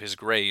bumped up his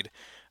grade,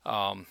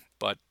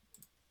 but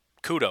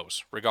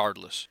kudos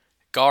regardless.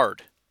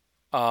 Guard.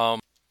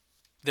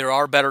 There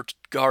are better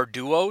guard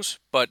duos,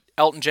 but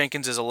Elton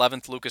Jenkins is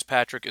 11th, Lucas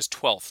Patrick is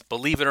 12th.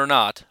 Believe it or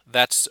not,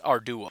 that's our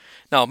duo.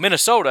 Now,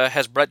 Minnesota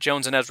has Brett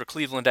Jones and Ezra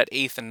Cleveland at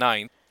 8th and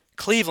 9th.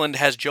 Cleveland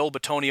has Joel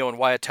Bitonio and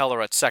Wyatt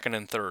Teller at 2nd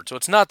and 3rd. So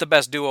it's not the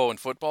best duo in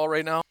football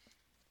right now,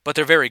 but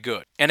they're very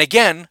good. And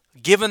again,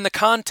 given the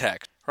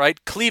context, right?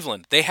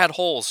 Cleveland, they had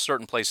holes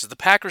certain places. The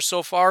Packers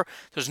so far,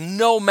 there's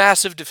no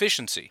massive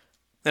deficiency.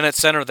 Then at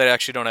center, they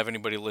actually don't have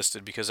anybody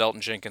listed because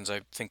Elton Jenkins,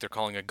 I think they're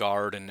calling a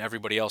guard, and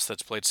everybody else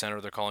that's played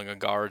center, they're calling a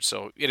guard.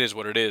 So it is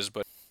what it is.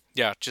 But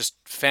yeah, just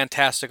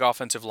fantastic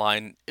offensive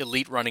line,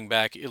 elite running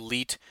back,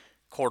 elite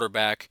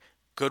quarterback,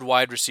 good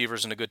wide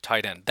receivers, and a good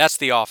tight end. That's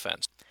the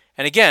offense.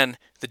 And again,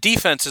 the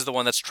defense is the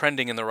one that's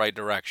trending in the right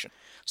direction.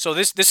 So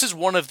this is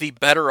one of the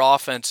better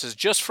offenses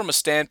just from a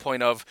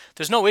standpoint of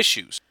there's no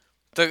issues.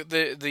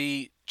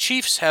 The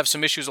Chiefs have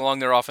some issues along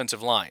their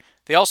offensive line.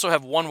 They also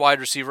have 1 wide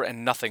receiver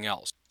and nothing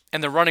else.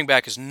 And the running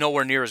back is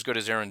nowhere near as good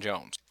as Aaron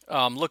Jones.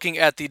 Looking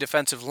at the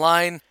defensive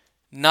line,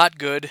 not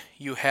good.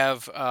 You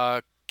have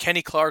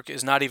Kenny Clark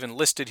is not even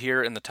listed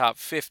here in the top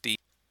 50.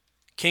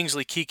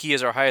 Kingsley Keke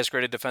is our highest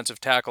graded defensive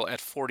tackle at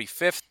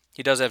 45th.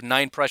 He does have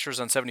 9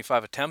 pressures on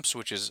 75 attempts,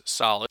 which is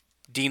solid.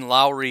 Dean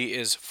Lowry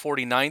is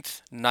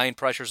 49th, 9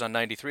 pressures on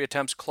 93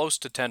 attempts, close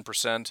to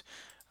 10%.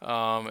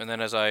 And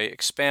then as I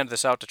expand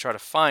this out to try to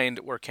find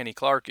where Kenny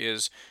Clark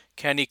is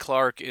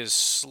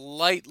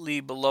slightly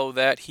below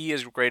that. He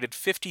is graded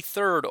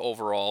 53rd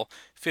overall,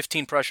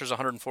 15 pressures,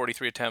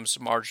 143 attempts,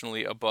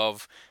 marginally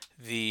above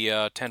the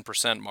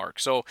 10% mark.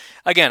 So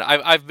again,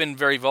 I've been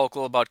very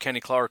vocal about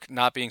Kenny Clark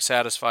not being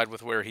satisfied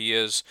with where he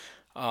is.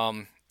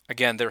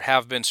 Again, there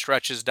have been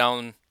stretches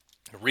down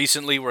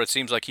recently where it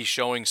seems like he's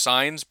showing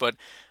signs, but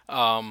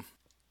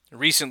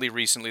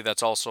recently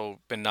that's also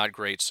been not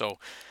great. So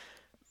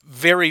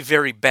very,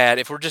 very bad.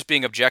 If we're just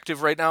being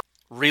objective right now,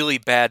 really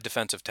bad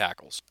defensive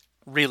tackles.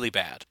 Really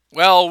bad.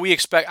 Well,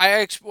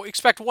 I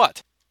expect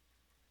what?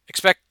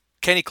 Expect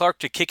Kenny Clark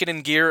to kick it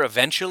in gear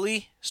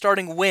eventually?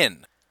 Starting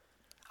when?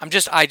 I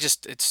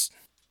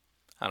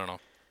don't know.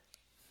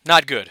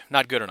 Not good.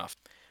 Not good enough.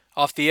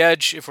 Off the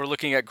edge, if we're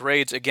looking at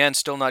grades, again,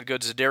 still not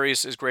good.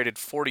 Za'Darius is graded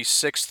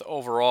 46th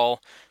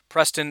overall.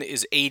 Preston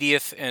is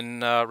 80th,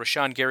 and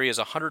Rashawn Gary is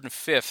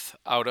 105th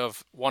out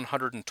of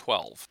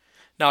 112.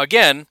 Now,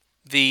 again,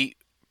 the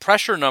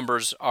pressure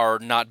numbers are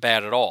not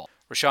bad at all.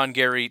 Rashawn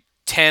Gary,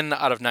 10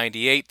 out of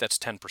 98, that's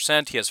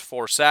 10%. He has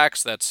 4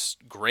 sacks, that's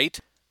great.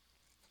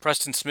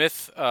 Preston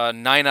Smith,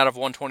 9 out of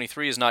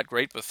 123 is not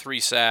great, but 3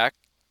 sacks.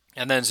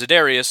 And then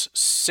Za'Darius,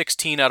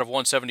 16 out of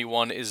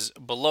 171 is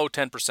below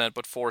 10%,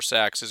 but 4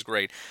 sacks is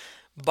great.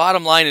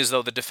 Bottom line is,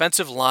 though, the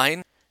defensive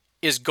line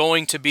is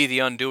going to be the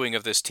undoing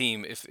of this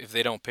team if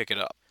they don't pick it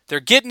up. They're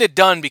getting it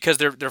done because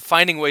they're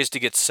finding ways to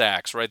get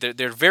sacks, right?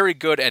 They're very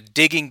good at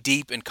digging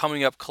deep and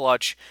coming up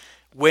clutch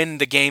when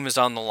the game is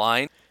on the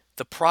line.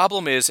 The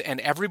problem is,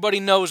 and everybody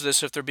knows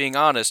this if they're being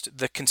honest,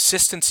 the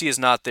consistency is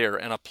not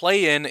there. On a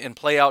play-in and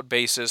play-out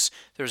basis,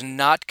 there's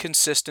not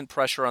consistent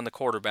pressure on the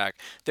quarterback.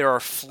 There are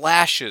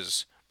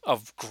flashes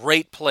of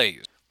great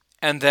plays,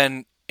 and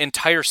then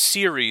entire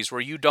series where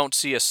you don't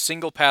see a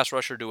single pass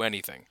rusher do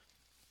anything.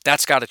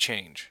 That's got to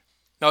change.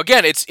 Now,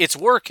 again, it's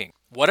working.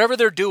 Whatever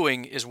they're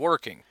doing is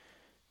working.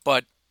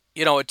 But,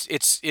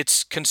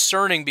 it's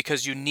concerning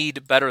because you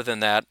need better than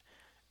that.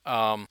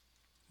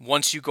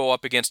 Once you go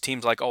up against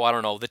teams like,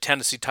 the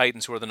Tennessee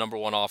Titans, who are the number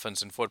 1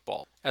 offense in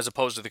football, as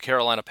opposed to the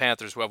Carolina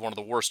Panthers, who have one of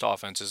the worst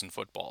offenses in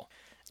football.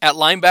 At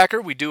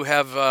linebacker, we do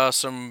have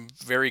some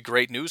very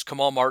great news.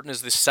 Kamal Martin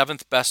is the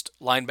 7th best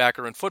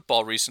linebacker in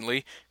football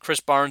recently.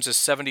 Chris Barnes is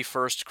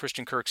 71st.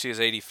 Christian Kirksey is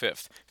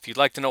 85th. If you'd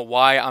like to know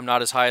why I'm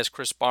not as high as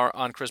Chris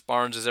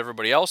Barnes as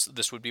everybody else,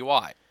 this would be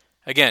why.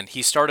 Again,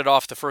 he started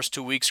off the first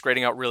 2 weeks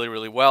grading out really,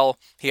 really well.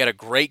 He had a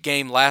great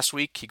game last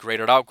week. He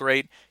graded out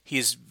great.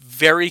 He's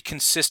very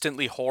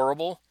consistently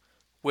horrible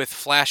with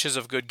flashes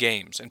of good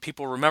games. And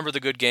people remember the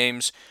good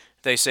games.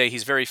 They say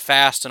he's very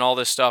fast and all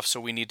this stuff, so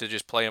we need to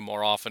just play him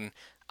more often.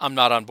 I'm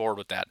not on board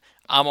with that.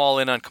 I'm all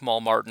in on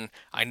Kamal Martin.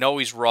 I know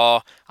he's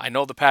raw. I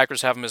know the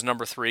Packers have him as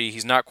number 3.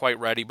 He's not quite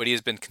ready, but he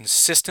has been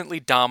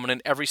consistently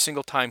dominant every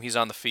single time he's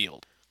on the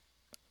field.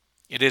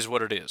 It is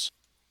what it is.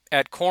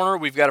 At corner,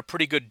 we've got a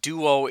pretty good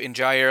duo in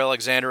Jair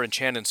Alexander and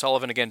Chandon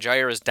Sullivan. Again,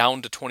 Jair is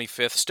down to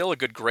 25th. Still a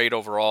good grade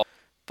overall,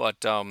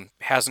 but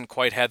hasn't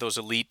quite had those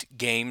elite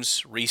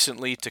games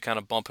recently to kind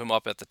of bump him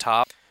up at the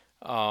top.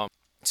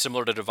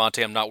 Similar to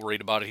Devontae, I'm not worried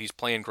about it. He's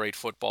playing great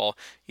football.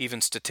 Even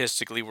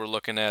statistically, we're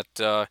looking at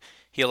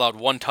he allowed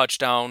 1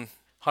 touchdown,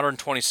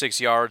 126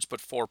 yards,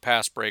 but 4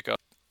 pass breakups.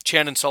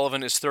 Chandon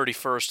Sullivan is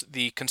 31st.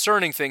 The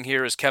concerning thing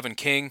here is Kevin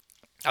King.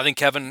 I think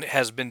Kevin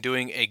has been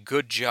doing a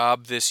good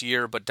job this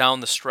year, but down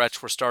the stretch,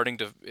 I'm starting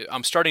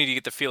to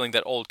get the feeling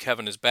that old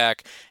Kevin is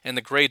back, and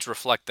the grades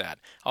reflect that.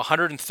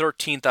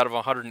 113th out of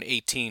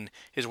 118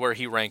 is where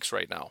he ranks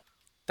right now.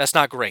 That's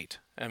not great.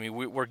 I mean,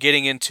 we're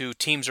getting into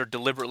teams are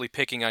deliberately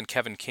picking on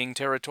Kevin King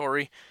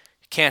territory.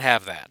 Can't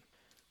have that.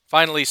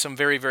 Finally, some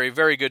very, very,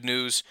 very good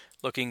news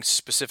looking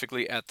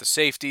specifically at the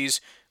safeties.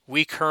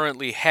 We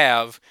currently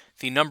have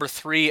the number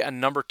 3 and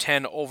number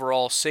 10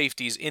 overall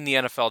safeties in the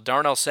NFL.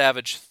 Darnell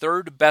Savage,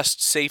 3rd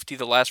best safety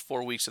the last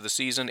 4 weeks of the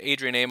season.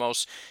 Adrian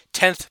Amos,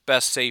 10th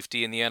best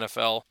safety in the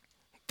NFL.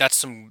 That's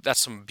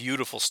some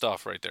beautiful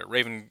stuff right there.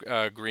 Raven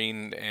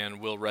Green and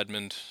Will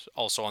Redmond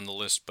also on the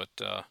list, but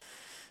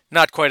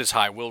not quite as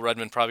high. Will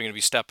Redmond probably going to be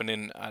stepping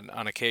in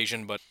on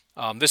occasion, but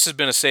this has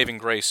been a saving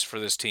grace for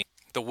this team.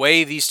 The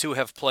way these two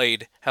have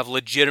played have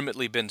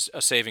legitimately been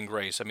a saving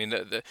grace. I mean,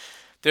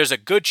 there's a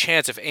good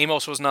chance if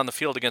Amos wasn't on the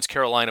field against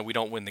Carolina, we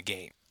don't win the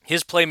game.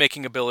 His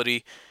playmaking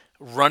ability,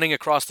 running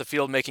across the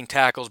field, making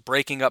tackles,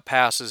 breaking up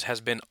passes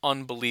has been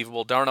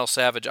unbelievable. Darnell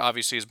Savage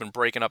obviously has been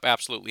breaking up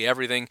absolutely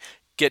everything,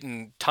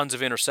 getting tons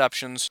of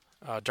interceptions.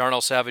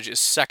 Darnell Savage is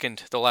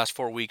 2nd the last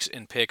 4 weeks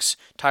in picks.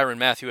 Tyrann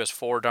Mathieu has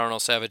 4. Darnell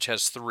Savage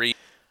has 3.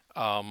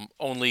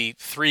 Only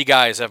 3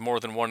 guys have more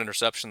than 1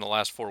 interception the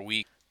last 4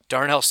 weeks.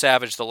 Darnell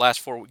Savage, the last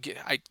 4 weeks,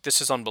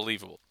 this is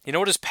unbelievable. You know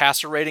what his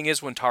passer rating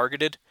is when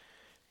targeted?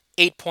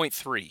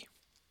 8.3.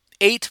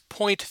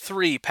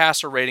 8.3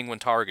 passer rating when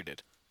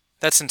targeted.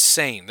 That's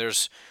insane.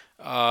 There's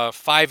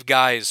 5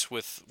 guys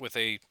with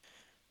a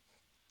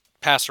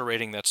passer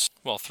rating that's,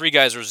 3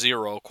 guys are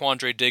 0.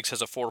 Quandre Diggs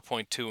has a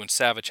 4.2 and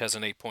Savage has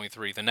an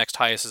 8.3. The next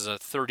highest is a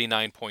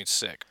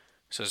 39.6.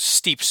 So a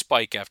steep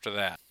spike after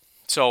that.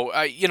 So,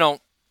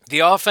 the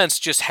offense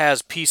just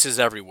has pieces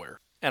everywhere.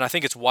 And I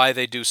think it's why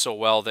they do so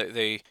well.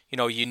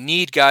 You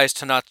need guys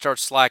to not start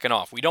slacking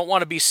off. We don't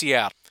want to be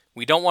Seattle.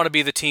 We don't want to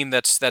be the team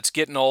that's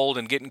getting old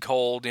and getting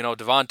cold.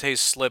 Devontae's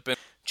slipping,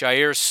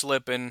 Jair's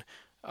slipping.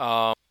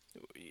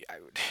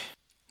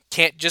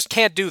 Can't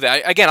do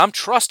that. Again, I'm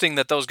trusting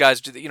that those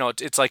guys,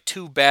 it's like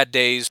 2 bad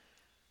days,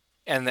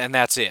 and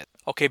that's it.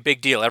 Okay,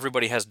 big deal.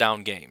 Everybody has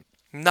down game.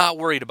 Not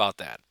worried about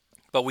that.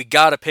 But we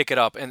got to pick it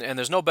up, and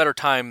there's no better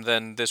time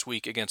than this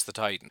week against the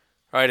Titans.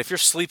 All right, if you're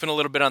sleeping a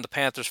little bit on the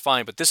Panthers,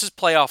 fine, but this is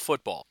playoff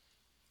football.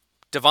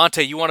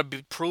 Devontae, you want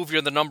to prove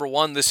you're the number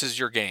 1, this is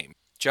your game.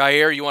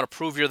 Jair, you want to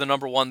prove you're the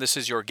number 1, this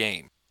is your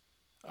game.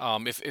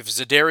 If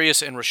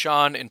Za'Darius and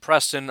Rashawn and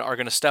Preston are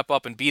going to step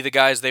up and be the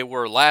guys they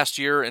were last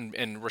year, and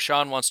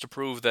Rashawn wants to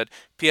prove that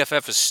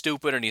PFF is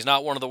stupid and he's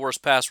not one of the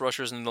worst pass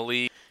rushers in the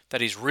league,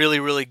 that he's really,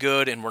 really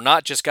good, and we're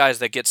not just guys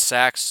that get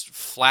sacks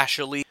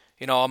flashily.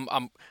 I'm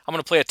going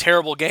to play a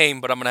terrible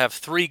game, but I'm going to have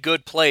 3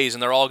 good plays,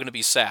 and they're all going to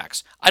be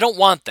sacks. I don't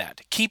want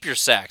that. Keep your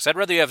sacks. I'd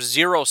rather you have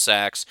 0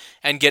 sacks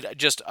and get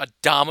just a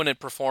dominant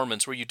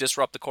performance where you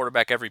disrupt the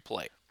quarterback every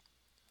play.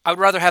 I would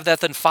rather have that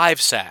than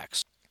 5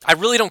 sacks. I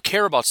really don't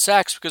care about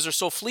sacks because they're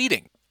so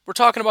fleeting. We're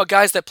talking about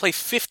guys that play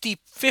 50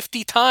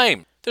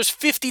 times. There's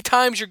 50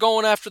 times you're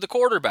going after the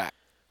quarterback.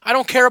 I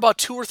don't care about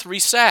 2 or 3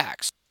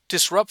 sacks.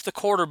 Disrupt the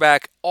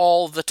quarterback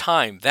all the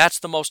time. That's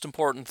the most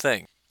important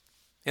thing.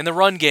 In the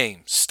run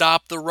game,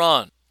 stop the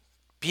run.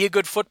 Be a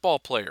good football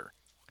player.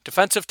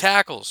 Defensive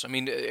tackles. I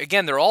mean,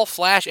 again, they're all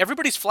flash.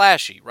 Everybody's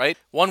flashy, right?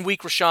 1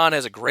 week Rashawn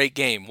has a great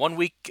game. 1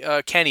 week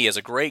Kenny has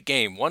a great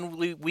game.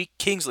 1 week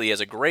Kingsley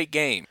has a great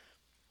game.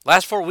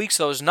 Last 4 weeks,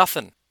 though, is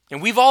nothing.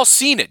 And we've all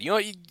seen it. You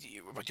know,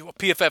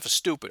 PFF is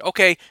stupid.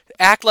 Okay,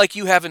 act like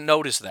you haven't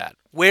noticed that.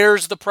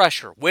 Where's the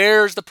pressure?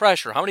 Where's the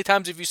pressure? How many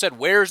times have you said,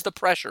 where's the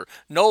pressure?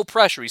 No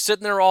pressure. He's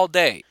sitting there all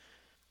day.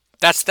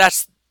 That's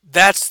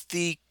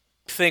the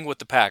thing with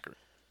the Packers.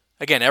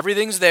 Again,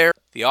 everything's there.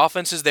 The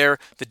offense is there.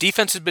 The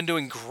defense has been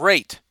doing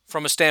great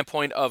from a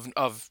standpoint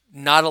of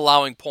not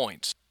allowing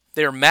points.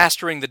 They're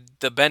mastering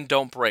the bend,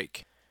 don't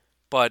break.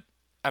 But,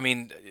 I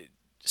mean,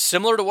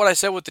 similar to what I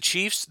said with the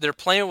Chiefs, they're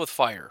playing with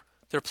fire.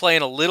 They're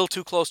playing a little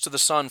too close to the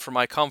sun for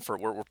my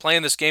comfort. We're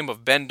playing this game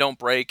of bend, don't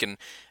break, and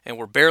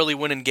we're barely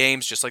winning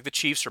games, just like the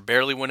Chiefs are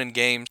barely winning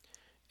games.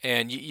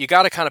 And you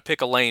got to kind of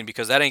pick a lane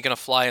because that ain't going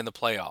to fly in the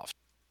playoffs.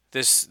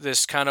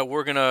 This kind of,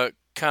 we're going to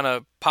kind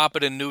of pop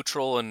it in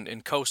neutral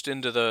and coast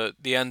into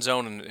the end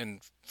zone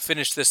and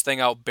finish this thing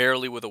out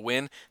barely with a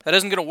win. That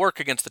isn't going to work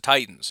against the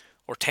Titans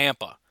or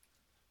Tampa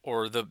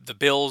or the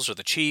Bills or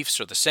the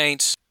Chiefs or the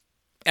Saints.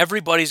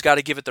 Everybody's got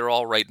to give it their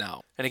all right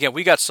now. And again,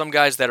 we got some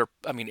guys that are,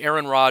 I mean,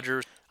 Aaron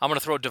Rodgers. I'm going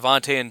to throw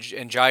Devontae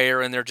and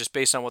Jair in there just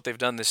based on what they've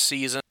done this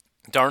season.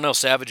 Darnell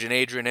Savage and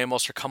Adrian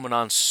Amos are coming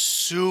on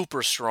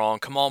super strong.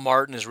 Kamal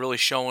Martin is really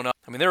showing up.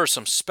 I mean, there are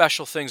some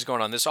special things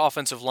going on. This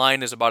offensive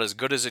line is about as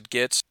good as it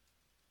gets.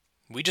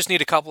 We just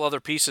need a couple other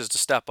pieces to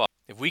step up.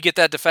 If we get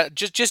that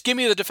just give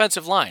me the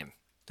defensive line.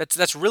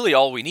 That's really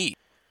all we need.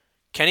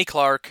 Kenny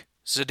Clark,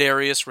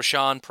 Za'Darius,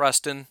 Rashawn,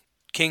 Preston,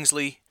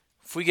 Kingsley.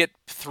 If we get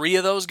 3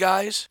 of those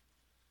guys,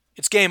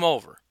 it's game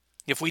over.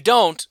 If we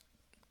don't,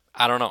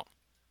 I don't know.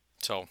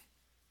 So,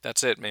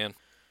 that's it, man.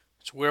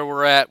 It's where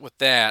we're at with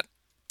that.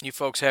 You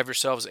folks have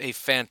yourselves a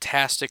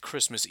fantastic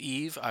Christmas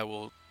Eve. I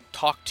will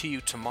talk to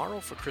you tomorrow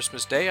for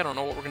Christmas Day. I don't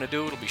know what we're going to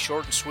do. It'll be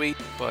short and sweet,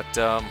 but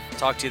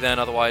talk to you then.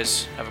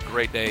 Otherwise, have a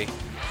great day.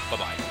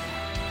 Bye-bye.